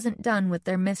culprit wasn't done with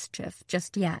their mischief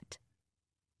just yet.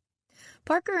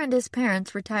 Parker and his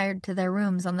parents retired to their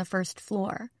rooms on the first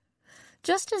floor.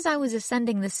 Just as I was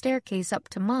ascending the staircase up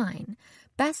to mine,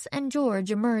 Bess and George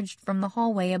emerged from the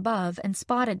hallway above and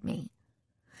spotted me.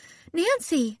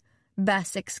 "Nancy!"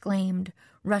 Bess exclaimed,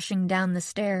 rushing down the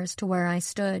stairs to where I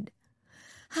stood.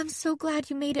 "I'm so glad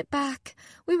you made it back.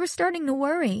 We were starting to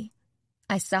worry."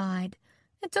 I sighed.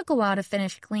 It took a while to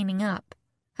finish cleaning up.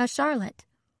 "How's Charlotte?"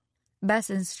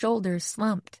 Bess's shoulders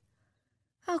slumped.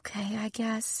 "Okay, I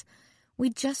guess. We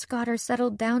just got her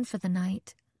settled down for the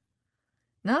night."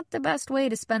 "Not the best way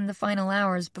to spend the final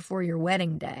hours before your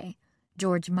wedding day,"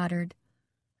 George muttered.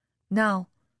 "No,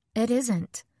 it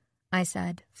isn't," I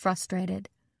said, frustrated.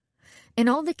 In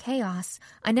all the chaos,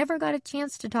 I never got a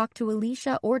chance to talk to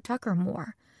Alicia or Tucker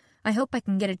more. I hope I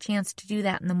can get a chance to do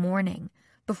that in the morning,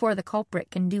 before the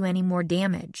culprit can do any more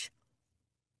damage.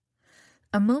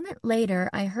 A moment later,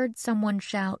 I heard someone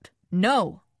shout,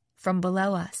 "No!" from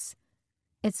below us.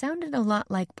 It sounded a lot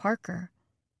like Parker.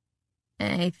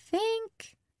 "I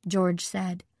think," George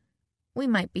said, "we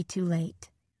might be too late."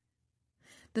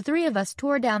 The three of us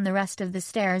tore down the rest of the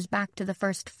stairs back to the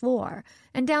first floor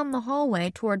and down the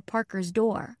hallway toward Parker's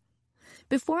door.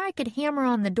 Before I could hammer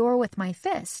on the door with my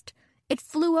fist, it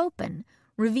flew open,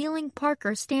 revealing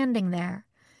Parker standing there,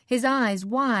 his eyes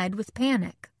wide with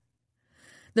panic.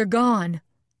 "They're gone,"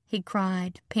 he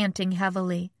cried, panting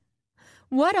heavily.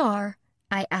 "What are?"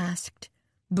 I asked.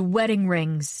 "The wedding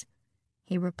rings,"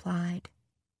 he replied.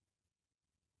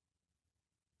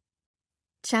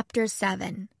 Chapter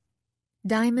 7.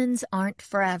 Diamonds Aren't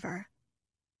Forever.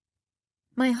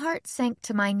 My heart sank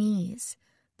to my knees.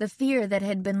 The fear that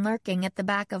had been lurking at the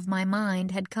back of my mind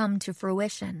had come to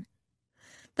fruition.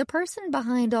 The person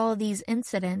behind all these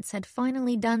incidents had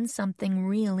finally done something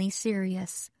really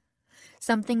serious,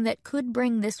 something that could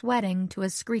bring this wedding to a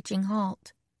screeching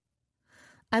halt.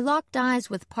 I locked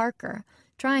eyes with Parker,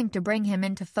 trying to bring him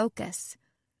into focus.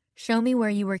 "Show me where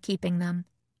you were keeping them,"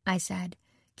 I said,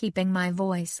 keeping my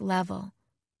voice level.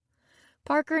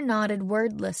 Parker nodded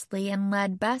wordlessly and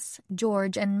led Bess,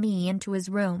 George, and me into his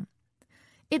room.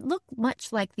 It looked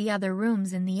much like the other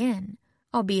rooms in the inn,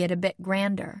 albeit a bit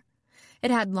grander.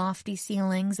 It had lofty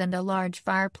ceilings and a large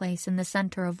fireplace in the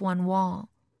center of one wall.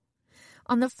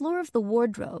 On the floor of the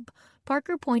wardrobe,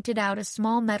 Parker pointed out a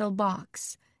small metal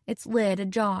box, its lid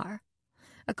ajar.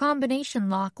 A combination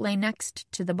lock lay next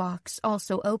to the box,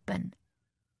 also open.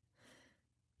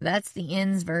 "That's the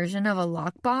inn's version of a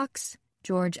lockbox?"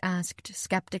 George asked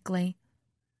skeptically.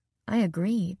 I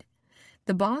agreed.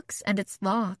 The box and its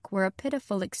lock were a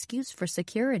pitiful excuse for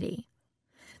security.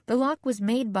 The lock was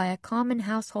made by a common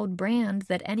household brand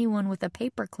that anyone with a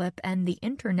paperclip and the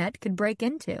internet could break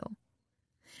into.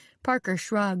 Parker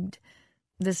shrugged.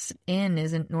 "This inn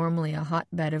isn't normally a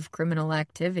hotbed of criminal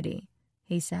activity,"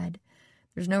 he said.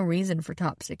 "There's no reason for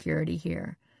top security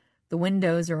here. The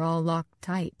windows are all locked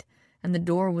tight, and the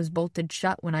door was bolted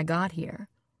shut when I got here.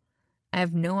 I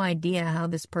have no idea how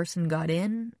this person got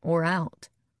in or out."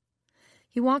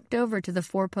 He walked over to the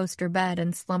four-poster bed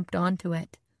and slumped onto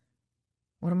it.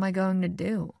 "What am I going to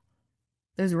do?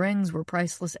 Those rings were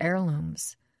priceless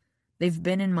heirlooms. They've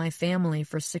been in my family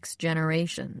for 6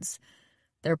 generations.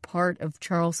 They're part of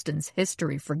Charleston's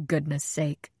history, for goodness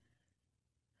sake."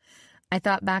 I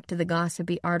thought back to the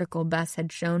gossipy article Bess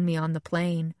had shown me on the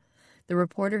plane. The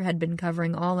reporter had been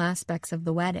covering all aspects of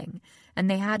the wedding, and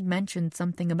they had mentioned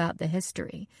something about the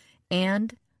history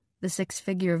and the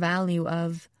 6-figure value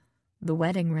of the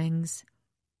wedding rings.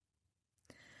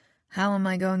 "How am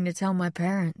I going to tell my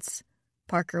parents?"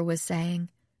 Parker was saying.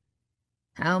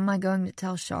 "How am I going to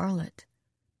tell Charlotte?"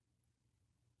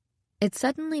 It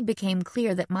suddenly became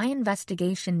clear that my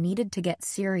investigation needed to get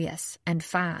serious and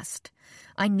fast.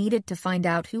 I needed to find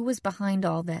out who was behind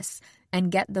all this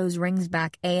and get those rings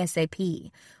back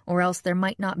ASAP, or else there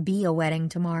might not be a wedding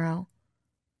tomorrow.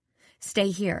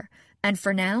 "Stay here, and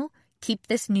for now, keep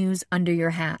this news under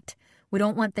your hat. We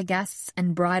don't want the guests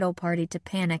and bridal party to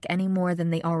panic any more than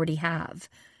they already have.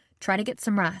 Try to get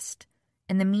some rest.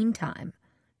 In the meantime,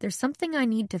 there's something I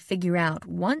need to figure out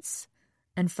once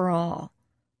and for all."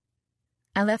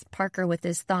 I left Parker with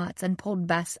his thoughts and pulled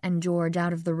Bess and George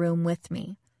out of the room with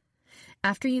me.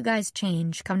 "After you guys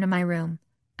change, come to my room,"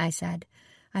 I said.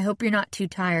 "I hope you're not too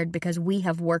tired because we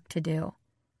have work to do."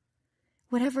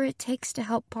 "Whatever it takes to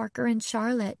help Parker and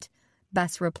Charlotte,"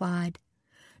 Bess replied.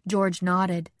 George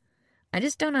nodded. "I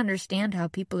just don't understand how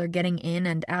people are getting in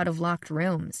and out of locked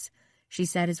rooms," she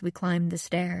said as we climbed the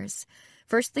stairs.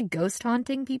 "First the ghost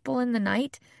haunting people in the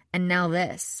night, and now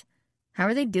this. How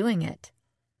are they doing it?"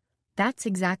 "That's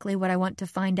exactly what I want to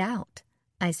find out,"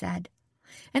 I said.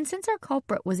 "And since our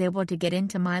culprit was able to get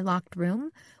into my locked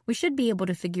room, we should be able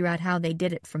to figure out how they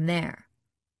did it from there."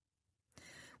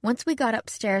 Once we got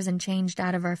upstairs and changed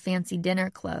out of our fancy dinner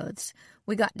clothes,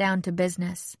 we got down to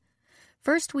business.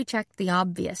 First, we checked the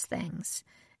obvious things.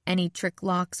 Any trick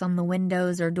locks on the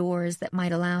windows or doors that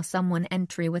might allow someone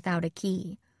entry without a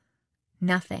key.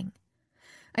 Nothing.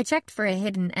 I checked for a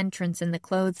hidden entrance in the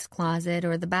clothes closet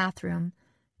or the bathroom,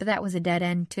 but that was a dead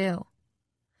end too.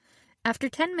 After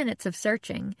 10 minutes of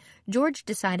searching, George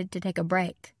decided to take a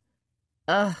break.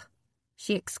 "Ugh,"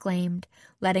 she exclaimed,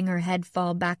 letting her head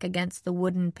fall back against the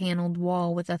wooden-paneled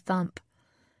wall with a thump.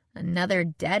 "Another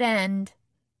dead end."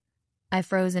 I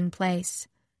froze in place.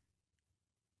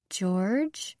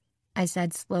 "George?" I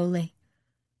said slowly.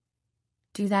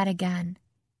 "Do that again."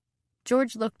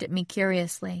 George looked at me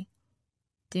curiously.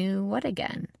 "Do what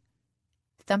again?"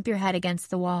 "Thump your head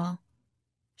against the wall."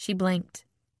 She blinked.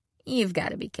 "You've got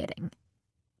to be kidding."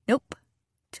 "Nope.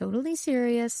 Totally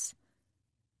serious."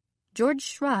 George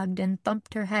shrugged and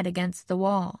thumped her head against the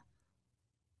wall.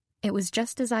 It was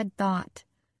just as I'd thought.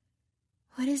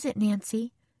 "What is it,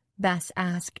 Nancy?" Bess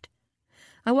asked.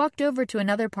 I walked over to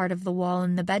another part of the wall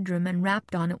in the bedroom and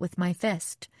rapped on it with my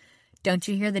fist. "Don't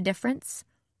you hear the difference?"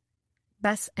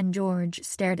 Bess and George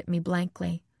stared at me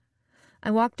blankly. I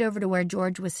walked over to where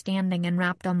George was standing and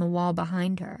rapped on the wall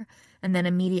behind her, and then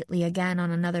immediately again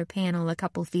on another panel a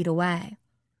couple feet away.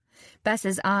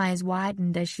 Bess's eyes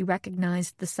widened as she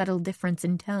recognized the subtle difference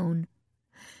in tone.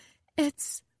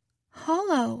 "It's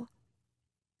hollow."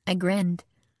 I grinned.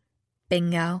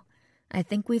 "Bingo. I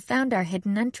think we've found our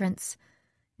hidden entrance.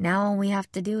 Now all we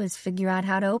have to do is figure out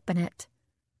how to open it."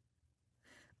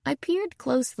 I peered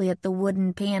closely at the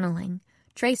wooden paneling,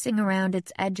 tracing around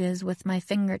its edges with my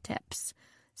fingertips,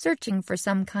 searching for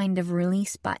some kind of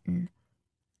release button.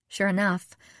 Sure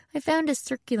enough, I found a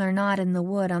circular knot in the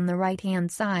wood on the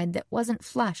right-hand side that wasn't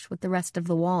flush with the rest of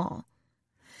the wall.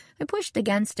 I pushed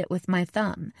against it with my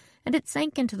thumb, and it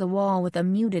sank into the wall with a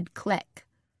muted click.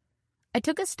 I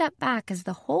took a step back as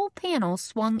the whole panel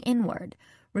swung inward,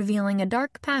 revealing a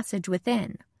dark passage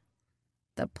within.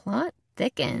 "The plot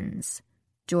thickens,"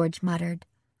 George muttered.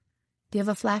 "Do you have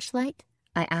a flashlight?"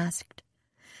 I asked.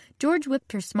 George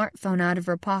whipped her smartphone out of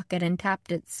her pocket and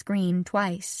tapped its screen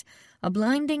twice. A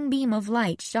blinding beam of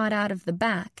light shot out of the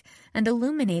back and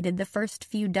illuminated the first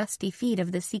few dusty feet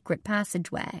of the secret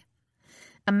passageway.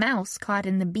 A mouse caught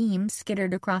in the beam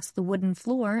skittered across the wooden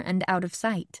floor and out of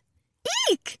sight.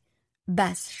 "Eek!"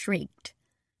 Bess shrieked.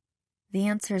 "The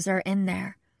answers are in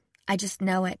there. I just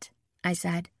know it," I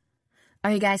said.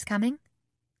 "Are you guys coming?"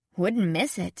 "Wouldn't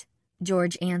miss it,"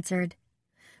 George answered.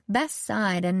 Bess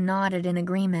sighed and nodded in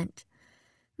agreement.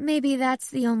 "Maybe that's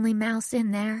the only mouse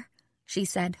in there," she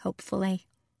said hopefully.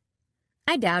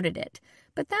 I doubted it,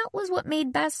 but that was what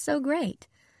made Bess so great.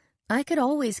 I could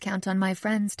always count on my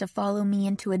friends to follow me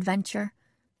into adventure,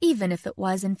 even if it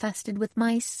was infested with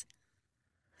mice.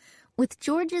 With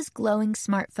George's glowing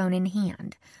smartphone in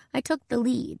hand, I took the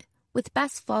lead, with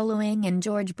Bess following and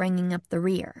George bringing up the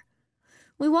rear.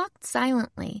 We walked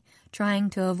silently,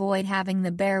 trying to avoid having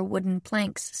the bare wooden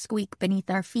planks squeak beneath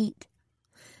our feet.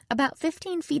 About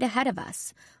 15 feet ahead of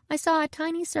us, I saw a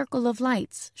tiny circle of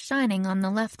lights shining on the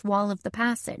left wall of the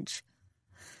passage.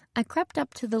 I crept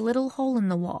up to the little hole in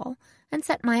the wall and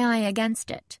set my eye against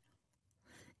it.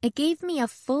 It gave me a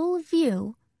full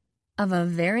view of a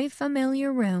very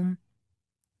familiar room,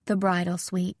 the bridal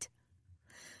suite.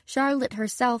 Charlotte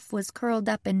herself was curled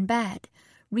up in bed,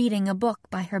 reading a book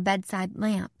by her bedside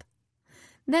lamp.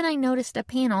 Then I noticed a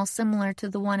panel similar to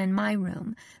the one in my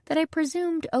room that I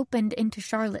presumed opened into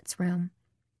Charlotte's room.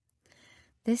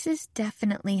 "This is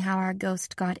definitely how our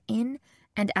ghost got in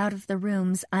and out of the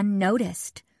rooms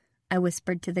unnoticed," I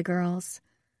whispered to the girls.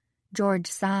 George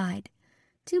sighed.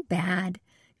 "Too bad.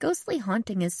 Ghostly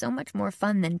haunting is so much more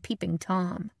fun than peeping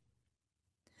Tom."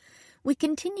 We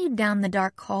continued down the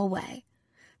dark hallway.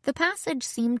 The passage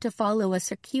seemed to follow a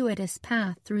circuitous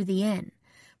path through the inn,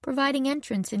 providing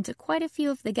entrance into quite a few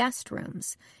of the guest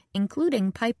rooms,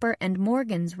 including Piper and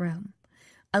Morgan's room,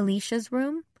 Alicia's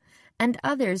room, and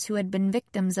others who had been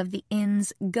victims of the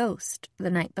inn's ghost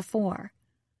the night before.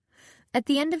 At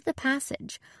the end of the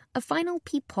passage, a final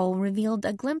peephole revealed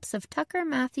a glimpse of Tucker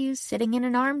Matthews sitting in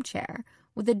an armchair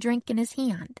with a drink in his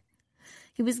hand.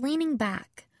 He was leaning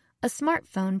back, a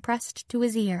smartphone pressed to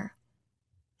his ear.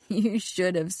 "You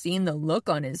should have seen the look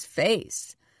on his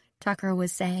face," Tucker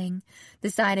was saying, the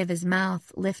side of his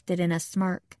mouth lifted in a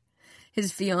smirk.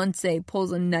 "His fiancée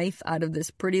pulls a knife out of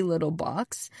this pretty little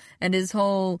box, and his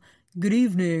whole, 'Good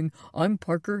evening, I'm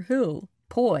Parker Hill,'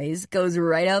 poise goes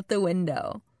right out the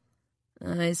window.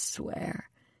 I swear,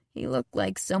 he looked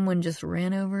like someone just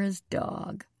ran over his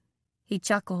dog." He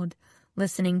chuckled,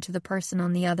 listening to the person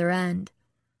on the other end.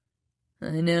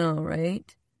 "I know,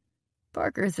 right?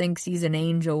 Parker thinks he's an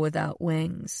angel without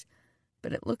wings,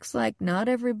 but it looks like not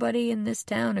everybody in this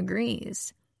town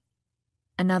agrees."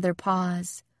 Another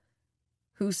pause.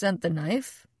 "Who sent the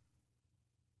knife?"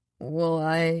 "Well,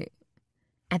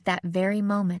 At that very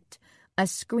moment, a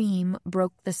scream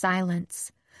broke the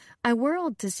silence. I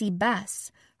whirled to see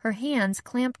Bess, her hands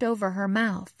clamped over her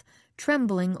mouth,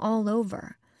 trembling all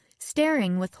over,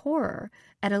 staring with horror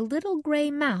at a little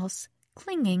gray mouse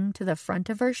clinging to the front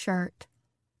of her shirt.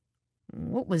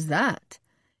 "What was that?"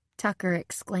 Tucker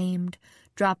exclaimed,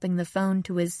 dropping the phone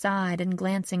to his side and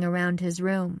glancing around his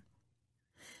room.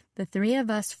 The three of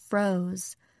us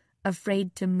froze,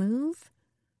 afraid to move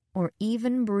or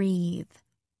even breathe.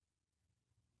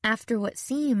 After what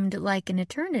seemed like an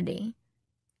eternity,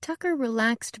 Tucker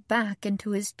relaxed back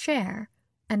into his chair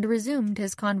and resumed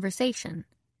his conversation.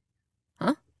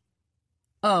 "Huh?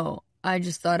 Oh, I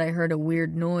just thought I heard a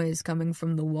weird noise coming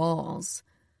from the walls.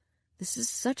 This is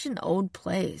such an old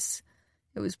place.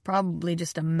 It was probably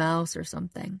just a mouse or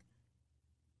something."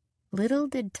 Little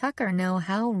did Tucker know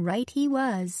how right he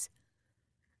was.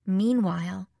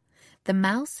 Meanwhile, the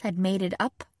mouse had made it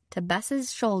up to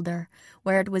Bess's shoulder,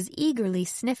 where it was eagerly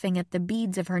sniffing at the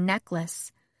beads of her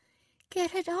necklace.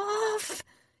 "Get it off!"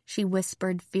 she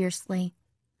whispered fiercely.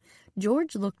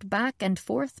 George looked back and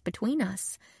forth between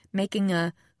us, making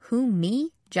a "who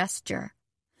me" gesture.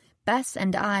 Bess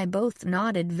and I both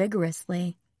nodded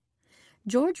vigorously.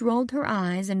 George rolled her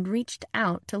eyes and reached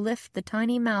out to lift the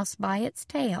tiny mouse by its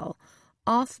tail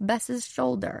off Bess's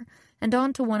shoulder and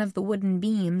onto one of the wooden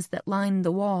beams that lined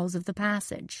the walls of the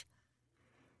passage.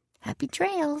 "Happy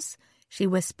trails," she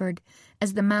whispered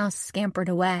as the mouse scampered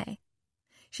away.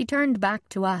 She turned back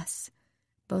to us.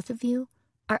 "Both of you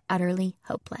are utterly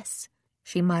hopeless,"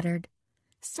 she muttered.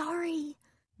 "Sorry,"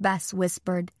 Bess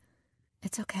whispered.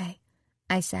 "It's okay.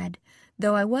 I said,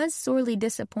 though I was sorely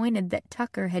disappointed that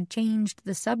Tucker had changed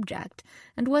the subject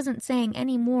and wasn't saying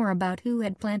any more about who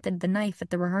had planted the knife at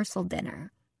the rehearsal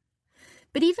dinner.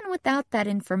 But even without that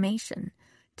information,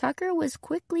 Tucker was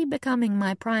quickly becoming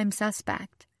my prime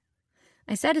suspect.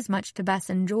 I said as much to Bess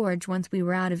and George once we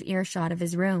were out of earshot of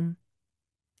his room.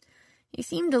 He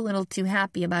seemed a little too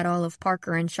happy about all of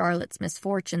Parker and Charlotte's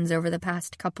misfortunes over the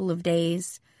past couple of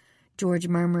days, George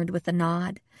murmured with a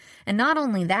nod. And not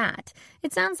only that,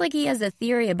 it sounds like he has a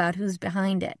theory about who's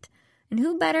behind it. And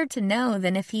who better to know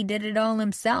than if he did it all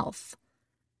himself?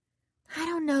 I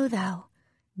don't know, though,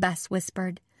 Bess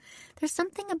whispered. There's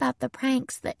something about the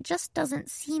pranks that just doesn't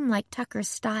seem like Tucker's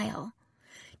style.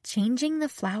 Changing the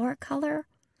flower color?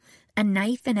 A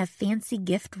knife in a fancy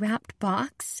gift-wrapped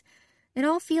box? It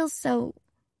all feels so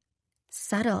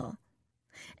subtle.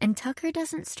 And Tucker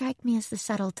doesn't strike me as the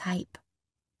subtle type.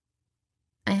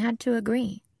 I had to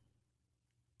agree.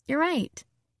 You're right.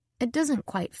 It doesn't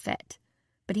quite fit.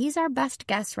 But he's our best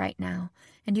guess right now,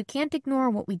 and you can't ignore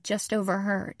what we just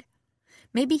overheard.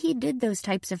 Maybe he did those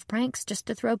types of pranks just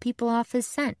to throw people off his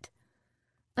scent.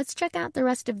 Let's check out the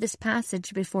rest of this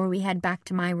passage before we head back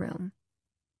to my room.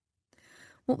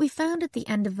 What we found at the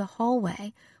end of the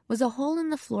hallway was a hole in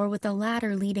the floor with a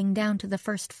ladder leading down to the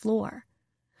first floor.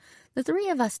 The three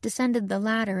of us descended the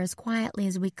ladder as quietly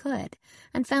as we could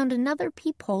and found another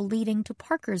peephole leading to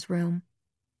Parker's room.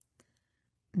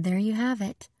 There you have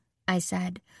it, I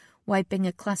said, wiping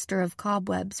a cluster of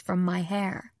cobwebs from my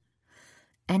hair.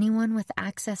 Anyone with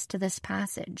access to this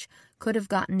passage could have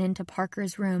gotten into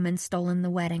Parker's room and stolen the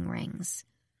wedding rings.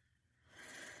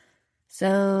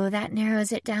 So that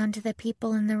narrows it down to the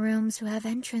people in the rooms who have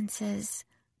entrances,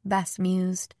 Bess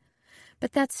mused.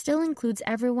 But that still includes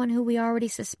everyone who we already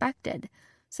suspected,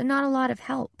 so not a lot of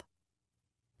help.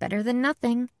 Better than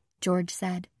nothing, George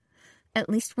said. At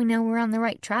least we know we're on the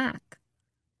right track.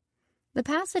 The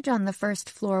passage on the first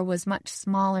floor was much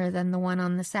smaller than the one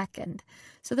on the second,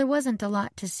 so there wasn't a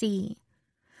lot to see.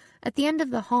 At the end of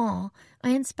the hall, I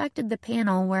inspected the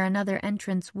panel where another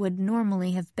entrance would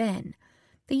normally have been.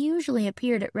 They usually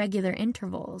appeared at regular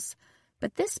intervals,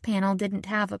 but this panel didn't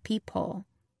have a peephole.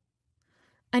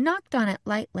 I knocked on it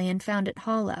lightly and found it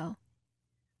hollow.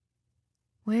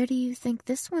 Where do you think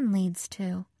this one leads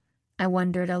to? I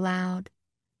wondered aloud.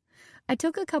 I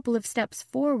took a couple of steps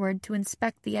forward to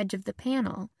inspect the edge of the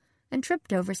panel and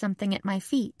tripped over something at my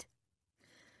feet.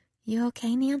 You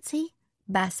okay, Nancy?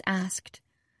 Bess asked.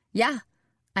 Yeah,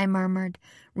 I murmured,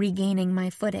 regaining my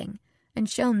footing, and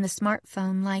shone the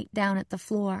smartphone light down at the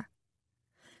floor.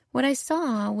 What I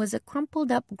saw was a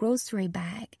crumpled-up grocery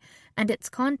bag, and its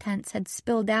contents had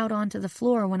spilled out onto the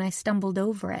floor when I stumbled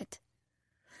over it.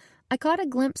 I caught a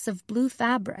glimpse of blue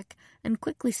fabric and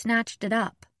quickly snatched it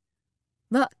up.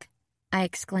 Look, I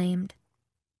exclaimed.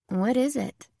 What is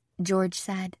it? George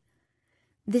said.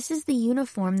 This is the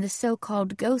uniform the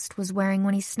so-called ghost was wearing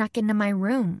when he snuck into my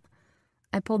room.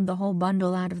 I pulled the whole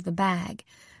bundle out of the bag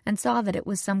and saw that it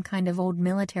was some kind of old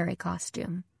military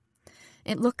costume.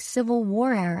 It looks Civil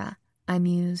War era, I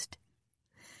mused.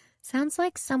 Sounds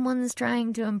like someone's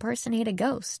trying to impersonate a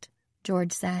ghost,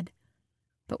 George said.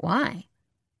 But why?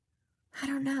 I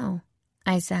don't know,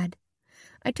 I said.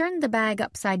 I turned the bag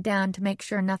upside down to make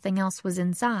sure nothing else was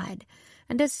inside,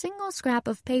 and a single scrap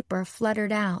of paper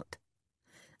fluttered out.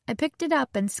 I picked it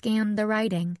up and scanned the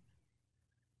writing.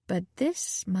 But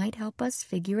this might help us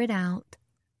figure it out.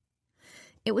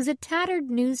 It was a tattered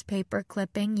newspaper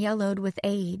clipping yellowed with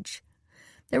age.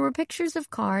 There were pictures of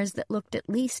cars that looked at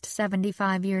least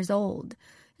 75 years old,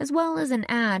 as well as an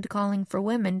ad calling for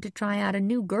women to try out a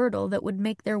new girdle that would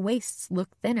make their waists look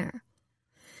thinner.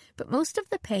 But most of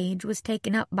the page was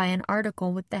taken up by an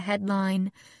article with the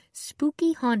headline,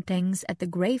 Spooky Hauntings at the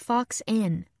Gray Fox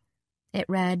Inn. It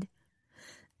read,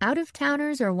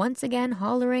 Out-of-towners are once again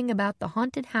hollering about the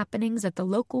haunted happenings at the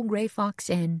local Gray Fox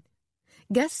Inn.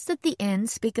 Guests at the inn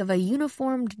speak of a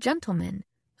uniformed gentleman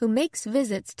who makes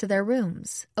visits to their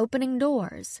rooms, opening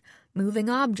doors, moving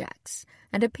objects,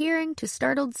 and appearing to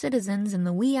startled citizens in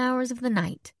the wee hours of the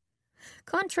night.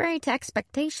 Contrary to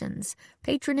expectations,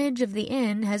 patronage of the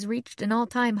inn has reached an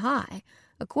all-time high,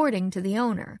 according to the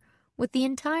owner, with the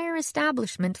entire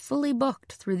establishment fully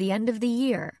booked through the end of the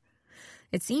year.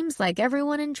 It seems like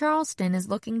everyone in Charleston is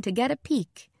looking to get a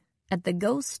peek at the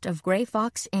ghost of Gray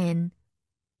Fox Inn.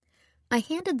 I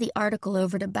handed the article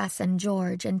over to Bess and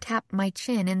George and tapped my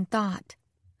chin in thought.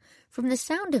 From the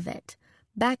sound of it,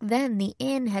 back then the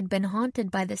inn had been haunted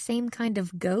by the same kind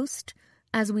of ghost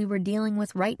as we were dealing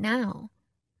with right now.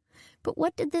 But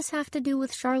what did this have to do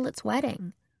with Charlotte's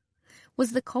wedding?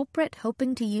 Was the culprit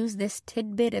hoping to use this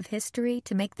tidbit of history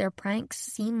to make their pranks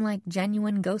seem like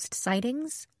genuine ghost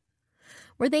sightings?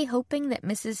 Were they hoping that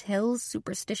Mrs. Hill's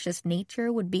superstitious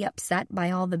nature would be upset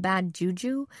by all the bad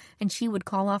juju and she would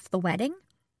call off the wedding?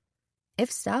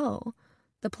 If so,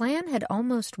 the plan had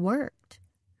almost worked.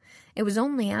 It was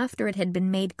only after it had been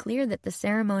made clear that the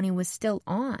ceremony was still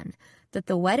on that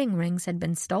the wedding rings had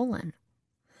been stolen.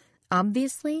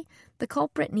 Obviously, the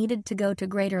culprit needed to go to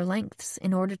greater lengths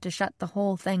in order to shut the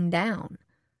whole thing down.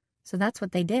 So that's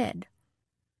what they did.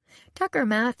 Tucker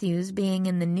Matthews, being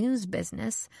in the news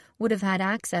business, would have had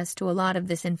access to a lot of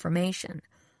this information.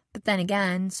 But then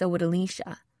again, so would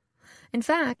Alicia. In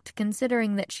fact,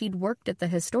 considering that she'd worked at the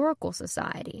Historical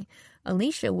Society,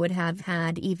 Alicia would have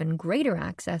had even greater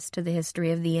access to the history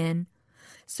of the inn.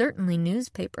 Certainly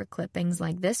newspaper clippings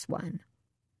like this one.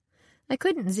 I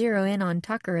couldn't zero in on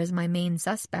Tucker as my main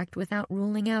suspect without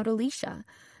ruling out Alicia,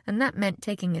 and that meant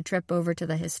taking a trip over to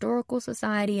the Historical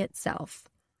Society itself.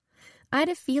 I had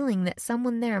a feeling that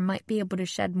someone there might be able to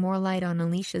shed more light on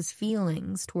Alicia's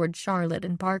feelings toward Charlotte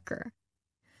and Parker.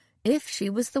 If she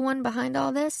was the one behind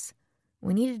all this,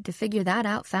 we needed to figure that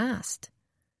out fast.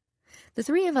 The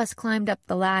three of us climbed up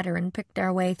the ladder and picked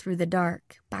our way through the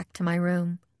dark, back to my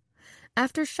room.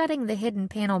 After shutting the hidden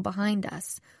panel behind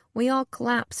us, we all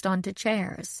collapsed onto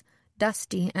chairs,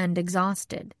 dusty and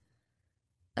exhausted.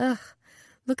 "Ugh,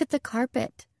 look at the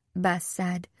carpet," Bess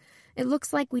said. "It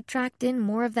looks like we tracked in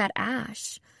more of that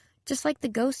ash, just like the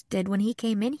ghost did when he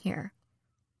came in here."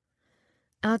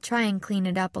 "I'll try and clean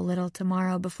it up a little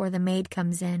tomorrow before the maid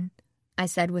comes in," I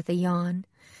said with a yawn.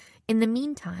 "In the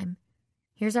meantime,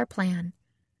 here's our plan."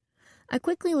 I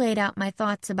quickly laid out my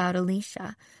thoughts about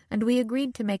Alicia, and we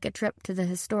agreed to make a trip to the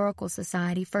Historical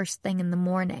Society first thing in the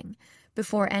morning,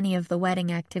 before any of the wedding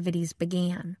activities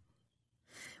began.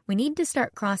 "We need to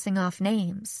start crossing off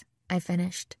names," I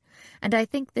finished, "and I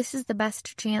think this is the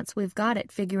best chance we've got at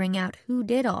figuring out who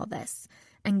did all this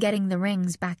and getting the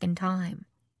rings back in time."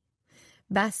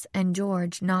 Bess and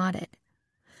George nodded.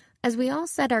 As we all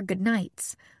said our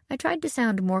goodnights, I tried to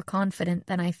sound more confident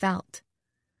than I felt.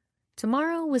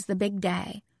 Tomorrow was the big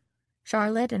day.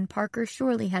 Charlotte and Parker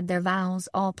surely had their vows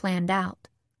all planned out.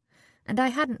 And I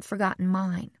hadn't forgotten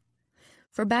mine.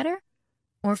 For better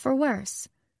or for worse,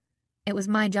 it was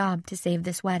my job to save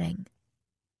this wedding.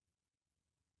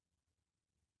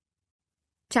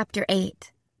 Chapter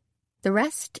 8. The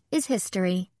rest is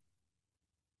history.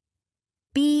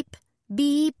 Beep,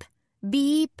 beep,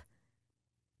 beep.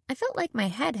 I felt like my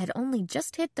head had only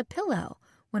just hit the pillow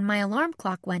when my alarm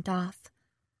clock went off.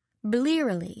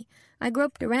 Blearily, I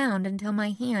groped around until my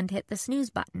hand hit the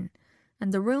snooze button,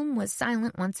 and the room was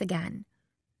silent once again.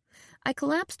 I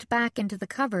collapsed back into the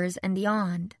covers and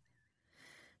yawned.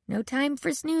 "No time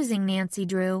for snoozing, Nancy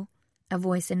Drew," a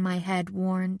voice in my head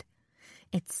warned.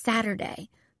 "It's Saturday,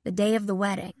 the day of the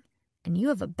wedding, and you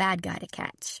have a bad guy to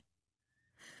catch."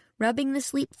 Rubbing the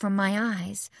sleep from my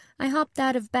eyes, I hopped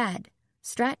out of bed,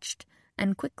 stretched,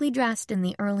 and quickly dressed in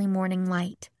the early morning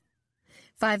light.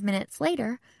 5 minutes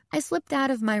later, I slipped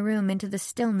out of my room into the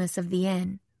stillness of the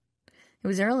inn. It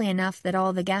was early enough that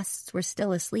all the guests were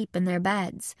still asleep in their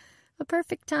beds, a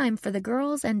perfect time for the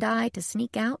girls and I to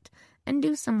sneak out and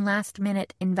do some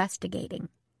last-minute investigating.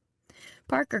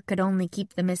 Parker could only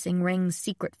keep the missing rings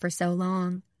secret for so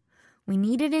long. We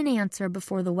needed an answer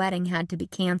before the wedding had to be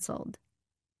canceled.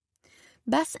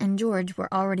 Bess and George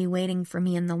were already waiting for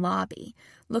me in the lobby,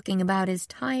 looking about as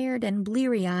tired and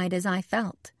bleary-eyed as I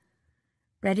felt.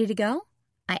 "Ready to go?"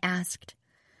 I asked.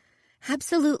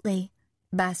 "Absolutely,"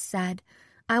 Bess said.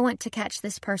 "I want to catch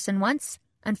this person once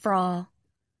and for all."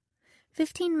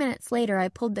 15 minutes later, I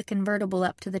pulled the convertible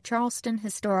up to the Charleston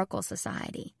Historical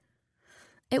Society.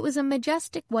 It was a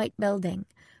majestic white building,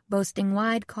 boasting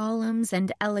wide columns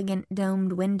and elegant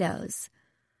domed windows.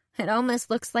 "It almost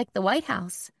looks like the White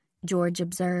House," George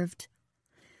observed.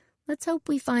 "Let's hope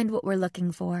we find what we're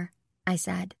looking for," I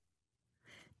said.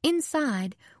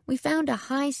 Inside, we found a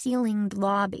high-ceilinged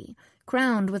lobby,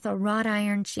 crowned with a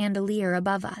wrought-iron chandelier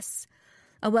above us.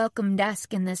 A welcome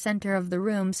desk in the center of the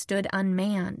room stood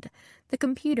unmanned, the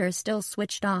computer still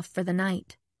switched off for the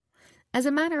night. As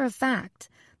a matter of fact,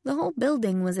 the whole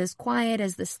building was as quiet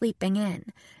as the sleeping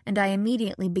inn, and I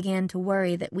immediately began to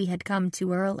worry that we had come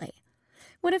too early.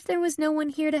 What if there was no one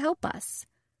here to help us?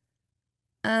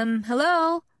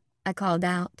 Hello?" I called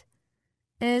out.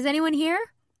 "Is anyone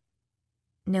here?"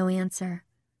 No answer.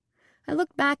 I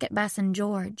looked back at Bess and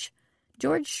George.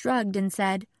 George shrugged and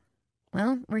said,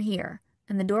 "Well, we're here,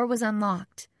 and the door was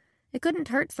unlocked. It couldn't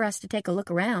hurt for us to take a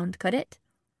look around, could it?"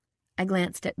 I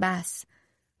glanced at Bess.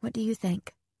 "What do you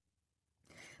think?"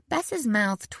 Bess's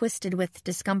mouth twisted with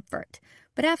discomfort,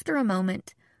 but after a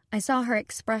moment, I saw her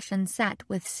expression set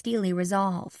with steely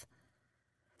resolve.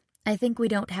 I think we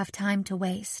don't have time to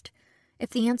waste.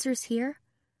 If the answer's here,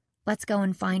 let's go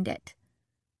and find it.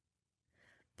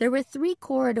 There were 3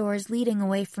 corridors leading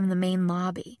away from the main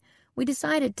lobby. We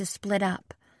decided to split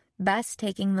up, Bess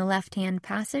taking the left-hand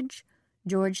passage,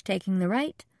 George taking the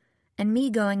right, and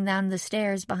me going down the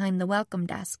stairs behind the welcome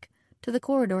desk to the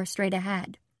corridor straight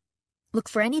ahead. Look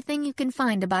for anything you can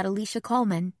find about Alicia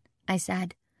Coleman, I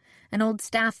said. An old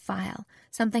staff file,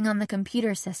 something on the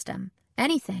computer system,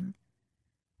 anything.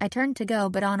 I turned to go,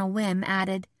 but on a whim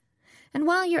added, and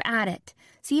while you're at it,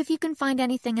 see if you can find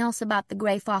anything else about the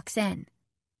Gray Fox Inn.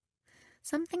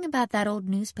 Something about that old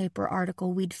newspaper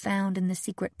article we'd found in the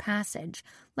secret passage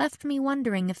left me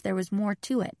wondering if there was more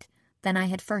to it than I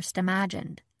had first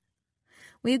imagined.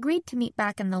 We agreed to meet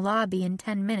back in the lobby in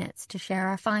 10 minutes to share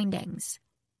our findings.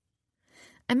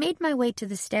 I made my way to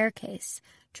the staircase,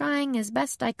 trying as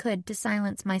best I could to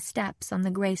silence my steps on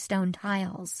the gray stone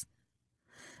tiles.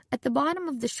 At the bottom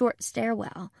of the short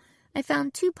stairwell, I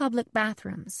found 2 public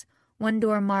bathrooms, one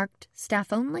door marked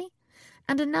Staff Only,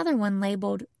 and another one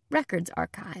labeled Records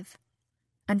Archive.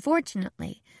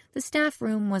 Unfortunately, the staff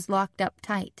room was locked up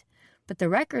tight, but the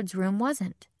records room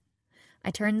wasn't.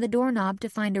 I turned the doorknob to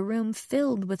find a room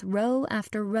filled with row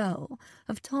after row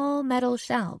of tall metal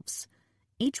shelves,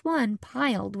 each one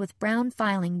piled with brown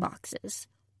filing boxes.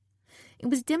 It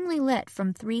was dimly lit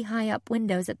from 3 high-up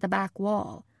windows at the back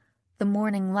wall, the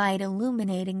morning light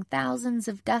illuminating thousands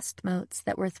of dust motes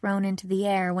that were thrown into the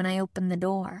air when I opened the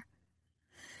door.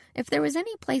 If there was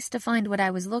any place to find what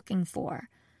I was looking for,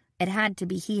 it had to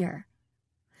be here.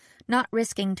 Not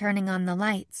risking turning on the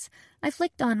lights, I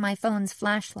flicked on my phone's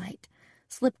flashlight,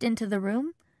 slipped into the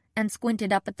room, and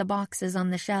squinted up at the boxes on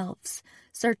the shelves,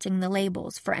 searching the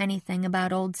labels for anything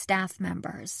about old staff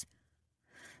members.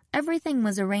 Everything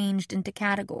was arranged into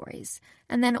categories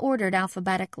and then ordered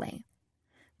alphabetically.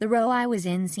 The row I was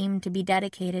in seemed to be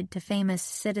dedicated to famous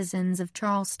citizens of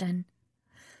Charleston.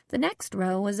 The next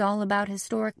row was all about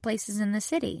historic places in the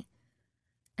city.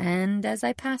 And as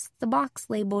I passed the box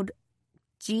labeled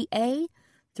GA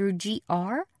through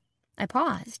GR, I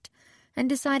paused and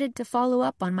decided to follow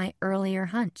up on my earlier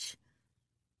hunch.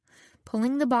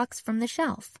 Pulling the box from the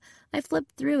shelf, I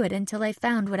flipped through it until I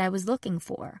found what I was looking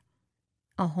for.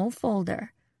 A whole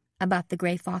folder about the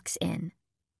Gray Fox Inn.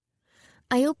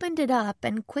 I opened it up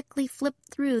and quickly flipped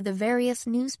through the various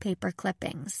newspaper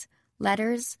clippings,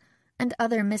 letters, and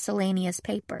other miscellaneous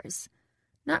papers,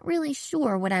 not really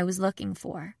sure what I was looking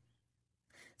for.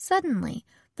 Suddenly,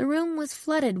 the room was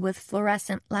flooded with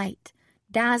fluorescent light,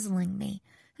 dazzling me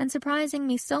and surprising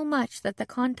me so much that the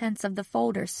contents of the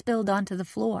folder spilled onto the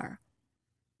floor.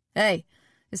 "Hey,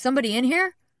 is somebody in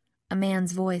here?" A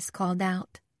man's voice called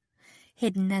out.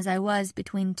 Hidden as I was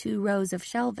between 2 rows of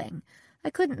shelving,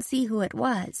 I couldn't see who it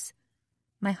was.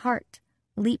 My heart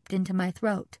leaped into my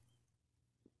throat.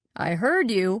 "I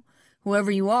heard you. Whoever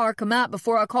you are, come out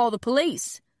before I call the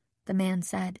police," the man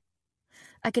said.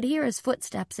 I could hear his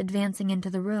footsteps advancing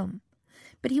into the room,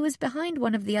 but he was behind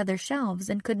one of the other shelves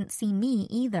and couldn't see me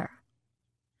either.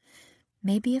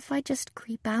 Maybe if I just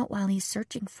creep out while he's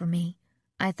searching for me,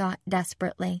 I thought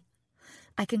desperately,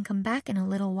 I can come back in a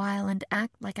little while and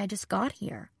act like I just got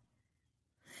here.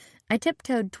 I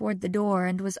tiptoed toward the door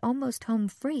and was almost home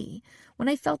free when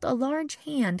I felt a large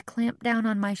hand clamp down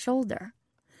on my shoulder.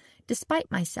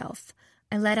 Despite myself,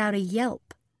 I let out a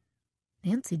yelp.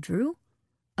 "Nancy Drew?"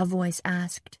 a voice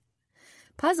asked.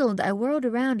 Puzzled, I whirled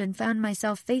around and found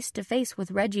myself face to face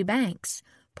with Reggie Banks,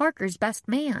 Parker's best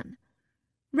man.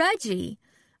 "Reggie!"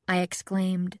 I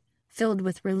exclaimed, filled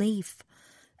with relief.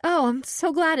 "Oh, I'm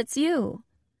so glad it's you."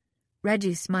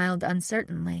 Reggie smiled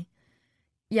uncertainly.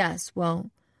 "Yes,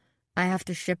 well, I have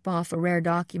to ship off a rare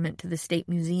document to the State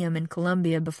Museum in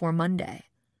Columbia before Monday.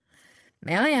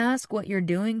 May I ask what you're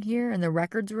doing here in the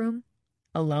records room?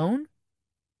 Alone?"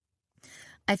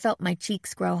 I felt my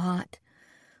cheeks grow hot.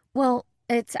 "Well,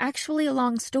 it's actually a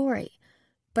long story,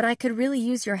 but I could really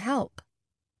use your help."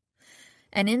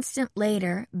 An instant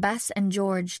later, Bess and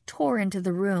George tore into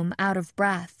the room out of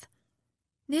breath.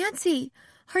 "Nancy,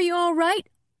 are you all right?"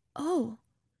 "Oh."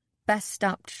 Bess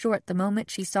stopped short the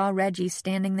moment she saw Reggie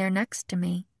standing there next to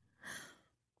me.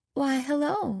 "Why,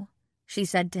 hello," she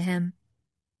said to him.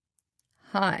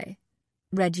 "Hi,"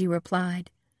 Reggie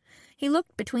replied. He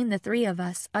looked between the 3 of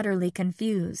us, utterly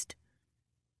confused.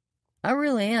 "I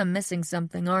really am missing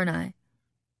something, aren't I?"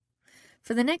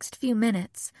 For the next few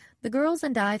minutes, the girls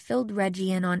and I filled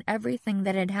Reggie in on everything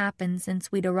that had happened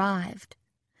since we'd arrived.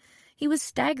 He was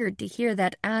staggered to hear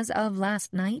that as of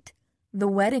last night, the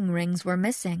wedding rings were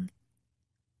missing.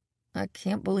 I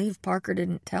can't believe Parker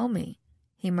didn't tell me,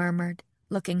 he murmured,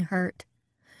 looking hurt.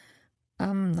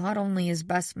 I'm not only his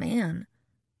best man,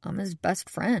 I'm his best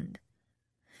friend.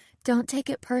 Don't take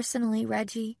it personally,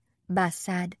 Reggie, Bess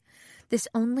said. This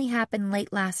only happened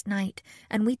late last night,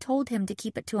 and we told him to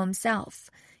keep it to himself.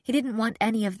 He didn't want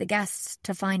any of the guests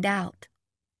to find out.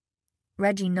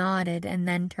 Reggie nodded and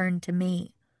then turned to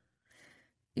me.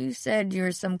 You said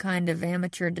you're some kind of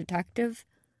amateur detective?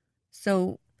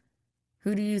 So,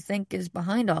 who do you think is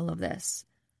behind all of this?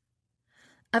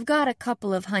 I've got a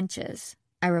couple of hunches,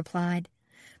 I replied,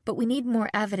 but we need more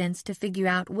evidence to figure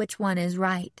out which one is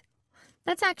right.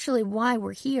 That's actually why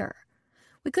we're here.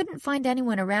 We couldn't find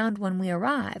anyone around when we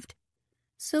arrived,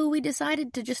 so we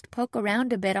decided to just poke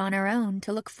around a bit on our own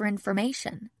to look for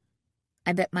information.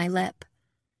 I bit my lip.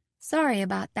 Sorry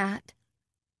about that.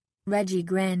 Reggie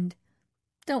grinned.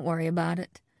 Don't worry about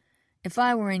it. If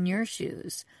I were in your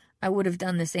shoes, I would have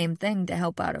done the same thing to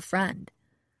help out a friend.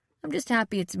 I'm just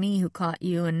happy it's me who caught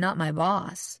you and not my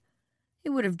boss. He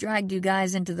would have dragged you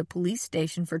guys into the police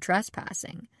station for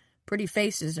trespassing, pretty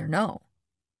faces or no.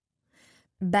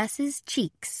 Bess's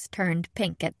cheeks turned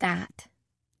pink at that.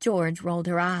 George rolled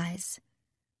her eyes.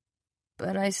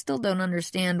 But I still don't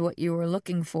understand what you were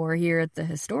looking for here at the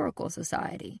Historical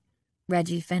Society,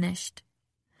 Reggie finished.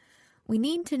 We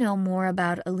need to know more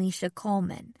about Alicia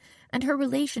Coleman and her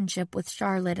relationship with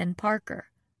Charlotte and Parker,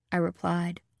 I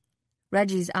replied.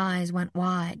 Reggie's eyes went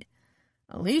wide.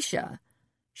 Alicia?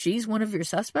 She's one of your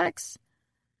suspects?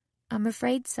 I'm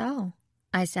afraid so,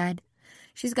 I said.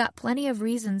 She's got plenty of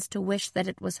reasons to wish that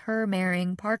it was her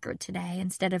marrying Parker today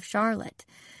instead of Charlotte,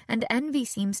 and envy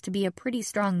seems to be a pretty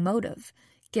strong motive,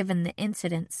 given the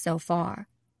incidents so far.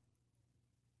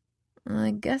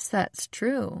 I guess that's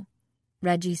true,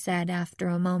 Reggie said after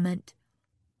a moment.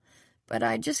 But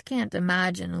I just can't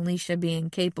imagine Alicia being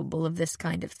capable of this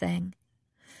kind of thing.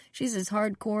 She's as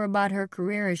hardcore about her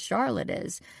career as Charlotte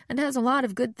is, and has a lot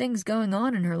of good things going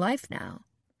on in her life now.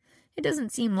 It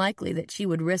doesn't seem likely that she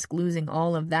would risk losing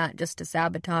all of that just to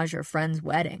sabotage her friend's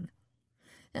wedding.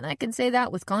 And I can say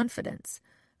that with confidence.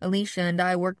 Alicia and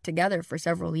I worked together for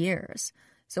several years,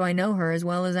 so I know her as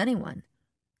well as anyone.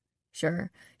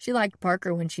 Sure, she liked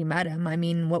Parker when she met him. I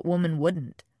mean, what woman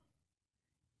wouldn't?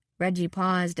 Reggie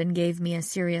paused and gave me a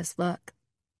serious look.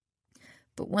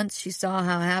 But once she saw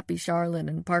how happy Charlotte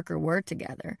and Parker were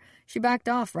together, she backed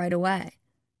off right away.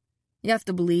 You have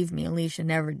to believe me, Alicia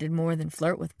never did more than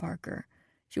flirt with Parker.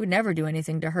 She would never do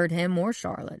anything to hurt him or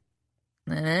Charlotte.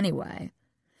 Anyway.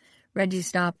 Reggie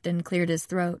stopped and cleared his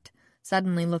throat,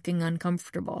 suddenly looking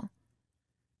uncomfortable.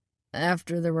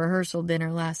 After the rehearsal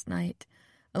dinner last night,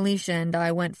 Alicia and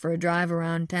I went for a drive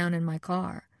around town in my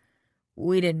car.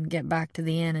 We didn't get back to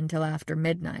the inn until after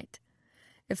midnight.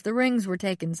 If the rings were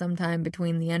taken sometime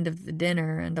between the end of the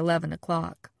dinner and 11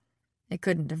 o'clock, it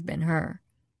couldn't have been her.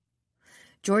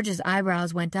 George's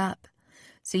eyebrows went up.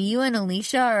 So you and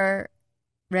Alicia are...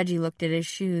 Reggie looked at his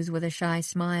shoes with a shy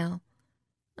smile.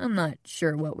 I'm not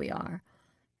sure what we are,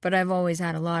 but I've always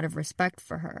had a lot of respect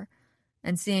for her,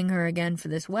 and seeing her again for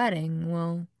this wedding,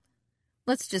 well,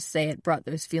 let's just say it brought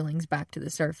those feelings back to the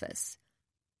surface.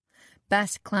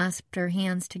 Bess clasped her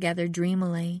hands together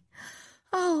dreamily.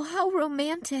 Oh, how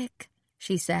romantic,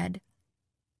 she said.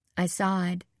 I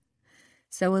sighed.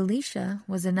 So Alicia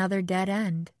was another dead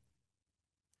end.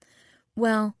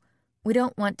 Well, we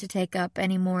don't want to take up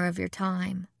any more of your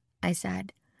time, I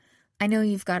said. I know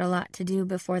you've got a lot to do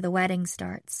before the wedding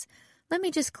starts. Let me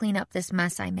just clean up this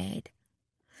mess I made.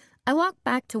 I walked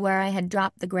back to where I had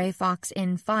dropped the Gray Fox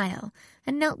Inn file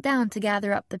and knelt down to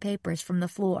gather up the papers from the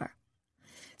floor.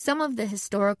 Some of the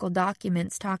historical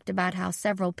documents talked about how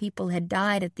several people had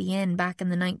died at the inn back in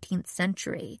the 19th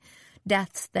century,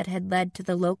 deaths that had led to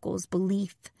the locals'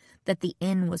 belief that the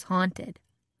inn was haunted.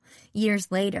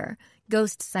 Years later,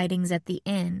 ghost sightings at the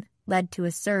inn led to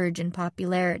a surge in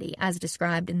popularity, as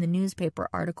described in the newspaper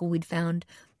article we'd found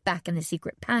back in the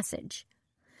secret passage.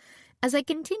 As I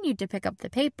continued to pick up the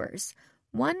papers,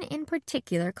 one in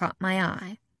particular caught my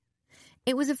eye.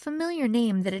 It was a familiar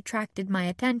name that attracted my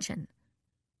attention.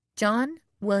 John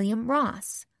William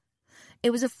Ross. It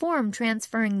was a form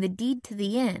transferring the deed to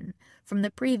the inn from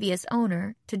the previous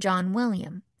owner to John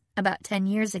William, about 10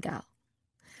 years ago.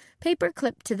 Paper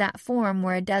clipped to that form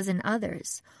were a dozen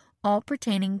others, all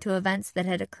pertaining to events that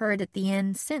had occurred at the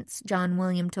inn since John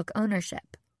William took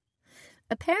ownership.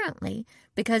 Apparently,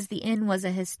 because the inn was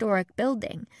a historic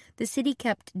building, the city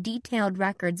kept detailed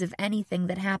records of anything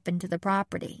that happened to the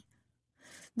property.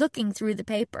 Looking through the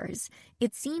papers,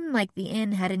 it seemed like the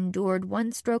inn had endured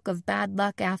one stroke of bad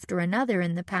luck after another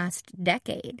in the past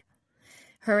decade.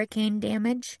 Hurricane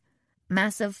damage,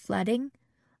 massive flooding,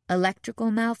 electrical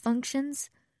malfunctions.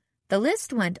 The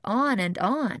list went on and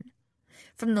on.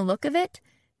 From the look of it,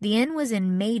 the inn was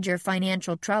in major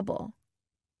financial trouble.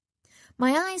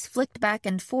 My eyes flicked back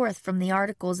and forth from the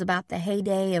articles about the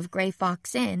heyday of Grey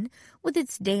Fox Inn, with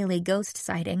its daily ghost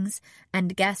sightings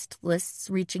and guest lists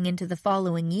reaching into the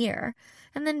following year,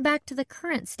 and then back to the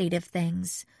current state of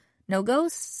things. No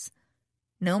ghosts,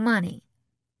 no money.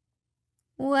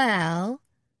 Well,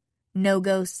 no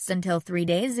ghosts until 3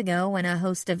 days ago when a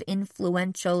host of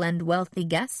influential and wealthy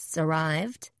guests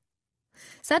arrived.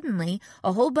 Suddenly,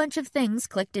 a whole bunch of things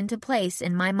clicked into place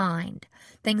in my mind,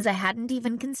 things I hadn't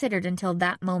even considered until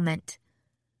that moment.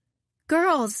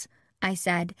 "Girls," I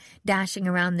said, dashing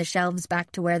around the shelves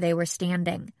back to where they were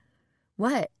standing.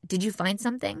 "What, did you find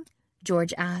something?"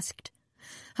 George asked.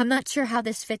 "I'm not sure how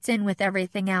this fits in with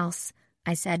everything else,"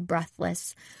 I said,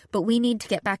 breathless, "but we need to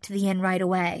get back to the inn right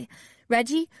away.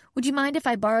 Reggie, would you mind if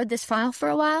I borrowed this file for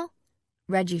a while?"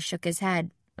 Reggie shook his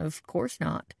head. "Of course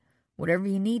not. Whatever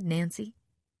you need, Nancy."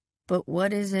 "But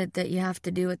what is it that you have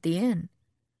to do at the inn?"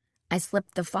 I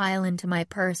slipped the file into my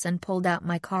purse and pulled out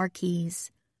my car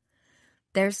keys.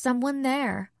 "There's someone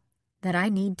there that I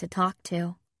need to talk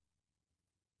to."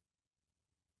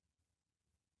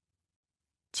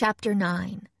 Chapter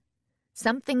 9.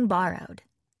 Something Borrowed,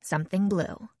 Something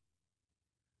Blue.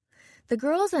 The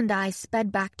girls and I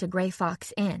sped back to Grey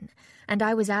Fox Inn, and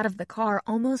I was out of the car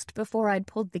almost before I'd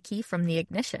pulled the key from the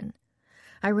ignition.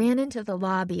 I ran into the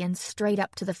lobby and straight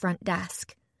up to the front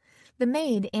desk. The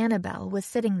maid, Annabelle, was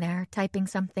sitting there typing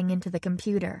something into the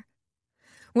computer.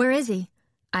 "Where is he?"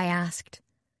 I asked.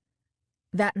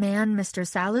 "That man, Mr.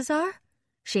 Salazar?"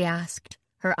 she asked,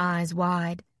 her eyes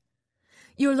wide.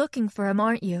 "You're looking for him,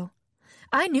 aren't you?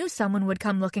 I knew someone would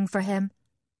come looking for him."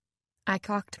 I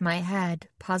cocked my head,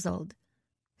 puzzled.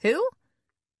 "Who?"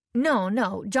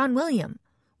 No, John William.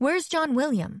 Where's John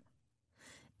William?"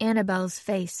 Annabelle's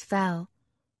face fell.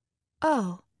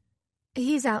 "Oh,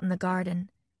 he's out in the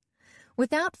garden."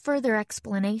 Without further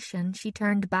explanation, she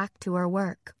turned back to her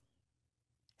work.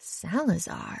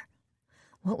 Salazar?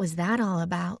 What was that all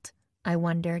about? I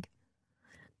wondered.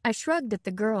 I shrugged at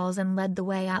the girls and led the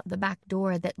way out the back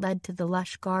door that led to the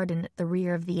lush garden at the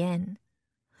rear of the inn.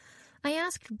 I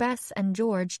asked Bess and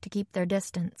George to keep their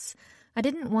distance. I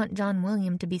didn't want John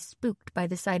William to be spooked by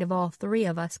the sight of all three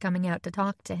of us coming out to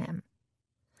talk to him.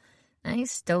 "I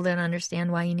still don't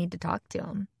understand why you need to talk to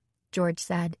him," George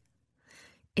said.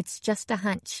 "It's just a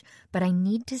hunch, but I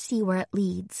need to see where it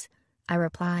leads," I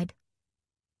replied.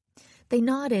 They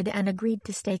nodded and agreed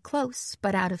to stay close,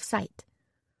 but out of sight.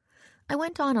 I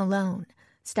went on alone,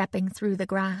 stepping through the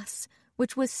grass,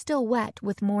 which was still wet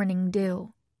with morning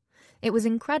dew. It was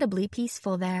incredibly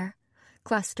peaceful there.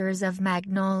 Clusters of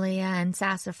magnolia and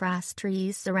sassafras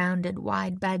trees surrounded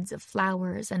wide beds of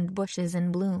flowers and bushes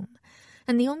in bloom,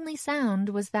 and the only sound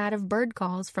was that of bird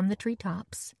calls from the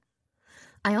treetops.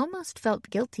 I almost felt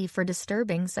guilty for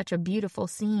disturbing such a beautiful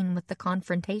scene with the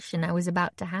confrontation I was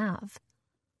about to have.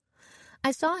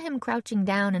 I saw him crouching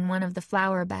down in one of the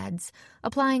flower beds,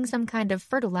 applying some kind of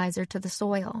fertilizer to the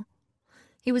soil.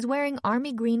 He was wearing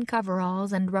army green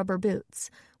coveralls and rubber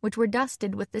boots, which were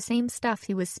dusted with the same stuff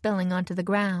he was spilling onto the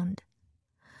ground.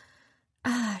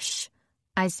 "Ash,"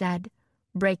 I said,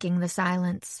 breaking the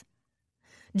silence.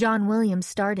 John Williams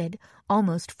started,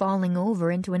 almost falling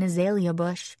over into an azalea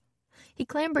bush. He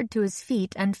clambered to his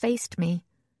feet and faced me.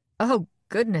 "Oh,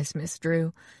 goodness, Miss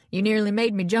Drew, you nearly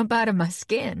made me jump out of my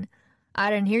skin.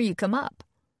 I didn't hear you come up."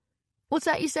 "What's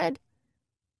that you said?"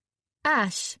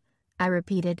 "Ash," I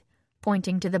repeated,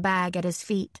 pointing to the bag at his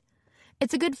feet.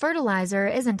 "It's a good fertilizer,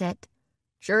 isn't it?"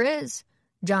 "Sure is,"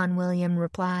 John William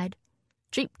replied.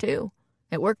 "Cheap, too.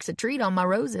 It works a treat on my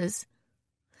roses."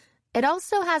 "It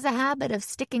also has a habit of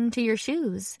sticking to your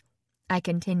shoes," I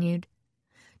continued.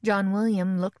 John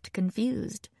William looked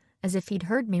confused, as if he'd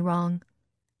heard me wrong.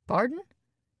 "Pardon?"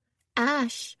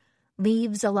 "Ash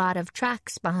leaves a lot of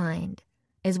tracks behind,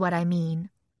 is what I mean,"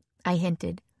 I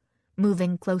hinted,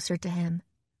 moving closer to him.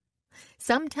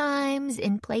 "Sometimes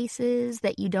in places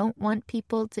that you don't want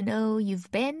people to know you've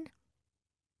been."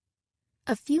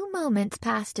 A few moments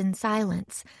passed in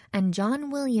silence, and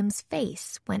John Williams'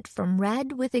 face went from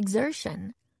red with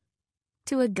exertion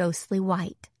to a ghostly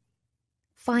white.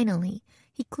 Finally,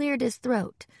 he cleared his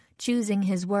throat, choosing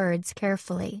his words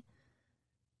carefully.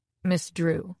 "Miss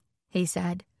Drew," he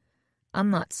said, "I'm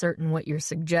not certain what you're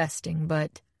suggesting,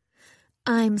 but—"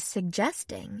 "I'm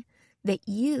suggesting that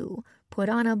you put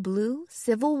on a blue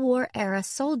Civil War-era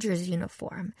soldier's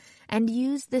uniform and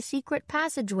use the secret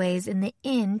passageways in the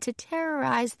inn to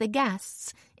terrorize the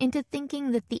guests into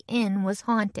thinking that the inn was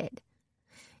haunted.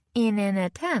 in an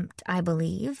attempt, I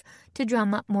believe, to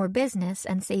drum up more business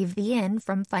and save the inn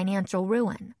from financial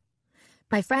ruin.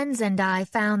 My friends and I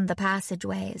found the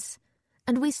passageways,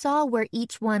 and we saw where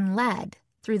each one led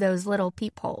through those little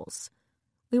peepholes.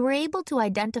 We were able to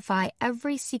identify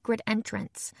every secret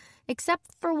entrance,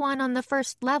 except for one on the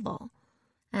first level,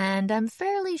 and I'm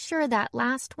fairly sure that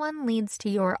last one leads to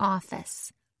your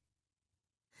office."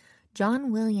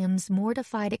 John Williams'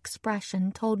 mortified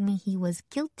expression told me he was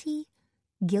guilty,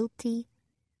 guilty,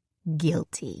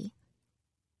 guilty.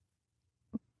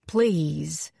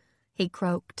 "Please," he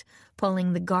croaked,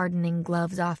 pulling the gardening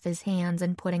gloves off his hands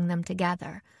and putting them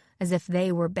together, as if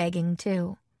they were begging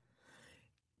too.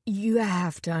 "You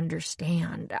have to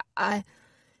understand. I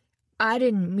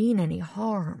didn't mean any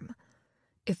harm.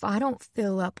 If I don't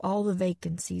fill up all the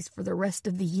vacancies for the rest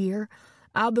of the year,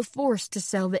 I'll be forced to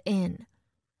sell the inn.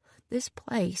 This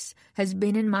place has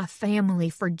been in my family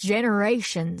for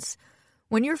generations.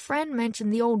 When your friend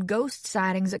mentioned the old ghost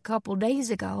sightings a couple days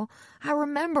ago, I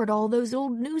remembered all those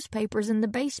old newspapers in the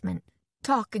basement,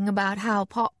 talking about how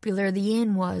popular the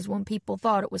inn was when people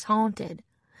thought it was haunted.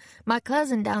 My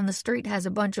cousin down the street has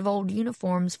a bunch of old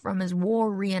uniforms from his war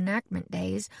reenactment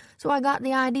days, so I got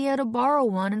the idea to borrow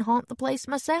one and haunt the place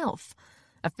myself.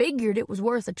 I figured it was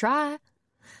worth a try.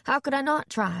 How could I not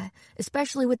try,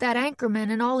 especially with that anchorman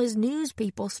and all his news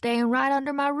people staying right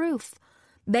under my roof?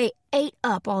 They ate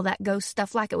up all that ghost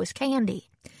stuff like it was candy.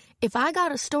 If I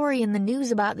got a story in the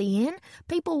news about the inn,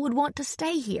 people would want to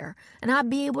stay here, and I'd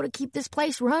be able to keep this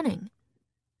place running.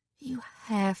 You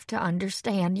have to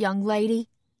understand, young lady."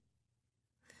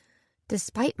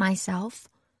 Despite myself,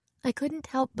 I couldn't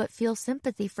help but feel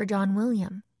sympathy for John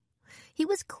William. He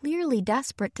was clearly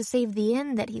desperate to save the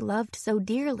inn that he loved so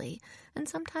dearly, and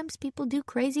sometimes people do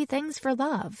crazy things for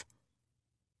love.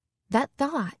 That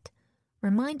thought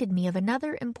reminded me of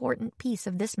another important piece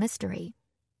of this mystery.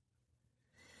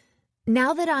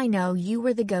 Now that I know you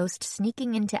were the ghost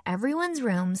sneaking into everyone's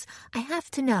rooms, I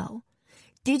have to know,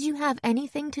 did you have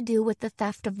anything to do with the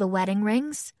theft of the wedding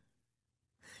rings?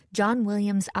 John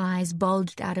Williams' eyes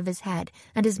bulged out of his head,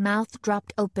 and his mouth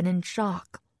dropped open in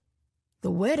shock.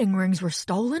 "The wedding rings were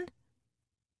stolen?"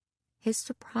 His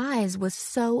surprise was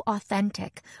so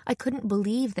authentic, I couldn't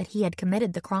believe that he had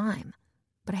committed the crime.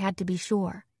 But I had to be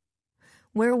sure.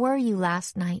 "Where were you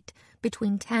last night,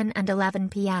 between 10 and 11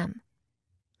 p.m.?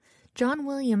 John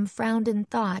William frowned in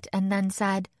thought and then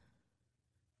said,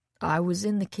 "I was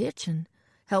in the kitchen,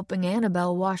 helping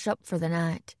Annabelle wash up for the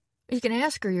night. You can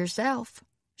ask her yourself.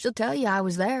 She'll tell you I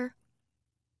was there."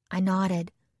 I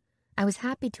nodded. I was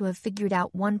happy to have figured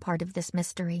out one part of this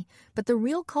mystery, but the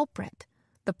real culprit,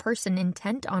 the person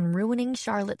intent on ruining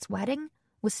Charlotte's wedding,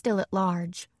 was still at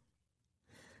large.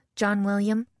 "John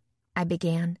William," I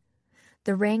began,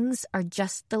 "the rings are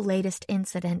just the latest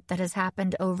incident that has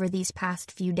happened over these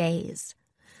past few days.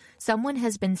 Someone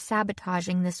has been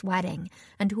sabotaging this wedding,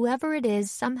 and whoever it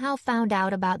is somehow found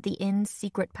out about the inn's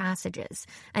secret passages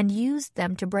and used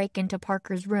them to break into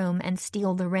Parker's room and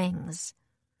steal the rings.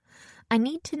 I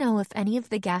need to know if any of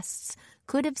the guests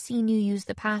could have seen you use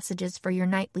the passages for your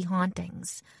nightly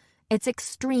hauntings. It's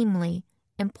extremely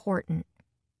important."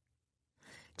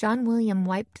 John William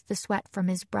wiped the sweat from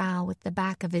his brow with the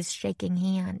back of his shaking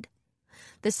hand.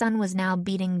 The sun was now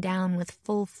beating down with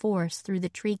full force through the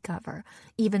tree cover,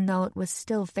 even though it was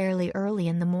still fairly early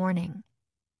in the morning.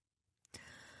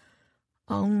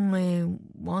 "Only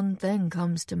one thing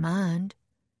comes to mind,"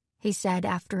 he said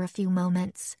after a few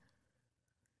moments.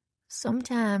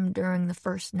 "Sometime during the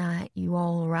first night you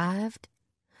all arrived,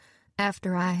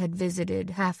 after I had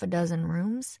visited half a dozen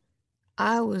rooms,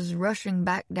 I was rushing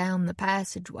back down the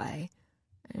passageway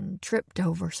and tripped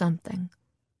over something.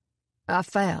 I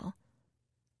fell.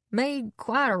 Made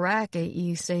quite a racket,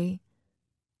 you see.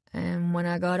 And when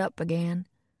I got up again,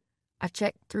 I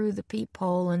checked through the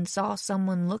peephole and saw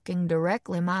someone looking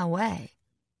directly my way.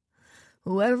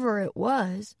 Whoever it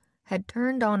was had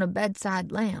turned on a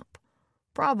bedside lamp,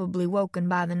 probably woken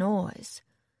by the noise.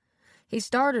 He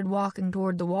started walking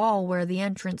toward the wall where the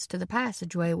entrance to the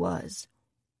passageway was.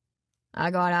 I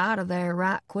got out of there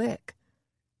right quick.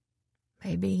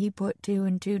 Maybe he put two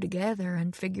and two together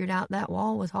and figured out that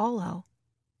wall was hollow."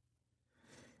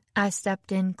 I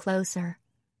stepped in closer.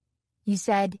 "You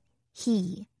said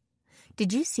he.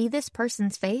 Did you see this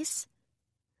person's face?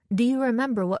 Do you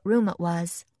remember what room it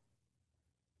was?"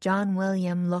 John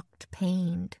William looked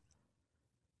pained.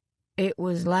 "It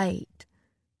was late,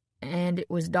 and it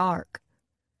was dark.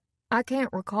 I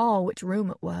can't recall which room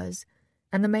it was,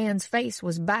 and the man's face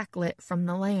was backlit from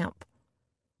the lamp.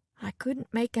 I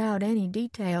couldn't make out any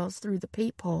details through the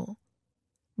peephole,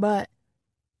 but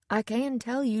I can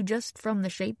tell you just from the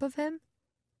shape of him,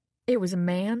 It was a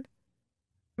man,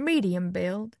 medium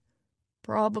build,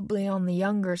 probably on the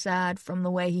younger side from the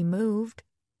way he moved.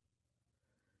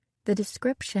 The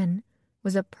description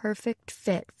was a perfect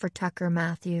fit for Tucker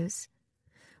Matthews.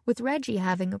 With Reggie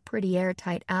having a pretty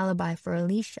airtight alibi for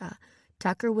Alicia,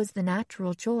 Tucker was the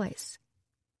natural choice.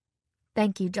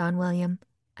 "Thank you, John William,"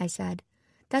 I said.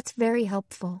 "That's very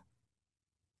helpful."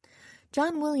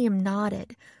 John William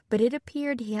nodded, but it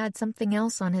appeared he had something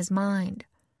else on his mind.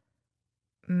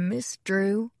 "Miss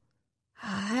Drew,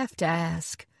 I have to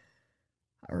ask,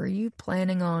 are you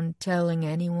planning on telling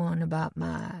anyone about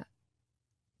my,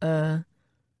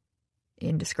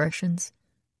 indiscretions?"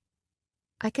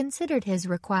 I considered his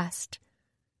request.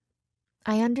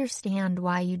 "I understand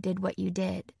why you did what you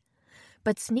did,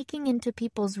 but sneaking into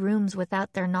people's rooms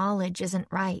without their knowledge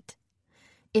isn't right.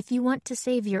 If you want to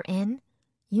save your inn,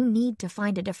 you need to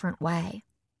find a different way."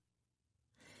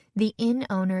 The inn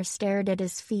owner stared at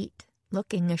his feet,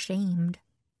 looking ashamed.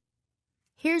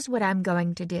 "Here's what I'm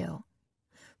going to do.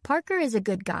 Parker is a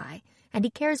good guy, and he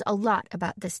cares a lot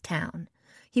about this town.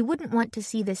 He wouldn't want to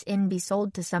see this inn be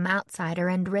sold to some outsider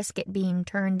and risk it being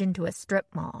turned into a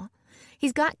strip mall.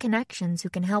 He's got connections who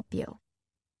can help you."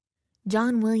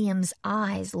 John Williams'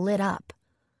 eyes lit up.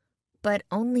 "But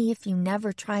only if you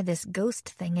never try this ghost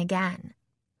thing again.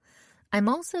 I'm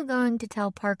also going to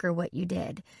tell Parker what you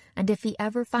did, and if he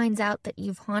ever finds out that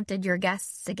you've haunted your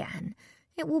guests again,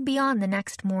 it will be on the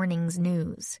next morning's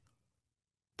news."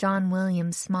 John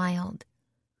Williams smiled.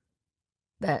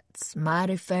 "That's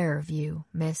mighty fair of you,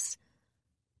 miss.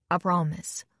 I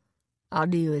promise. I'll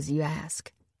do as you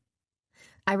ask."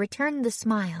 I returned the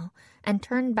smile and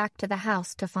turned back to the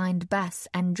house to find Bess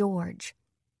and George.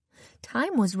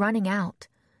 Time was running out,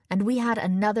 and we had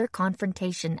another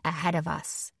confrontation ahead of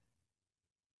us.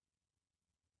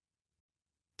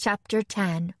 Chapter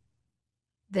 10.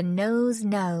 The Nose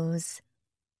Knows.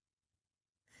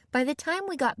 By the time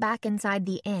we got back inside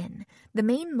the inn, the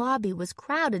main lobby was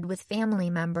crowded with family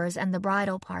members and the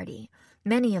bridal party,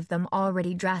 many of them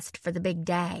already dressed for the big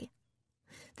day.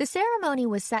 The ceremony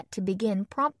was set to begin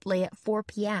promptly at 4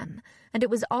 p.m., and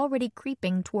it was already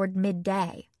creeping toward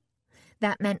midday.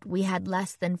 That meant we had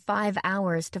less than 5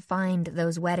 hours to find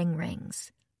those wedding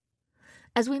rings.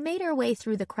 As we made our way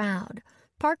through the crowd,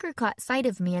 Parker caught sight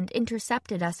of me and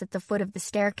intercepted us at the foot of the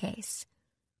staircase.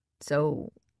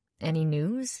 "So, any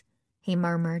news?" he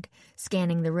murmured,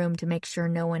 scanning the room to make sure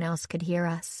no one else could hear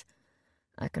us.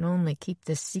 "I can only keep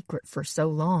this secret for so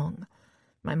long.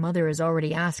 My mother has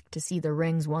already asked to see the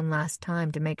rings one last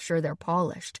time to make sure they're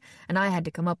polished, and I had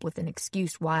to come up with an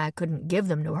excuse why I couldn't give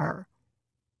them to her."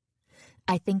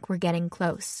 "I think we're getting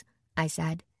close," I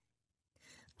said.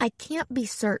 "I can't be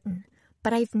certain,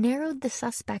 but I've narrowed the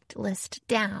suspect list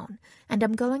down, and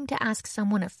I'm going to ask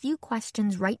someone a few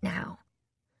questions right now."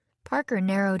 Parker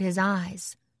narrowed his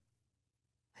eyes.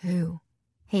 "Who?"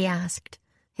 he asked,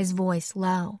 his voice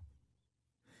low.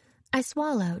 I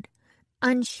swallowed,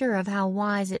 unsure of how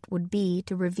wise it would be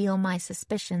to reveal my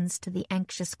suspicions to the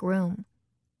anxious groom.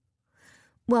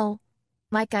 "Well,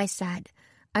 like I said,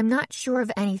 I'm not sure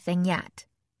of anything yet,"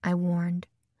 I warned.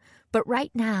 "But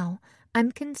right now,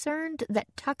 I'm concerned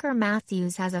that Tucker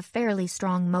Matthews has a fairly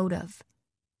strong motive."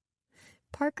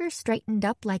 Parker straightened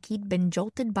up like he'd been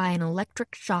jolted by an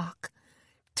electric shock.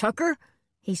 "Tucker?"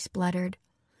 he spluttered.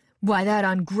 "Why, that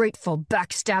ungrateful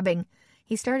backstabbing—"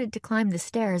 He started to climb the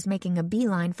stairs, making a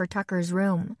beeline for Tucker's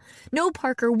room. "No,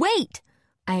 Parker, wait!"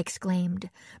 I exclaimed.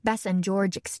 Bess and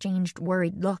George exchanged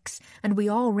worried looks, and we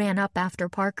all ran up after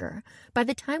Parker. By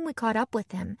the time we caught up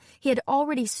with him, he had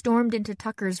already stormed into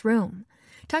Tucker's room.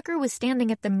 Tucker was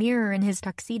standing at the mirror in his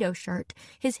tuxedo shirt,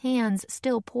 his hands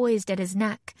still poised at his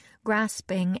neck,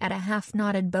 grasping at a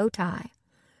half-knotted bow tie.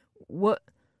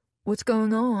 What's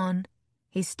going on?"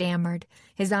 he stammered,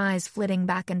 his eyes flitting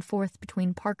back and forth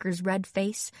between Parker's red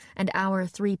face and our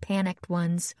 3 panicked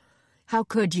ones. "How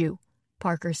could you?"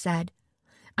 Parker said.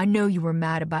 "I know you were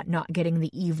mad about not getting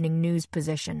the evening news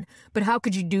position, but how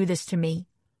could you do this to me?"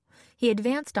 He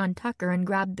advanced on Tucker and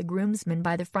grabbed the groomsman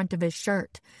by the front of his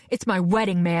shirt. "It's my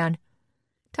wedding, man!"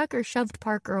 Tucker shoved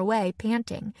Parker away,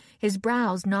 panting, his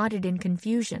brows knotted in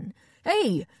confusion.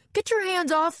 "Hey, get your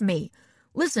hands off me!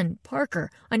 Listen, Parker,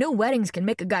 I know weddings can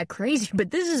make a guy crazy,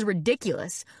 but this is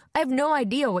ridiculous. I have no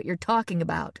idea what you're talking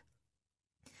about."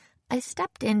 I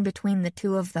stepped in between the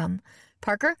two of them.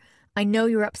 "Parker, I know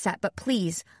you're upset, but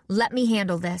please, let me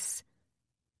handle this."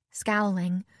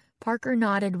 Scowling, Parker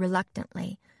nodded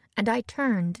reluctantly, and I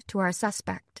turned to our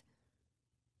suspect.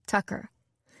 "Tucker,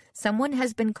 someone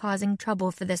has been causing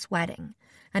trouble for this wedding,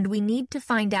 and we need to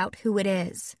find out who it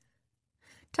is."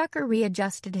 Tucker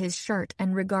readjusted his shirt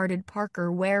and regarded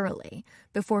Parker warily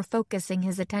before focusing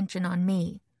his attention on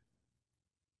me.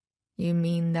 "You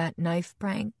mean that knife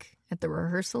prank at the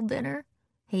rehearsal dinner?"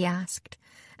 he asked,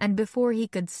 and before he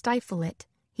could stifle it,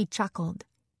 he chuckled.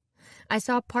 I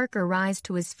saw Parker rise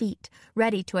to his feet,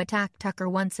 ready to attack Tucker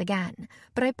once again,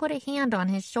 but I put a hand on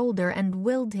his shoulder and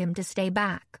willed him to stay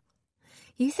back.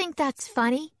 "You think that's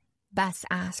funny?" Bess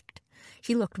asked.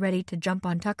 She looked ready to jump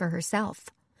on Tucker herself.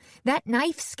 "That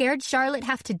knife scared Charlotte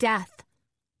half to death."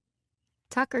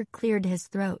 Tucker cleared his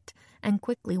throat and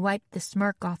quickly wiped the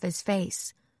smirk off his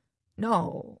face.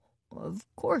 "No, of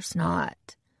course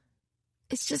not.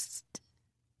 It's just,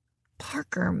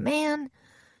 Parker, man,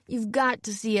 you've got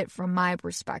to see it from my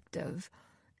perspective.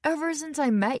 Ever since I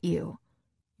met you,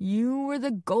 you were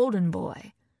the golden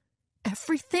boy.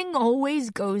 Everything always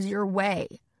goes your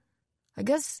way. I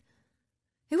guess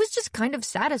it was just kind of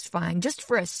satisfying, just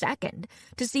for a second,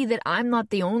 to see that I'm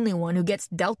not the only one who gets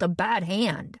dealt a bad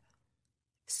hand."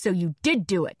 "So you did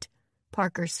do it,"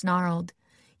 Parker snarled.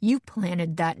 "You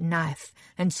planted that knife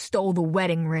and stole the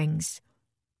wedding rings."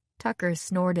 Tucker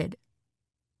snorted.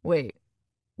 "Wait,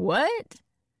 what?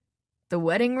 The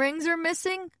wedding rings are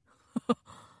missing?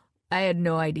 I had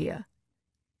no idea."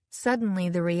 Suddenly,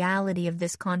 the reality of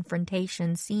this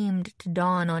confrontation seemed to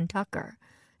dawn on Tucker,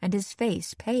 and his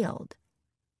face paled.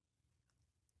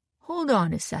 "Hold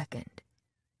on a second.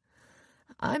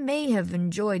 I may have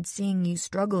enjoyed seeing you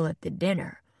struggle at the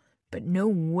dinner, but no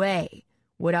way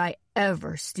would I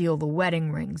ever steal the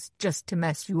wedding rings just to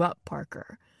mess you up,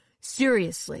 Parker.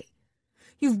 Seriously,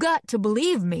 you've got to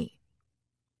believe me."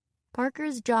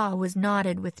 Parker's jaw was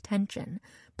knotted with tension,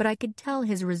 but I could tell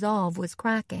his resolve was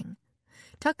cracking.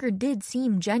 Tucker did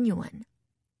seem genuine.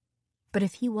 But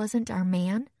if he wasn't our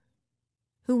man,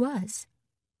 who was?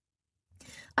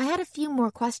 I had a few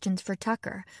more questions for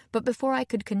Tucker, but before I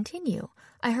could continue,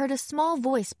 I heard a small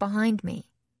voice behind me.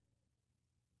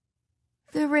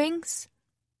 "The rings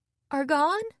are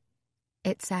gone?"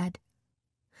 it said.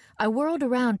 I whirled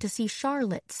around to see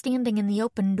Charlotte standing in the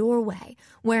open doorway,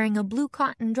 wearing a blue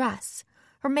cotton dress,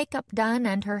 her makeup done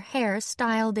and her hair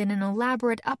styled in an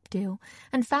elaborate updo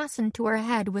and fastened to her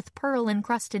head with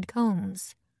pearl-encrusted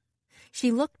combs.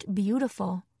 She looked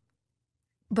beautiful,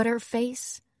 but her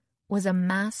face was a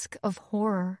mask of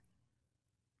horror.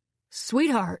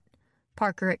 "Sweetheart,"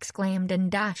 Parker exclaimed and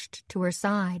dashed to her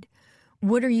side.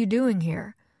 "What are you doing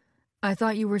here? I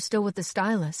thought you were still with the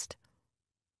stylist."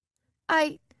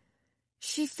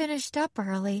 She finished up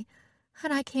early,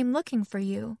 and I came looking for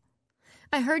you.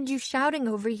 I heard you shouting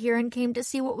over here and came to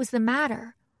see what was the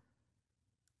matter.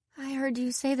 I heard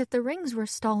you say that the rings were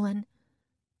stolen.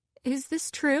 Is this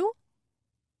true?"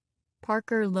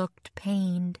 Parker looked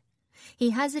pained. He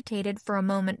hesitated for a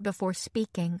moment before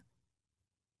speaking.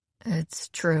 "It's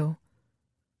true.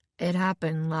 It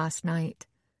happened last night.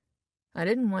 I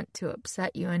didn't want to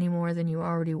upset you any more than you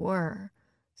already were,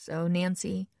 so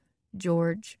Nancy,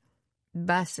 George,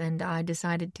 Bess and I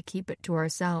decided to keep it to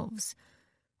ourselves.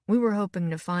 We were hoping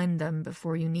to find them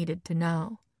before you needed to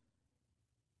know."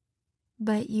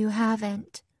 "But you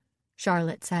haven't,"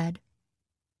 Charlotte said.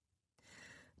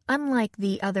 Unlike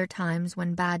the other times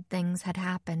when bad things had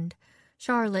happened,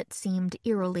 Charlotte seemed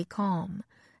eerily calm,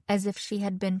 as if she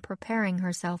had been preparing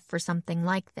herself for something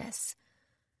like this.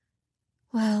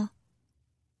 "Well,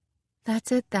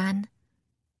 that's it then.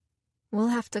 We'll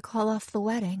have to call off the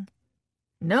wedding."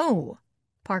 "No,"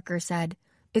 Parker said.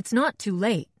 "It's not too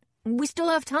late. We still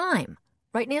have time.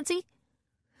 Right, Nancy?"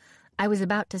 I was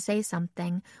about to say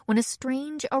something when a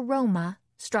strange aroma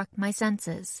struck my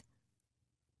senses.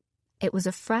 It was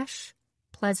a fresh,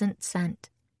 pleasant scent,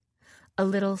 a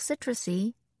little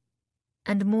citrusy,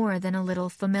 and more than a little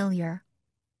familiar.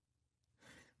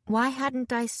 Why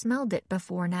hadn't I smelled it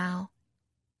before now?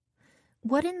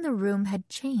 What in the room had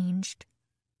changed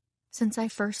since I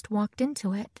first walked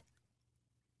into it?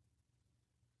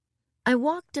 I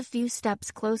walked a few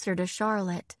steps closer to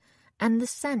Charlotte, and the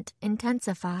scent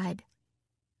intensified.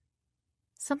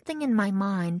 Something in my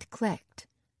mind clicked.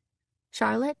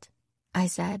 "Charlotte," I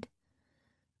said,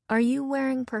 "are you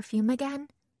wearing perfume again?"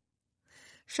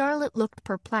 Charlotte looked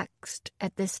perplexed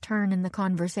at this turn in the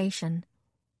conversation.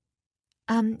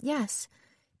 Yes,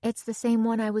 it's the same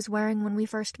one I was wearing when we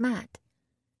first met.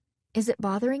 Is it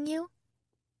bothering you?"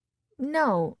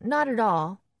 "No, not at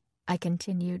all," I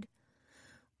continued.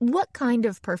 "What kind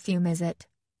of perfume is it?"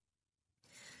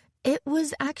 "It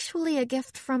was actually a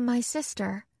gift from my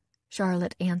sister,"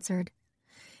 Charlotte answered.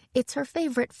 "It's her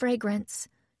favorite fragrance.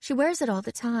 She wears it all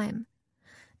the time.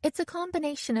 It's a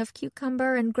combination of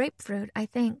cucumber and grapefruit, I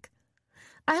think.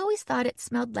 I always thought it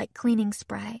smelled like cleaning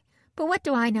spray, but what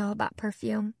do I know about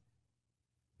perfume?"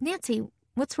 Nancy,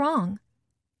 what's wrong?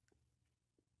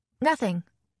 Nothing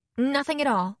at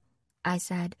all, I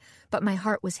said, but my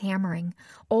heart was hammering.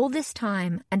 All this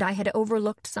time, and I had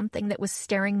overlooked something that was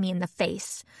staring me in the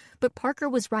face. But Parker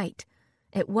was right.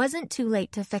 It wasn't too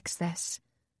late to fix this.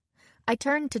 I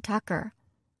turned to Tucker.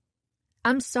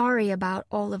 I'm sorry about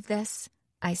all of this,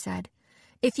 I said.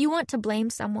 If you want to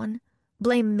blame someone,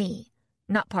 blame me,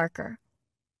 not Parker.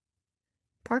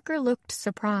 Parker looked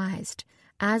surprised,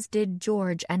 as did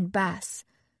George and Bess.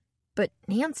 But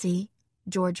Nancy,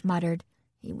 George muttered,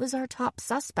 he was our top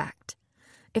suspect.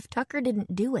 If Tucker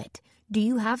didn't do it, do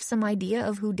you have some idea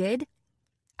of who did?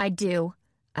 I do,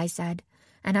 I said,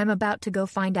 and I'm about to go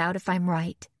find out if I'm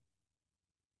right.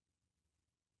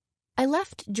 I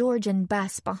left George and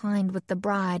Bess behind with the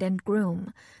bride and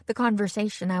groom. The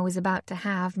conversation I was about to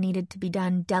have needed to be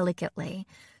done delicately,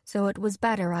 so it was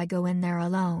better I go in there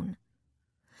alone.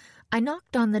 I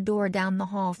knocked on the door down the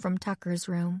hall from Tucker's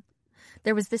room.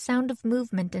 There was the sound of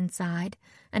movement inside,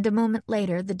 and a moment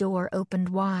later the door opened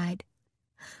wide.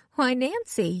 "Why,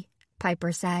 Nancy,"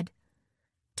 Piper said.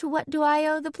 "To what do I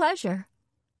owe the pleasure?"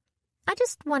 "I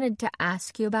just wanted to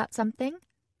ask you about something,"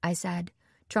 I said,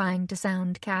 trying to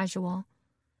sound casual.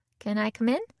 "Can I come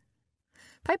in?"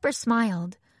 Piper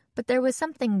smiled, but there was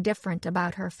something different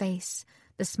about her face.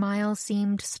 The smile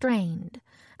seemed strained,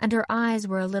 and her eyes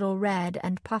were a little red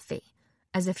and puffy,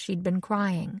 as if she'd been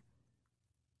crying.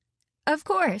 "Of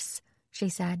course," she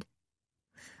said.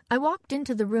 I walked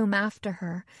into the room after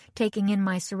her, taking in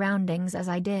my surroundings as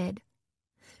I did.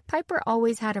 Piper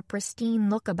always had a pristine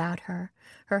look about her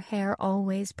hair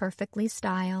always perfectly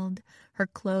styled, her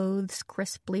clothes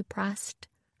crisply pressed,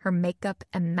 her makeup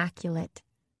immaculate.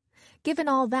 Given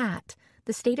all that,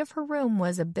 the state of her room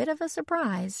was a bit of a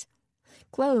surprise.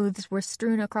 Clothes were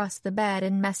strewn across the bed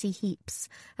in messy heaps,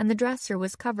 and the dresser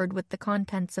was covered with the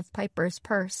contents of Piper's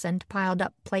purse and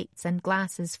piled-up plates and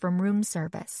glasses from room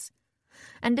service.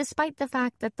 And despite the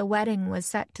fact that the wedding was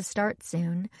set to start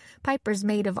soon, Piper's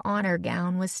maid of honor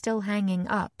gown was still hanging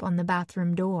up on the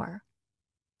bathroom door.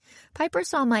 Piper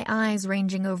saw my eyes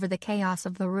ranging over the chaos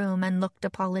of the room and looked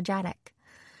apologetic.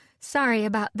 "Sorry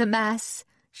about the mess,"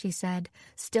 she said,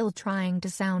 still trying to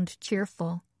sound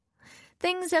cheerful.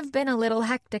 "Things have been a little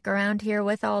hectic around here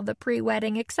with all the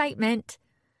pre-wedding excitement."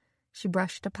 She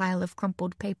brushed a pile of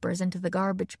crumpled papers into the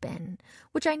garbage bin,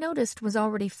 which I noticed was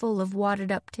already full of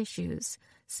wadded-up tissues,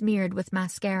 smeared with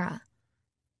mascara.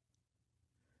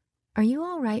 "Are you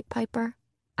all right, Piper?"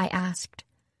 I asked.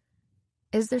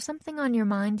 "Is there something on your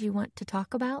mind you want to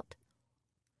talk about?"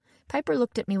 Piper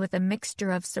looked at me with a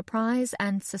mixture of surprise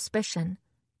and suspicion.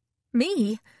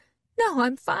 "Me? No,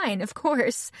 I'm fine, of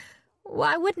course.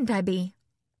 Why wouldn't I be?"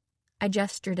 I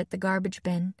gestured at the garbage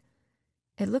bin.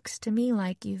 "It looks to me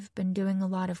like you've been doing a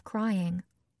lot of crying."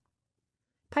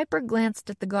 Piper glanced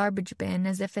at the garbage bin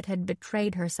as if it had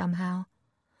betrayed her somehow.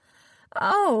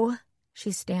 "Oh,"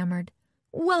 she stammered.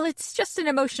 "Well, it's just an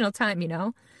emotional time, you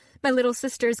know. My little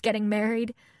sister's getting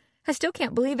married. I still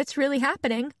can't believe it's really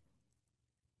happening."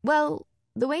 "Well,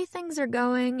 the way things are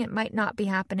going, it might not be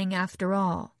happening after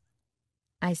all,"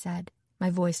 I said,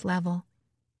 my voice level.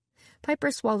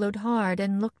 Piper swallowed hard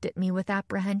and looked at me with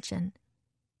apprehension.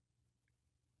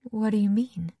 "What do you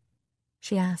mean?"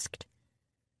 she asked.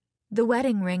 "The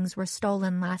wedding rings were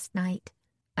stolen last night,"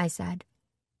 I said.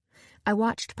 I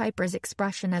watched Piper's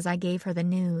expression as I gave her the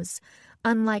news.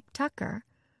 Unlike Tucker,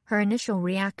 her initial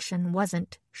reaction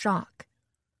wasn't shock.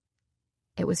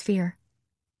 It was fear.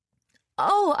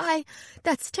 "Oh,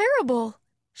 that's terrible,"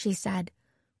 she said.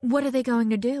 "What are they going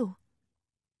to do?"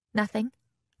 "Nothing,"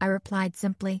 I replied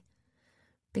simply.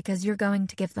 "Because you're going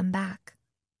to give them back."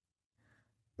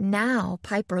 Now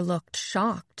Piper looked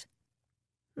shocked.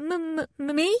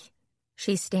 Me?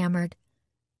 She stammered.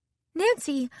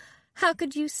 "Nancy, how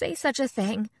could you say such a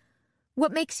thing?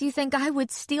 What makes you think I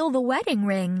would steal the wedding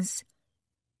rings?"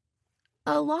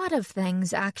 "A lot of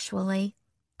things, actually,"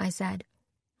 I said.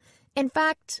 "In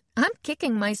fact, I'm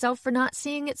kicking myself for not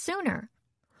seeing it sooner.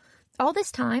 All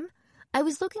this time, I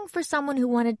was looking for someone who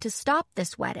wanted to stop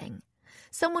this wedding,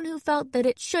 someone who felt that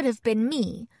it should have been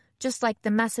me, just like the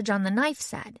message on the knife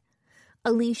said.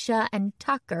 Alicia and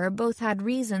Tucker both had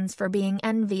reasons for being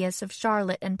envious of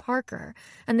Charlotte and Parker,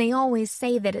 and they always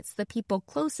say that it's the people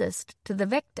closest to the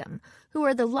victim who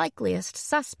are the likeliest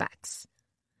suspects."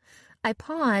 I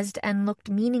paused and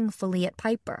looked meaningfully at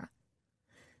Piper.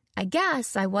 I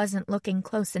guess I wasn't looking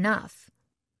close enough.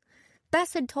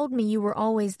 "Bess had told me you were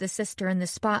always the sister in the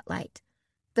spotlight,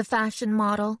 the fashion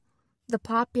model, the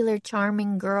popular,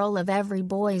 charming girl of every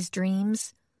boy's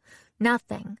dreams.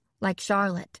 Nothing like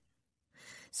Charlotte.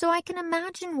 So I can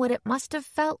imagine what it must have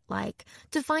felt like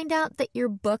to find out that you're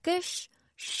bookish,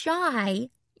 shy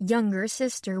younger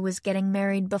sister was getting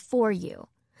married before you,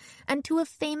 and to a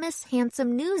famous,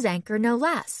 handsome news anchor, no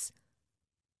less.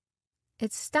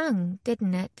 It stung,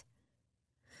 didn't it?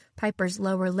 Piper's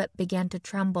lower lip began to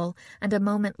tremble, and a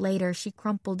moment later she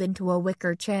crumpled into a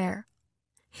wicker chair.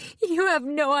 "You have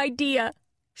no idea,"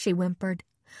 she whimpered.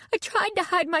 "I tried to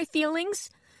hide my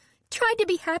feelings, tried to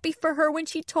be happy for her when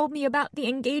she told me about the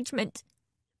engagement.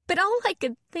 But all I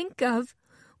could think of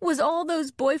was all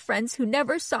those boyfriends who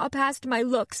never saw past my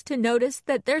looks to notice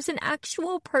that there's an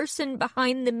actual person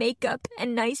behind the makeup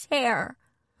and nice hair.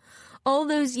 All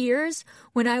those years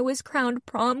when I was crowned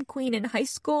prom queen in high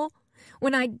school,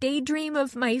 when I'd daydream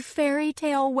of my fairy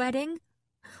tale wedding,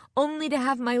 only to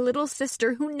have my little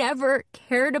sister, who never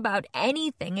cared about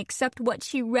anything except what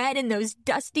she read in those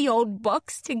dusty old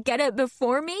books, to get it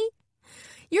before me?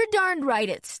 You're darned right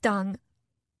it stung.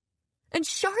 And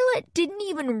Charlotte didn't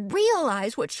even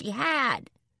realize what she had.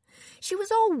 She was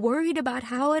all worried about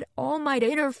how it all might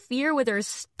interfere with her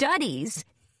studies.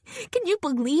 Can you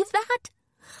believe that?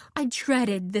 I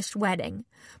dreaded this wedding,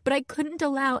 but I couldn't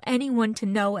allow anyone to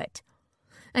know it.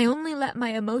 I only let my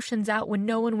emotions out when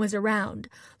no one was around,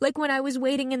 like when I was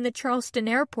waiting in the Charleston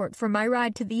airport for my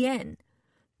ride to the inn.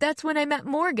 That's when I met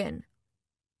Morgan."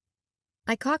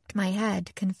 I cocked my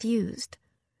head, confused.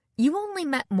 "You only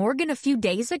met Morgan a few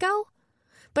days ago?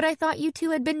 But I thought you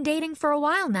two had been dating for a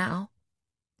while now."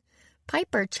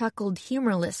 Piper chuckled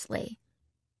humorlessly.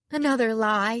 "Another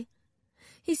lie.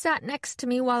 He sat next to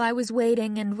me while I was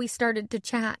waiting, and we started to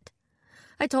chat.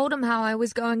 I told him how I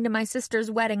was going to my sister's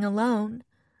wedding alone,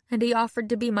 and he offered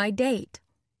to be my date."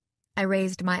 I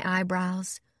raised my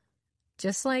eyebrows.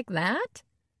 "Just like that?"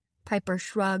 Piper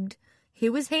shrugged. "He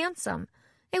was handsome.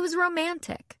 It was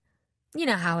romantic. You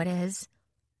know how it is."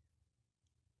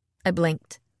 I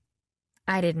blinked.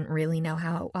 I didn't really know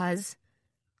how it was.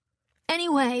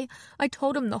 Anyway, I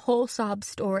told him the whole sob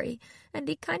story, and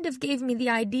he kind of gave me the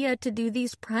idea to do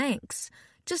these pranks,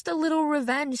 just a little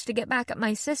revenge to get back at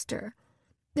my sister.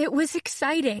 It was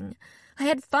exciting. I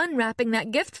had fun wrapping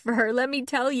that gift for her, let me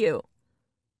tell you."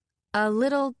 "A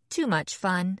little too much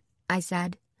fun," I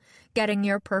said. "Getting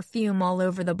your perfume all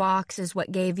over the box is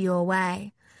what gave you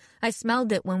away. I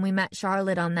smelled it when we met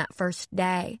Charlotte on that first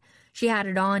day. She had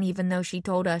it on even though she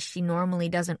told us she normally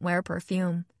doesn't wear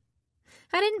perfume.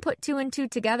 I didn't put two and two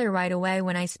together right away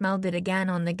when I smelled it again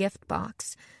on the gift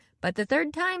box, but the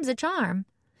third time's a charm.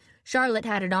 Charlotte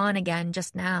had it on again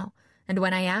just now, and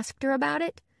when I asked her about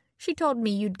it, she told me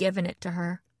you'd given it to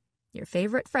her. Your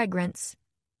favorite fragrance."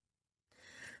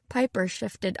 Piper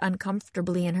shifted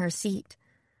uncomfortably in her seat.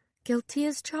 Guilty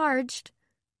as charged.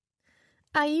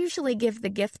 "I usually give the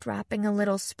gift wrapping a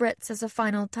little spritz as a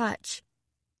final touch.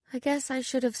 I guess I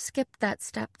should have skipped that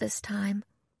step this time.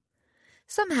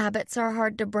 Some habits are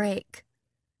hard to break."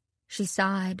 She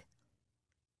sighed.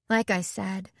 "Like I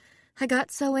said, I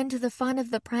got so into the fun of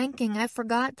the pranking I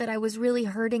forgot that I was really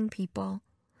hurting people.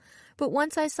 But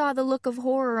once I saw the look of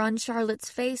horror on Charlotte's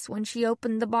face when she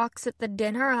opened the box at the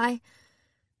dinner,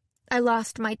 I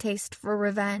lost my taste for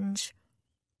revenge."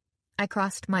 I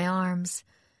crossed my arms.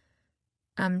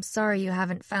 "I'm sorry you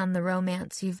haven't found the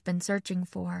romance you've been searching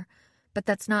for, but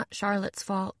that's not Charlotte's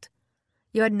fault.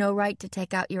 You had no right to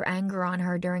take out your anger on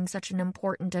her during such an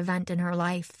important event in her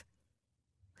life."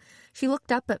 She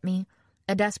looked up at me,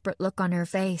 a desperate look on her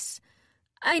face.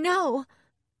 I know.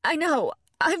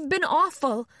 I've been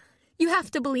awful. You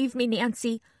have to believe me,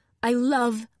 Nancy. I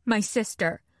love my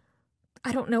sister.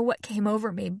 I don't know what came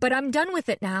over me, but I'm done with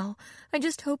it now. I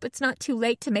just hope it's not too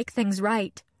late to make things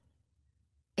right."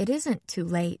 "It isn't too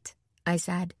late," I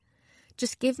said.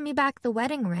 "Just give me back the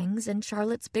wedding rings and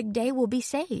Charlotte's big day will be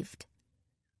saved."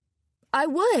 "I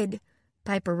would,"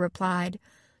 Piper replied,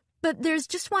 "but there's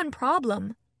just one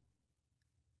problem."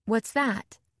 "What's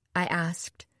that?" I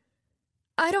asked.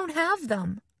 "I don't have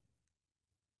them."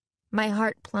 My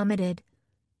heart plummeted.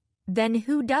 "Then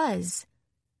who does?"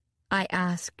 I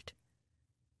asked.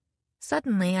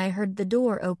 Suddenly I heard the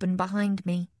door open behind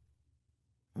me.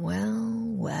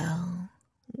 Well,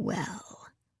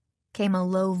 came a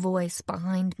low voice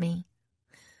behind me.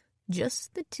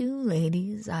 "Just the two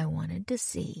ladies I wanted to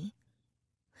see."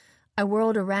 I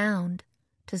whirled around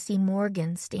to see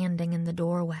Morgan standing in the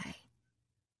doorway.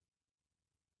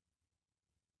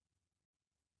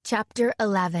 Chapter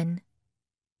 11.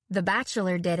 The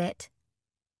Bachelor Did It.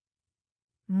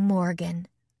 Morgan.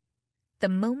 The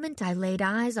moment I laid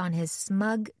eyes on his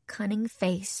smug, cunning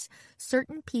face,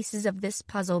 certain pieces of this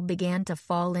puzzle began to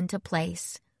fall into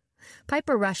place.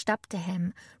 Piper rushed up to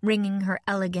him, wringing her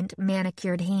elegant,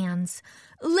 manicured hands.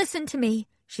 "Listen to me,"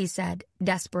 she said,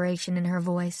 desperation in her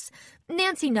voice.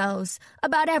 "Nancy knows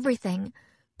about everything.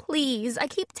 Please, I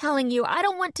keep telling you, I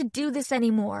don't want to do this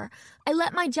anymore. I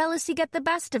let my jealousy get the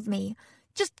best of me.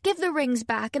 Just give the rings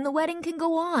back and the wedding can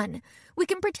go on. We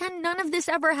can pretend none of this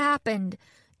ever happened.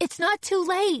 It's not too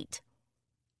late."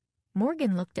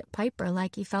 Morgan looked at Piper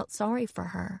like he felt sorry for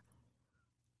her.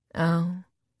 "Oh,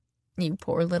 you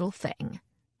poor little thing,"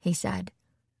 he said.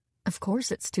 "Of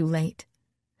course it's too late."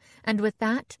 And with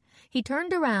that, he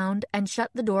turned around and shut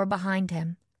the door behind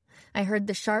him. I heard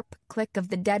the sharp click of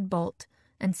the deadbolt,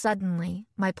 and suddenly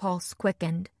my pulse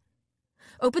quickened.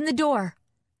 "Open the door,"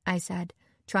 I said,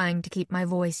 trying to keep my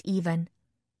voice even.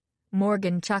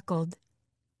 Morgan chuckled.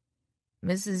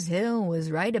 "Mrs. Hill was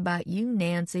right about you,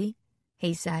 Nancy,"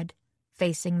 he said,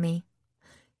 facing me.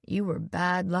 "You were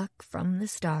bad luck from the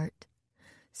start.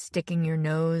 Sticking your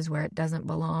nose where it doesn't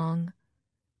belong.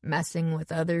 Messing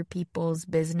with other people's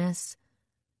business.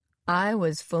 I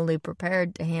was fully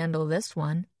prepared to handle this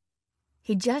one."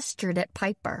 He gestured at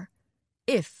Piper.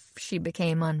 "If she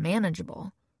became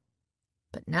unmanageable.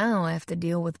 But now I have to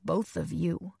deal with both of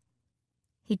you."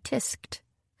 He tisked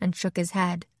and shook his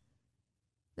head.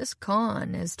 "This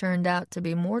con has turned out to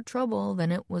be more trouble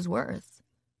than it was worth."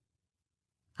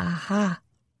 Aha!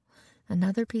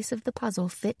 Another piece of the puzzle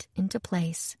fit into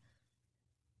place.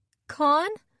 "Con?"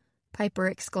 Piper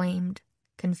exclaimed,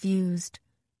 confused.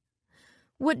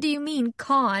 "What do you mean,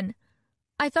 con?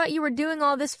 I thought you were doing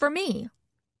all this for me."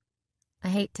 "I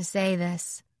hate to say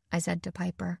this," I said to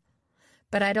Piper,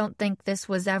 "but I don't think this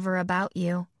was ever about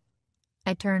you."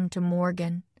 I turned to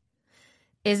Morgan.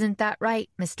 "Isn't that right,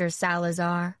 Mr.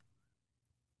 Salazar?"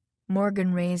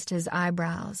 Morgan raised his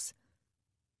eyebrows.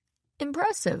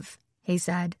 "Impressive," he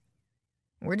said.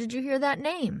 "Where did you hear that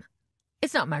name?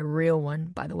 It's not my real one,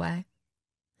 by the way."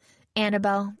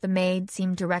 "Annabelle, the maid,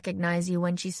 seemed to recognize you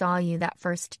when she saw you that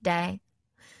first day.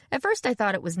 At first I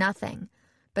thought it was nothing,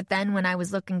 but then when I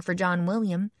was looking for John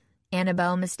William,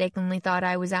 Annabelle mistakenly thought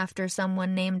I was after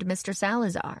someone named Mr.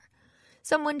 Salazar,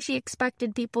 someone she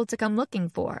expected people to come looking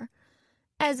for,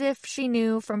 as if she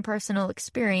knew from personal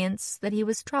experience that he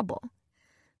was trouble.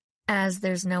 As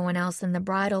there's no one else in the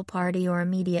bridal party or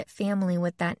immediate family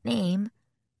with that name,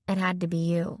 it had to be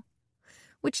you.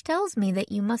 Which tells me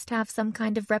that you must have some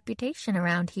kind of reputation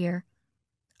around here.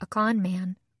 A con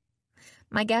man.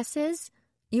 My guess is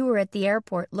you were at the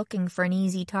airport looking for an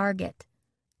easy target,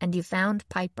 and you found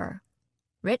Piper.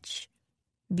 Rich,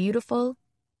 beautiful,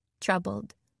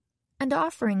 troubled, and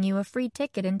offering you a free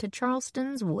ticket into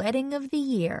Charleston's wedding of the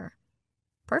year.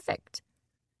 Perfect."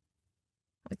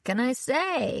 "What can I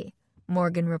say?"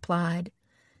 Morgan replied.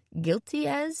 "Guilty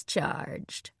as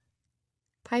charged."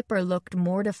 Piper looked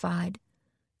mortified.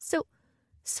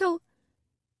 So,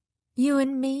 you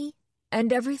and me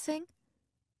and everything?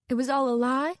 It was all a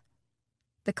lie?"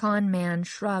 The con man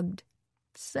shrugged.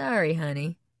 "Sorry,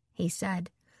 honey," he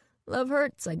said. "Love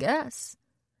hurts, I guess.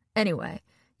 Anyway,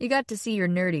 you got to see your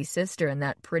nerdy sister and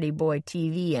that pretty boy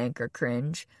TV anchor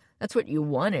cringe. That's what you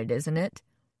wanted, isn't it?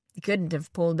 You couldn't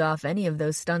have pulled off any of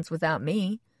those stunts without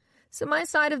me. So my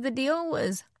side of the deal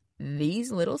was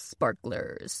these little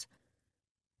sparklers."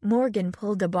 Morgan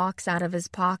pulled a box out of his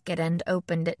pocket and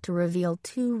opened it to reveal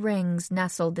 2 rings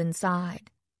nestled inside.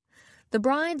 The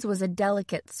bride's was a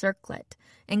delicate circlet,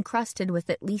 encrusted with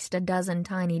at least a dozen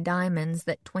tiny diamonds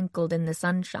that twinkled in the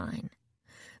sunshine.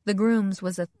 The groom's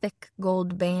was a thick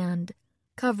gold band,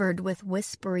 covered with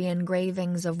whispery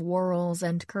engravings of whorls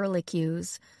and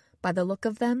curlicues. By the look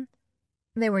of them,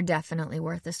 they were definitely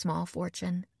worth a small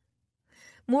fortune.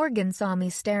 Morgan saw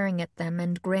me staring at them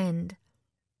and grinned.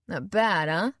 "Not bad,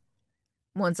 huh?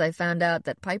 Once I found out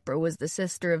that Piper was the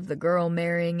sister of the girl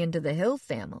marrying into the Hill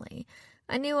family,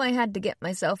 I knew I had to get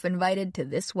myself invited to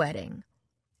this wedding.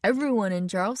 Everyone in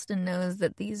Charleston knows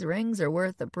that these rings are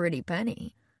worth a pretty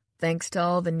penny, thanks to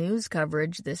all the news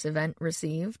coverage this event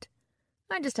received.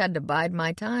 I just had to bide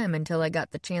my time until I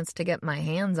got the chance to get my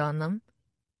hands on them."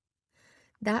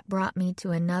 That brought me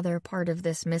to another part of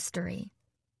this mystery.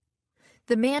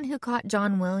 The man who caught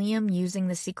John William using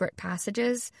the secret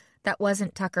passages, that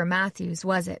wasn't Tucker Matthews,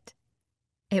 was it?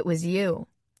 "It was you."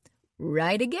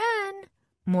 "Right again,"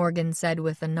 Morgan said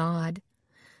with a nod.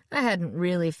 "I hadn't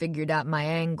really figured out my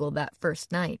angle that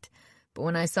first night, but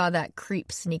when I saw that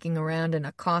creep sneaking around in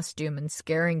a costume and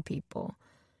scaring people,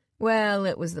 well,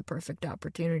 it was the perfect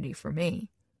opportunity for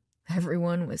me.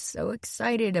 Everyone was so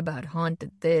excited about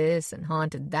haunted this and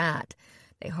haunted that,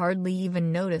 they hardly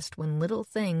even noticed when little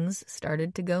things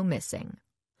started to go missing.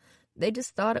 They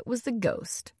just thought it was the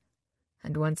ghost.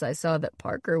 And once I saw that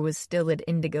Parker was still at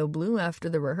Indigo Blue after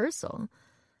the rehearsal,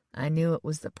 I knew it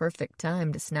was the perfect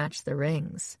time to snatch the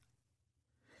rings."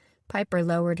 Piper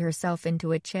lowered herself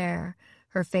into a chair,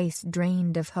 her face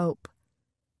drained of hope.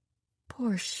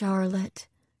 Poor Charlotte,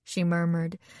 she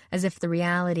murmured, as if the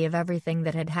reality of everything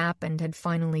that had happened had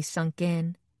finally sunk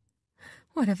in.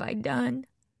 What have I done?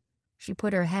 She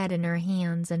put her head in her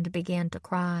hands and began to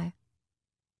cry.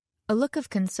 A look of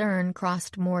concern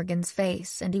crossed Morgan's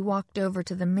face, and he walked over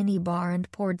to the minibar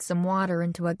and poured some water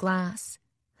into a glass.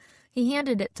 He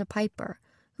handed it to Piper,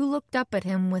 who looked up at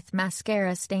him with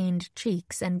mascara-stained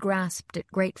cheeks and grasped it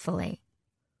gratefully.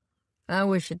 I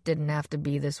wish it didn't have to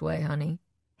be this way, honey,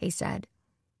 he said.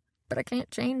 But I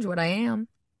can't change what I am.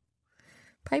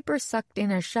 Piper sucked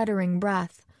in a shuddering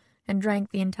breath and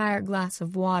drank the entire glass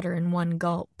of water in one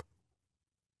gulp.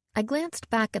 I glanced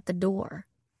back at the door.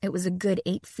 It was a good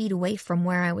 8 feet away from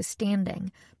where I was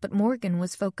standing, but Morgan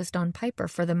was focused on Piper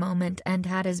for the moment and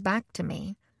had his back to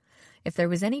me. If there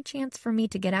was any chance for me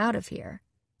to get out of here,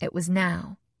 it was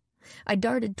now. I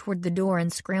darted toward the door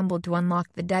and scrambled to unlock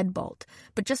the deadbolt,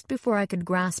 but just before I could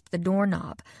grasp the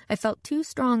doorknob, I felt 2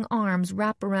 strong arms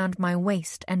wrap around my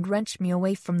waist and wrench me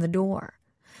away from the door.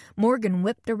 Morgan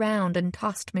whipped around and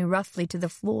tossed me roughly to the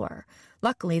floor.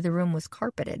 Luckily, the room was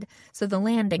carpeted, so the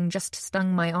landing just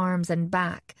stung my arms and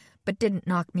back, but didn't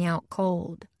knock me out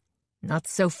cold. Not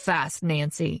so fast,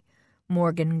 Nancy,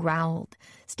 Morgan growled,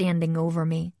 standing over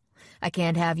me. I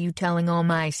can't have you telling all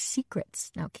my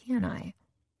secrets, now can I?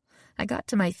 I got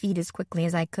to my feet as quickly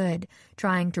as I could,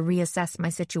 trying to reassess my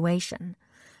situation.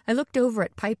 I looked over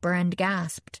at Piper and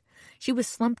gasped. She was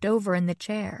slumped over in the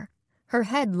chair, her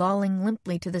head lolling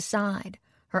limply to the side,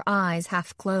 her eyes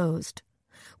half closed.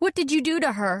 What did you do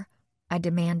to her? I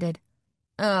demanded.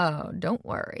 Oh, don't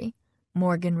worry,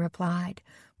 Morgan replied,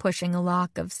 pushing a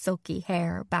lock of silky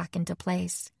hair back into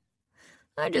place.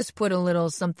 I just put a little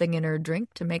something in her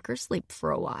drink to make her sleep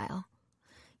for a while.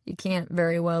 You can't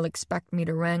very well expect me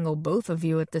to wrangle both of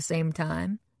you at the same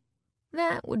time.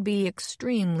 That would be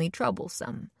extremely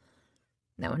troublesome.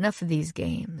 Now enough of these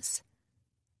games.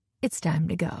 It's time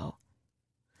to go.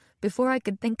 Before I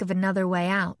could think of another way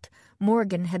out,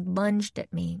 Morgan had lunged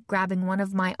at me, grabbing one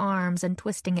of my arms and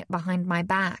twisting it behind my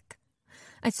back.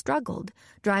 I struggled,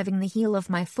 driving the heel of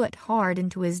my foot hard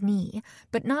into his knee,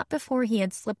 but not before he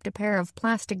had slipped a pair of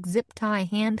plastic zip-tie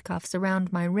handcuffs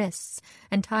around my wrists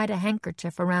and tied a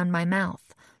handkerchief around my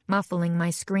mouth, muffling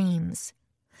my screams.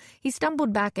 He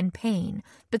stumbled back in pain,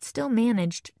 but still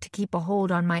managed to keep a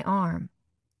hold on my arm.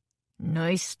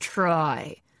 Nice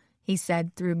try, he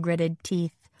said through gritted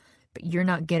teeth, but you're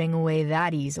not getting away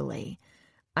that easily.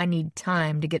 I need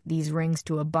time to get these rings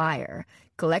to a buyer,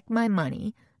 collect my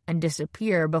money, and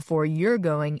disappear before you're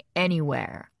going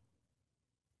anywhere.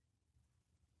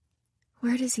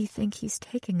 Where does he think he's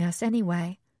taking us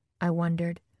anyway? I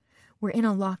wondered. We're in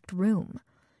a locked room.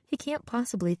 He can't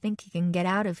possibly think he can get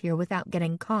out of here without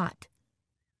getting caught.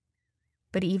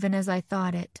 But even as I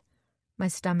thought it, my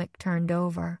stomach turned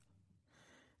over.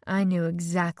 I knew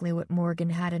exactly what Morgan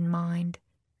had in mind,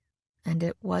 and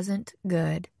it wasn't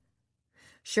good.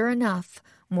 Sure enough,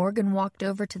 Morgan walked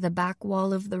over to the back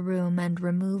wall of the room and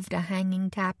removed a hanging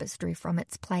tapestry from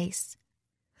its place.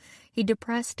 He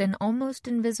depressed an almost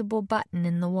invisible button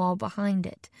in the wall behind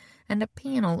it, and a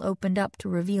panel opened up to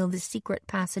reveal the secret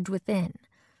passage within,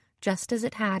 just as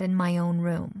it had in my own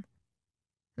room.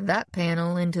 That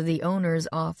panel into the owner's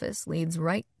office leads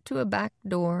right to a back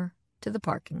door to the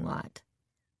parking lot,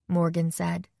 Morgan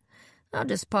said. I'll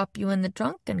just pop you in the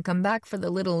trunk and come back for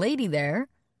the little lady there.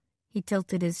 He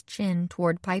tilted his chin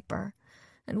toward Piper,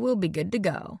 and we'll be good to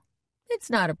go. It's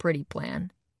not a pretty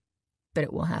plan, but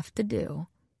it will have to do.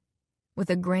 With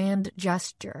a grand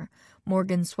gesture,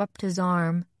 Morgan swept his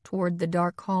arm toward the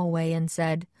dark hallway and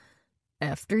said,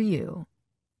 After you.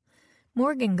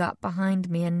 Morgan got behind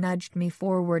me and nudged me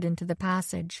forward into the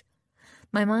passage.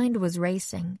 My mind was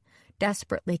racing,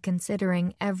 desperately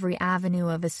considering every avenue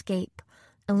of escape,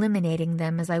 eliminating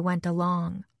them as I went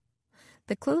along.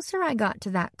 The closer I got to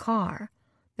that car,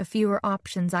 the fewer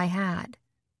options I had.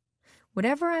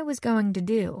 Whatever I was going to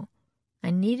do,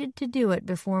 I needed to do it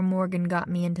before Morgan got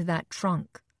me into that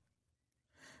trunk.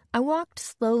 I walked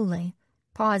slowly,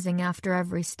 pausing after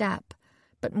every step,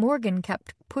 but Morgan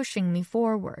kept pushing me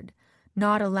forward,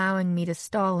 not allowing me to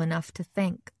stall enough to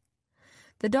think.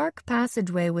 The dark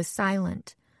passageway was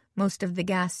silent. Most of the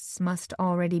guests must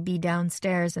already be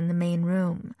downstairs in the main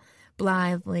room,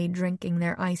 blithely drinking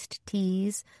their iced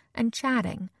teas and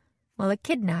chatting, while a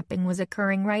kidnapping was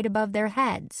occurring right above their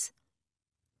heads.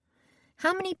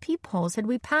 How many peepholes had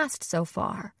we passed so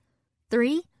far?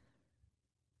 3?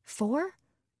 4?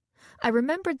 I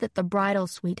remembered that the bridal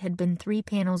suite had been 3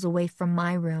 panels away from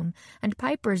my room, and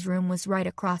Piper's room was right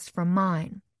across from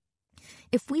mine.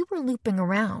 If we were looping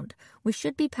around, we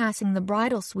should be passing the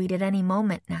bridal suite at any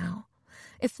moment now.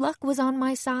 If luck was on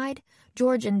my side,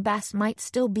 George and Bess might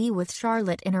still be with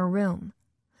Charlotte in her room.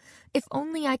 If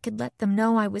only I could let them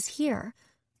know I was here,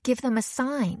 give them a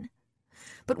sign.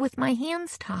 But with my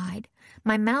hands tied,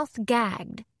 my mouth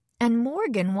gagged, and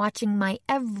Morgan watching my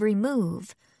every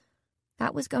move,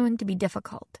 that was going to be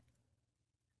difficult.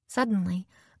 Suddenly,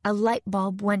 a light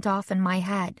bulb went off in my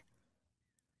head.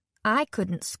 I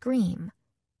couldn't scream,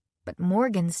 but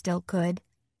Morgan still could.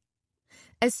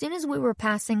 As soon as we were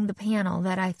passing the panel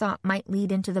that I thought might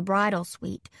lead into the bridal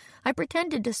suite, I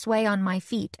pretended to sway on my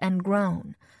feet and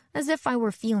groan, as if I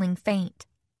were feeling faint.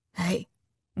 "Hey,"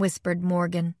 whispered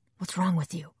Morgan, "what's wrong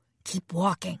with you? Keep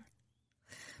walking."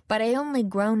 But I only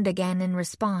groaned again in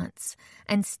response,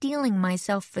 and steeling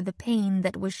myself for the pain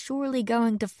that was surely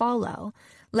going to follow,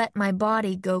 let my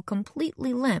body go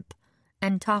completely limp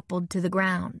and toppled to the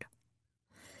ground.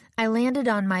 I landed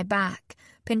on my back,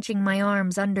 pinching my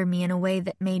arms under me in a way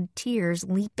that made tears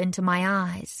leap into my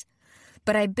eyes.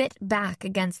 But I bit back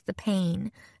against the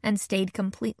pain and stayed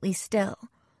completely still,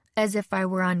 as if I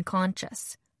were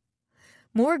unconscious.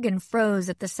 Morgan froze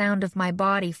at the sound of my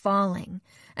body falling,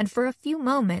 and for a few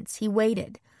moments he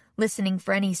waited, listening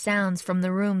for any sounds from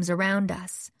the rooms around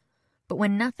us. But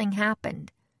when nothing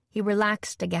happened, he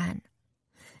relaxed again.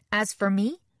 As for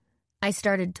me, I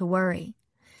started to worry.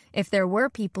 If there were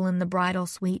people in the bridal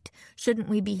suite, shouldn't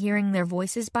we be hearing their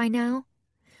voices by now?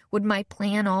 Would my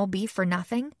plan all be for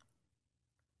nothing?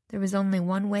 There was only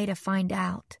one way to find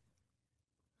out.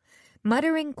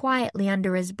 Muttering quietly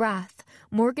under his breath,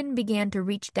 Morgan began to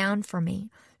reach down for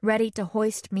me, ready to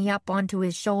hoist me up onto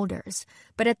his shoulders.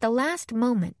 But at the last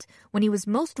moment, when he was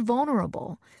most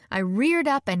vulnerable, I reared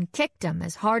up and kicked him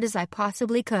as hard as I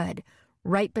possibly could,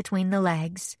 right between the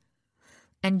legs.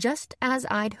 And just as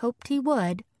I'd hoped he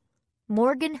would,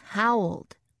 Morgan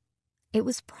howled. It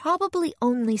was probably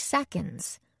only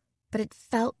seconds, but it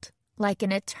felt like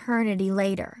an eternity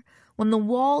later when the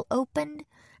wall opened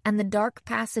and the dark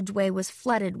passageway was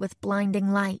flooded with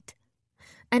blinding light.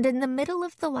 And in the middle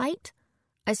of the light,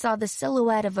 I saw the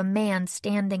silhouette of a man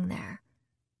standing there.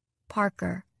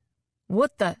 Parker.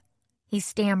 "What the?" he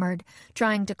stammered,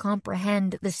 trying to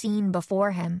comprehend the scene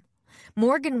before him.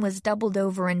 Morgan was doubled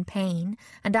over in pain,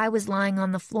 and I was lying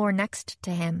on the floor next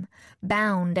to him,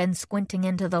 bound and squinting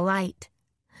into the light.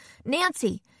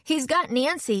 "Nancy! He's got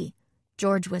Nancy!"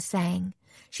 George was saying.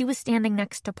 She was standing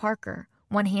next to Parker,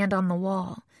 one hand on the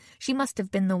wall. She must have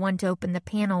been the one to open the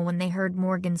panel when they heard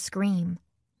Morgan scream.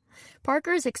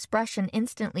 Parker's expression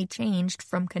instantly changed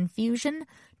from confusion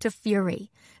to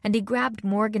fury, and he grabbed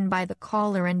Morgan by the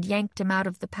collar and yanked him out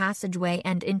of the passageway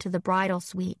and into the bridal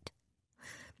suite.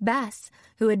 Bess,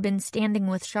 who had been standing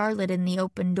with Charlotte in the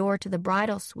open door to the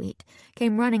bridal suite,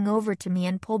 came running over to me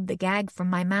and pulled the gag from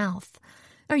my mouth.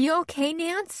 "Are you okay,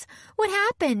 Nance? What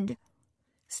happened?"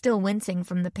 Still wincing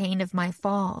from the pain of my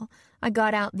fall, I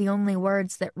got out the only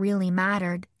words that really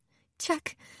mattered.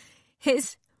 "Check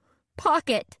his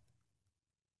pocket."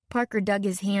 Parker dug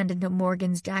his hand into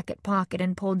Morgan's jacket pocket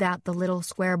and pulled out the little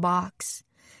square box.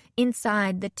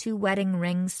 Inside, the 2 wedding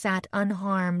rings sat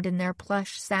unharmed in their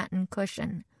plush satin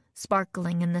cushion,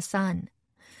 sparkling in the sun.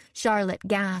 Charlotte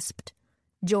gasped.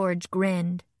 George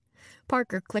grinned.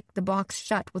 Parker clicked the box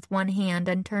shut with one hand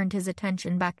and turned his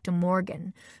attention back to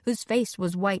Morgan, whose face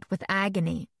was white with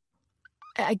agony.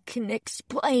 "I can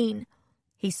explain,"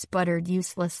 he sputtered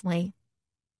uselessly.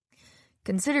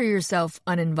 "Consider yourself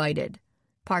uninvited,"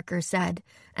 Parker said,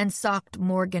 and socked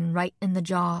Morgan right in the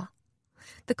jaw.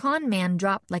 The con man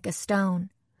dropped like a stone.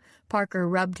 Parker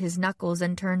rubbed his knuckles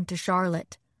and turned to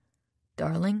Charlotte.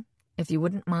 "Darling, if you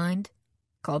wouldn't mind,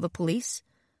 call the police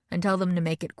and tell them to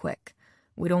make it quick.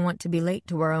 We don't want to be late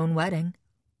to our own wedding."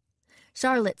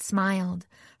 Charlotte smiled,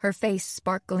 her face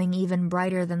sparkling even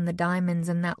brighter than the diamonds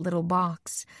in that little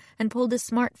box, and pulled a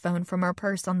smartphone from her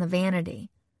purse on the vanity.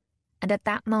 And at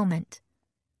that moment,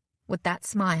 with that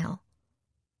smile,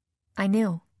 I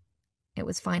knew it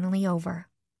was finally over.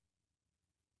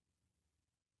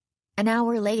 An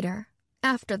hour later,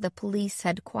 after the police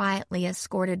had quietly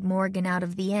escorted Morgan out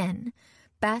of the inn,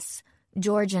 Bess,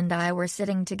 George, and I were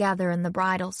sitting together in the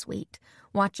bridal suite,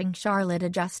 watching Charlotte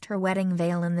adjust her wedding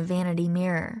veil in the vanity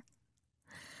mirror.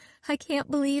 "I can't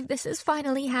believe this is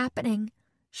finally happening,"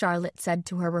 Charlotte said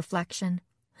to her reflection.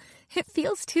 "It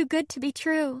feels too good to be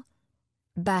true."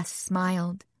 Bess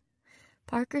smiled.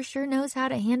 "Parker sure knows how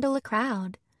to handle a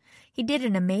crowd. He did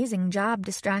an amazing job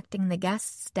distracting the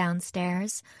guests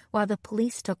downstairs while the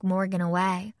police took Morgan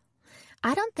away.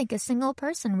 I don't think a single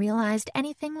person realized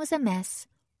anything was amiss."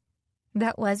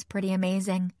 "That was pretty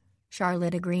amazing,"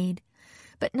 Charlotte agreed.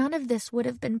 "But none of this would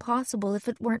have been possible if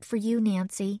it weren't for you,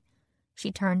 Nancy."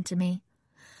 She turned to me.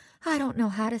 I don't know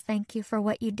how to thank you for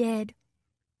what you did."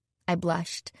 I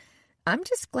blushed. "I'm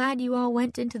just glad you all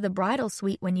went into the bridal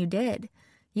suite when you did.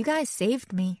 You guys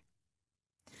saved me."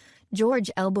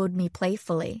 George elbowed me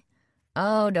playfully.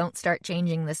 "Oh, don't start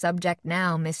changing the subject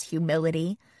now, Miss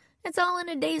Humility. It's all in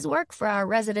a day's work for our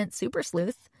resident super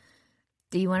sleuth.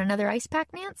 Do you want another ice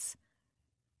pack, Nance?"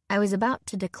 I was about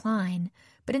to decline,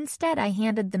 but instead I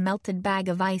handed the melted bag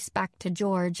of ice back to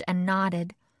George and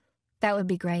nodded. "That would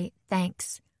be great,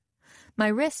 thanks." My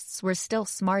wrists were still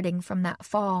smarting from that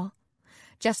fall.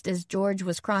 Just as George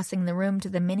was crossing the room to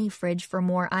the mini fridge for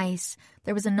more ice,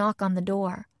 there was a knock on the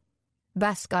door.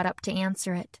 Bess got up to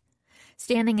answer it.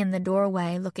 Standing in the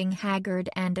doorway, looking haggard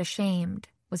and ashamed,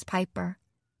 was Piper.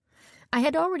 I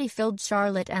had already filled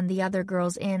Charlotte and the other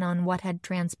girls in on what had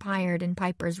transpired in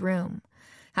Piper's room,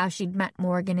 how she'd met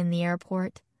Morgan in the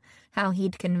airport, how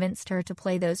he'd convinced her to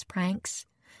play those pranks,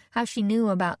 how she knew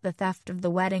about the theft of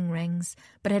the wedding rings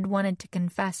but had wanted to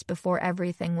confess before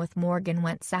everything with Morgan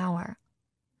went sour.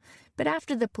 But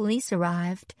after the police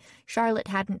arrived, Charlotte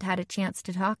hadn't had a chance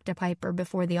to talk to Piper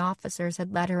before the officers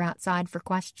had led her outside for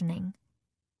questioning.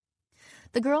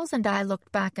 The girls and I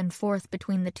looked back and forth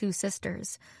between the two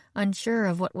sisters, unsure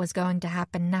of what was going to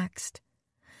happen next.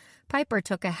 Piper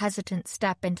took a hesitant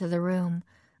step into the room,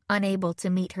 unable to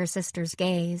meet her sister's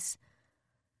gaze.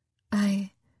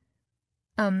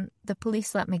 The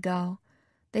police let me go.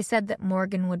 They said that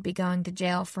Morgan would be going to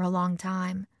jail for a long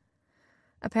time.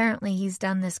 Apparently he's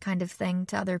done this kind of thing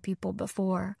to other people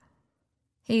before.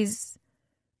 He's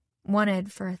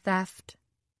wanted for theft,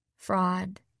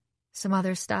 fraud, some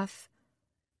other stuff."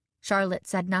 Charlotte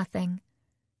said nothing.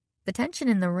 The tension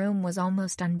in the room was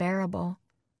almost unbearable.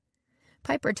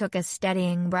 Piper took a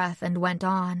steadying breath and went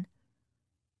on.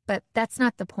 "But that's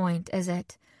not the point, is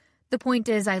it? The point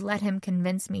is I let him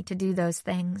convince me to do those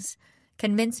things,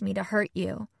 convince me to hurt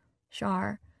you,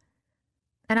 Char.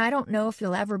 And I don't know if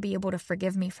you'll ever be able to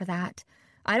forgive me for that.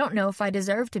 I don't know if I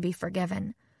deserve to be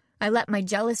forgiven. I let my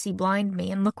jealousy blind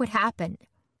me, and look what happened."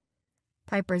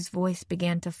 Piper's voice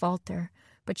began to falter,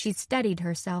 but she steadied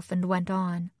herself and went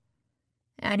on.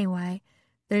 "Anyway,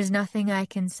 there's nothing I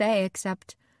can say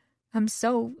except I'm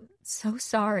so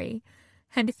sorry,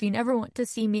 and if you never want to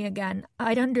see me again,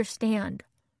 I'd understand."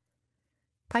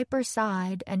 Piper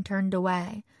sighed and turned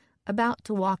away, about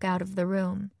to walk out of the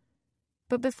room.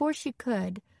 But before she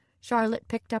could, Charlotte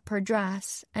picked up her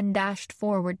dress and dashed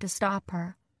forward to stop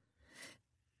her.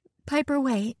 "Piper,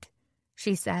 wait,"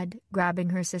 she said,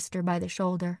 grabbing her sister by the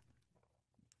shoulder.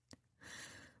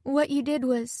 "What you did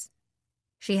was,"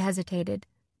 she hesitated,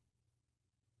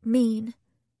 "mean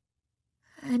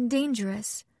and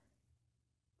dangerous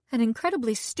and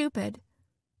incredibly stupid."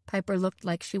 Piper looked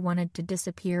like she wanted to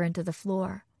disappear into the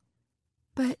floor.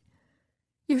 "But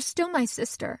you're still my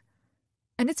sister,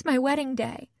 and it's my wedding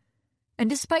day, and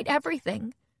despite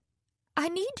everything, I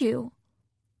need you."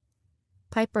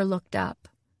 Piper looked up,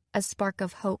 a spark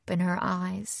of hope in her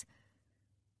eyes.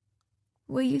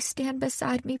 "Will you stand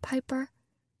beside me, Piper?"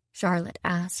 Charlotte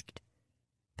asked.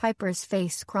 Piper's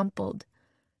face crumpled.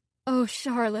 "Oh,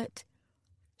 Charlotte."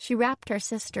 She wrapped her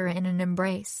sister in an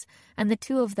embrace, and the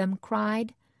two of them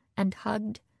cried and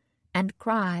hugged and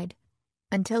cried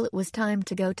until it was time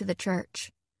to go to the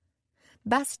church.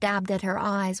 Bess dabbed at her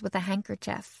eyes with a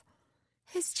handkerchief.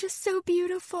 "It's just so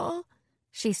beautiful,"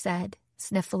 she said,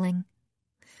 sniffling.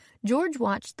 George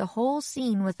watched the whole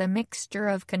scene with a mixture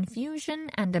of confusion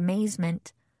and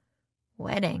amazement.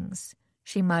 "Weddings,"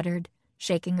 she muttered,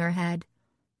 shaking her head.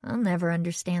 "I'll never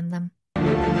understand them."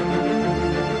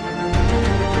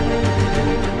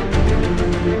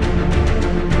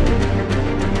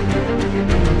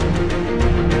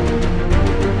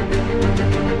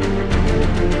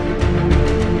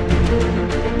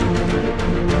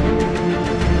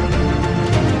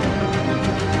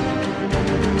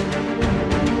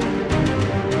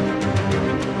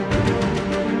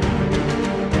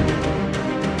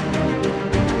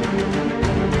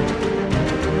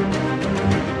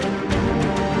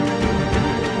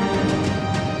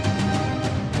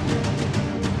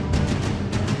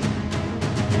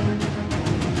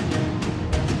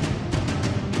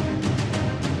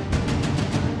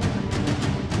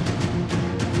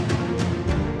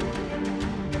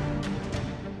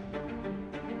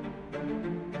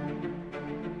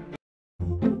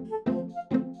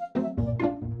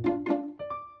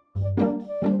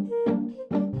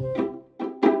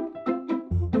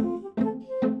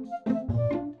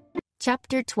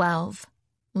 Chapter 12.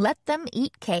 Let Them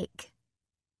Eat Cake.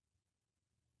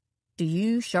 Do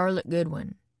you, Charlotte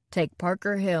Goodwin, take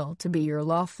Parker Hill to be your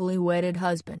lawfully wedded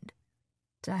husband,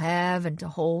 to have and to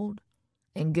hold,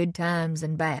 in good times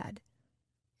and bad,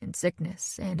 in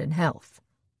sickness and in health,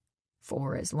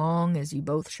 for as long as you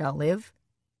both shall live."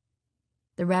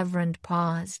 The Reverend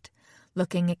paused,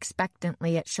 looking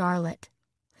expectantly at Charlotte.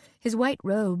 His white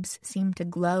robes seemed to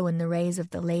glow in the rays of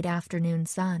the late afternoon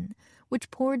sun, which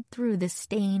poured through the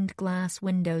stained glass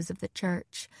windows of the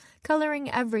church, coloring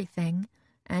everything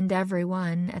and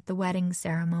everyone at the wedding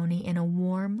ceremony in a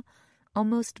warm,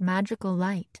 almost magical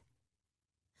light.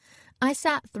 I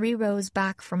sat 3 rows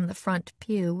back from the front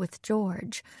pew with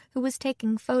George, who was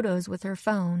taking photos with her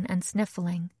phone and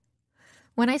sniffling.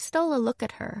 When I stole a look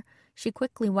at her, she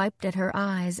quickly wiped at her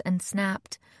eyes and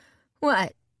snapped,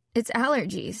 "What? It's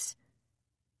allergies."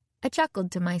 I chuckled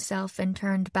to myself and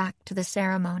turned back to the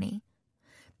ceremony.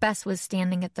 Bess was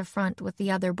standing at the front with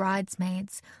the other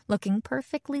bridesmaids, looking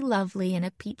perfectly lovely in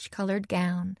a peach-colored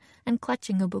gown and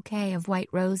clutching a bouquet of white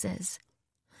roses.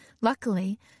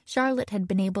 Luckily, Charlotte had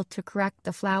been able to correct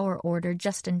the flower order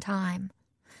just in time.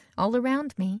 All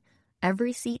around me,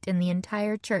 every seat in the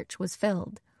entire church was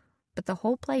filled, but the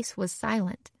whole place was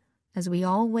silent as we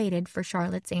all waited for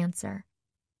Charlotte's answer.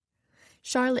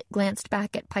 Charlotte glanced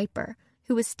back at Piper,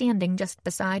 who was standing just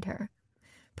beside her.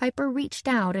 Piper reached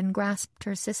out and grasped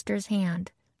her sister's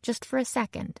hand, just for a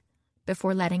second,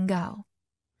 before letting go.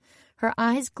 Her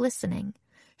eyes glistening,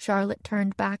 Charlotte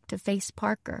turned back to face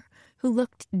Parker, who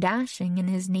looked dashing in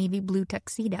his navy blue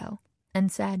tuxedo,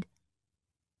 and said,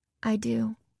 "I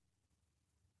do."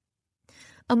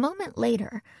 A moment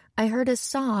later, I heard a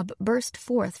sob burst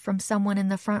forth from someone in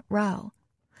the front row.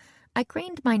 I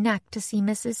craned my neck to see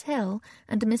Mrs. Hill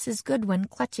and Mrs. Goodwin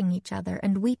clutching each other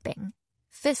and weeping,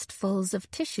 fistfuls of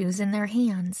tissues in their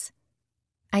hands.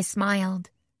 I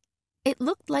smiled. It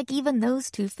looked like even those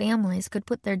 2 families could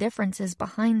put their differences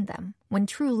behind them when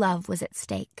true love was at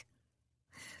stake.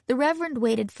 The Reverend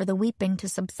waited for the weeping to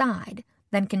subside,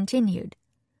 then continued,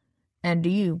 "And do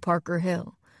you, Parker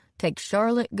Hill, take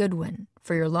Charlotte Goodwin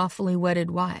for your lawfully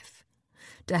wedded wife,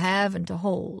 to have and to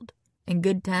hold, in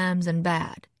good times and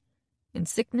bad, in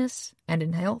sickness and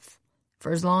in health,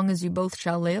 for as long as you both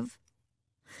shall live?"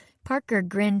 Parker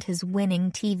grinned his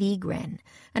winning TV grin,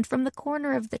 and from the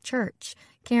corner of the church,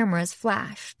 cameras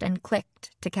flashed and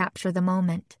clicked to capture the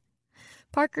moment.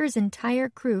 Parker's entire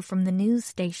crew from the news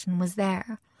station was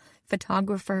there,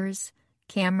 photographers,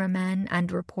 cameramen,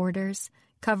 and reporters,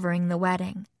 covering the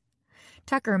wedding.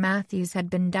 Tucker Matthews had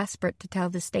been desperate to tell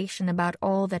the station about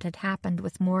all that had happened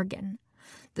with Morgan,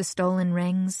 the stolen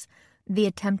rings, the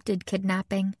attempted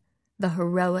kidnapping, the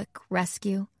heroic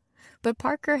rescue, but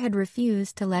Parker had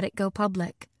refused to let it go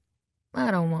public. "I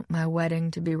don't want my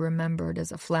wedding to be remembered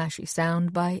as a flashy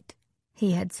soundbite,"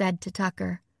 he had said to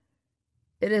Tucker.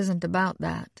 "It isn't about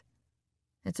that.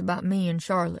 It's about me and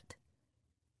Charlotte."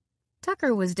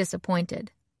 Tucker was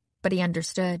disappointed, but he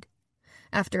understood.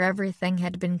 After everything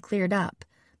had been cleared up,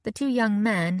 the 2 young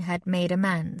men had made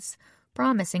amends,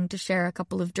 promising to share a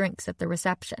couple of drinks at the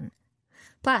reception.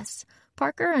 Plus,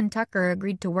 Parker and Tucker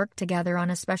agreed to work together on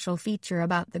a special feature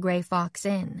about the Grey Fox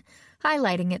Inn,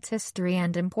 highlighting its history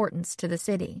and importance to the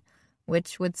city,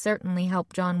 which would certainly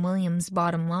help John Williams'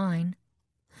 bottom line.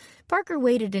 Parker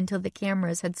waited until the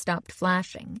cameras had stopped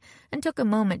flashing and took a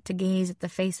moment to gaze at the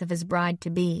face of his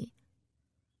bride-to-be.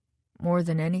 "More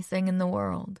than anything in the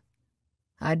world,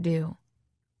 I do,"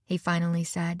 he finally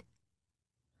said.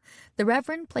 The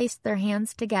Reverend placed their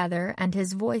hands together, and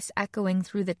his voice echoing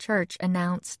through the church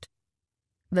announced,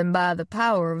 "Then by the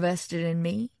power vested in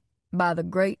me, by the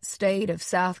great state of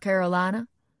South Carolina,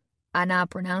 I now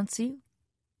pronounce you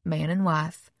man and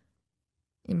wife.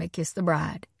 You may kiss the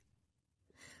bride."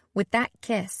 With that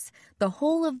kiss, the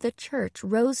whole of the church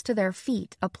rose to their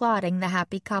feet, applauding the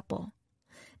happy couple.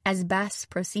 As Bess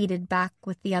proceeded back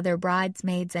with the other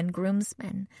bridesmaids and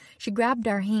groomsmen, she grabbed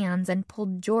our hands and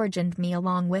pulled George and me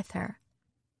along with her.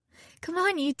 "Come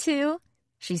on, you 2,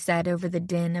 she said over the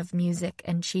din of music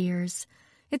and cheers.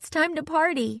 "It's time to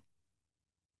party."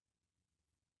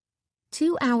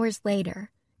 2 hours later,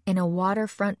 in a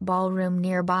waterfront ballroom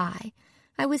nearby,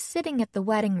 I was sitting at the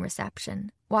wedding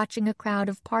reception, watching a crowd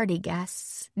of party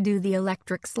guests do the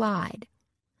electric slide.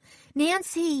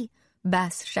 "Nancy!"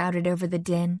 Bess shouted over the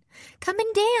din. "Come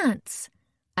and dance!"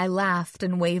 I laughed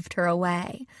and waved her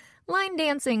away. Line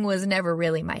dancing was never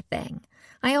really my thing.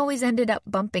 I always ended up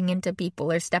bumping into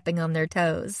people or stepping on their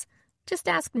toes. Just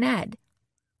ask Ned.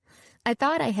 I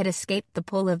thought I had escaped the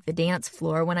pull of the dance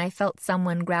floor when I felt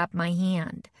someone grab my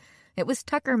hand. It was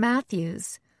Tucker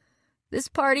Matthews. "This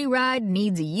party ride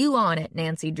needs you on it,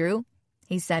 Nancy Drew,"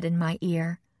 he said in my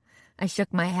ear. I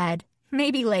shook my head.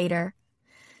 "Maybe later."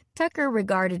 Tucker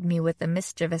regarded me with a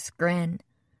mischievous grin.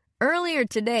 "Earlier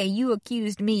today you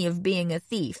accused me of being a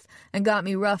thief and got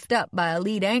me roughed up by a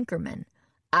lead anchorman.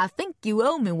 I think you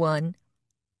owe me one."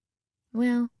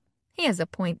 Well, he has a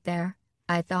point there,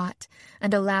 I thought,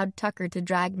 and allowed Tucker to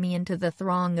drag me into the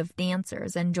throng of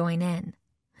dancers and join in.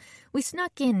 We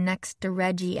snuck in next to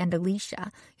Reggie and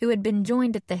Alicia, who had been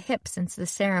joined at the hip since the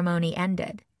ceremony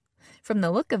ended. From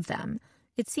the look of them,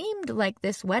 it seemed like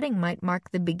this wedding might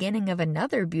mark the beginning of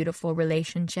another beautiful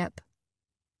relationship.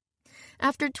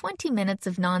 After 20 minutes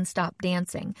of nonstop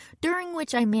dancing, during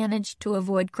which I managed to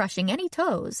avoid crushing any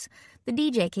toes, the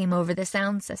DJ came over the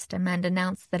sound system and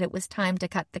announced that it was time to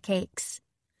cut the cakes.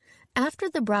 After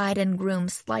the bride and groom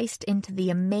sliced into the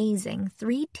amazing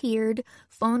 3-tiered,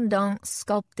 fondant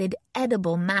sculpted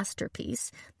edible masterpiece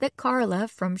that Carla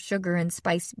from Sugar and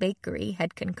Spice Bakery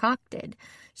had concocted,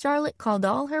 Charlotte called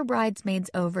all her bridesmaids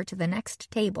over to the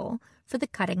next table for the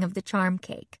cutting of the charm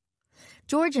cake.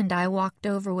 George and I walked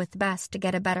over with Bess to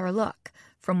get a better look.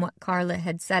 From what Carla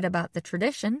had said about the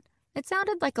tradition, it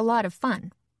sounded like a lot of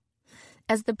fun.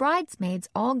 As the bridesmaids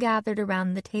all gathered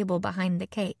around the table behind the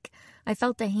cake, I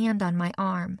felt a hand on my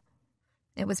arm.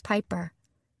 It was Piper.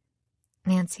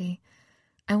 "Nancy,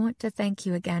 I want to thank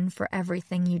you again for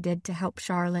everything you did to help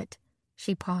Charlotte."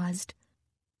 She paused.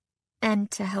 "And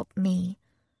to help me.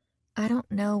 I don't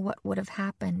know what would have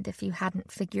happened if you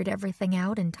hadn't figured everything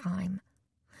out in time.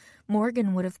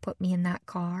 Morgan would have put me in that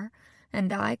car,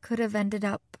 and I could have ended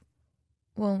up,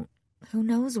 well, who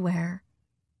knows where."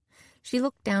 She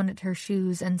looked down at her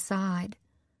shoes and sighed.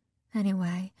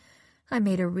 "Anyway, I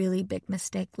made a really big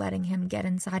mistake letting him get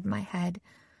inside my head,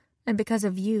 and because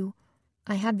of you,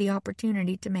 I had the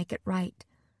opportunity to make it right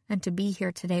and to be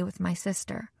here today with my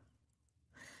sister."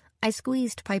 I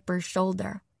squeezed Piper's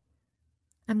shoulder.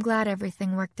 "I'm glad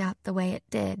everything worked out the way it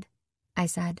did," I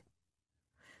said.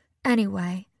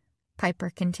 "Anyway," Piper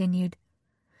continued,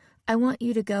 "I want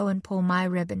you to go and pull my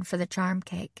ribbon for the charm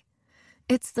cake.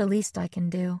 It's the least I can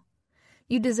do.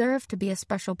 You deserve to be a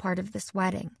special part of this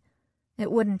wedding.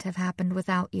 It wouldn't have happened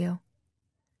without you."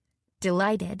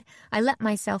 Delighted, I let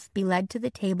myself be led to the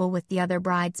table with the other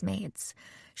bridesmaids.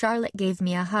 Charlotte gave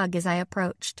me a hug as I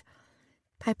approached.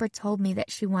 "Piper told me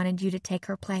that she wanted you to take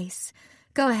her place.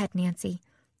 Go ahead, Nancy.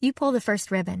 You pull the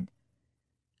first ribbon."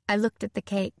 I looked at the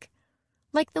cake.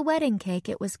 Like the wedding cake,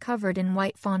 it was covered in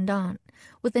white fondant,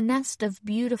 with a nest of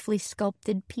beautifully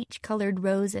sculpted peach-colored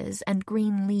roses and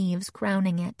green leaves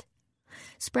crowning it.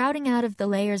 Sprouting out of the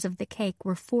layers of the cake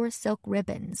were 4 silk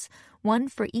ribbons, one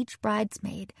for each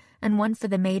bridesmaid and one for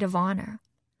the maid of honor.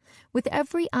 With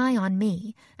every eye on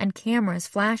me and cameras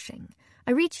flashing,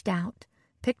 I reached out,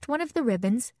 picked one of the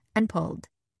ribbons, and pulled.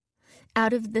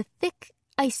 Out of the thick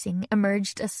icing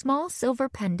emerged a small silver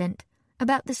pendant,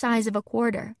 about the size of a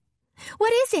quarter.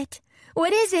 "What is it?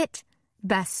 What is it?"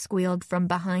 Bess squealed from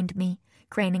behind me,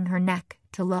 craning her neck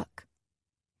to look.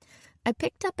 I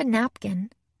picked up a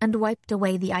napkin and wiped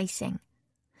away the icing.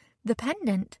 The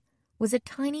pendant was a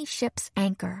tiny ship's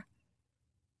anchor.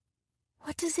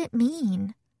 "What does it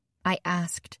mean?" I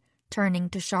asked, turning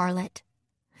to Charlotte.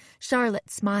 Charlotte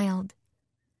smiled.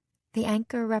 "The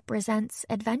anchor represents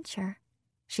adventure,"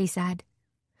 she said.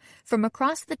 From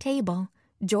across the table,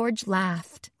 George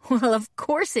laughed. "Well, of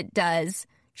course it does,"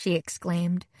 she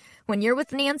exclaimed. "When you're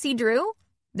with Nancy Drew,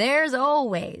 there's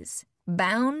always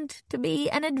bound to be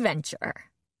an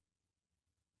adventure."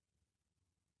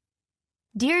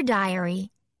 Dear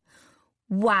Diary,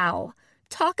 wow,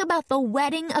 talk about the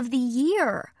wedding of the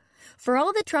year. For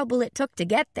all the trouble it took to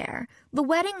get there, the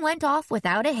wedding went off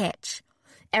without a hitch.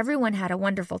 Everyone had a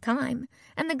wonderful time,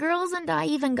 and the girls and I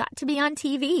even got to be on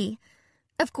TV.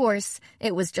 Of course,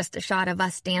 it was just a shot of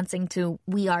us dancing to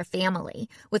We Are Family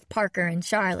with Parker and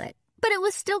Charlotte, but it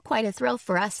was still quite a thrill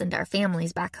for us and our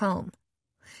families back home.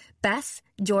 Bess,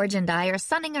 George, and I are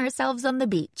sunning ourselves on the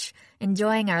beach,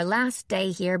 enjoying our last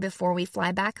day here before we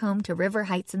fly back home to River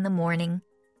Heights in the morning.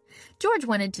 George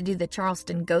wanted to do the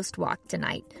Charleston Ghost Walk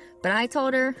tonight, but I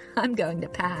told her I'm going to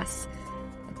pass.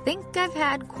 I think I've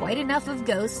had quite enough of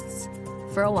ghosts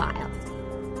for a while.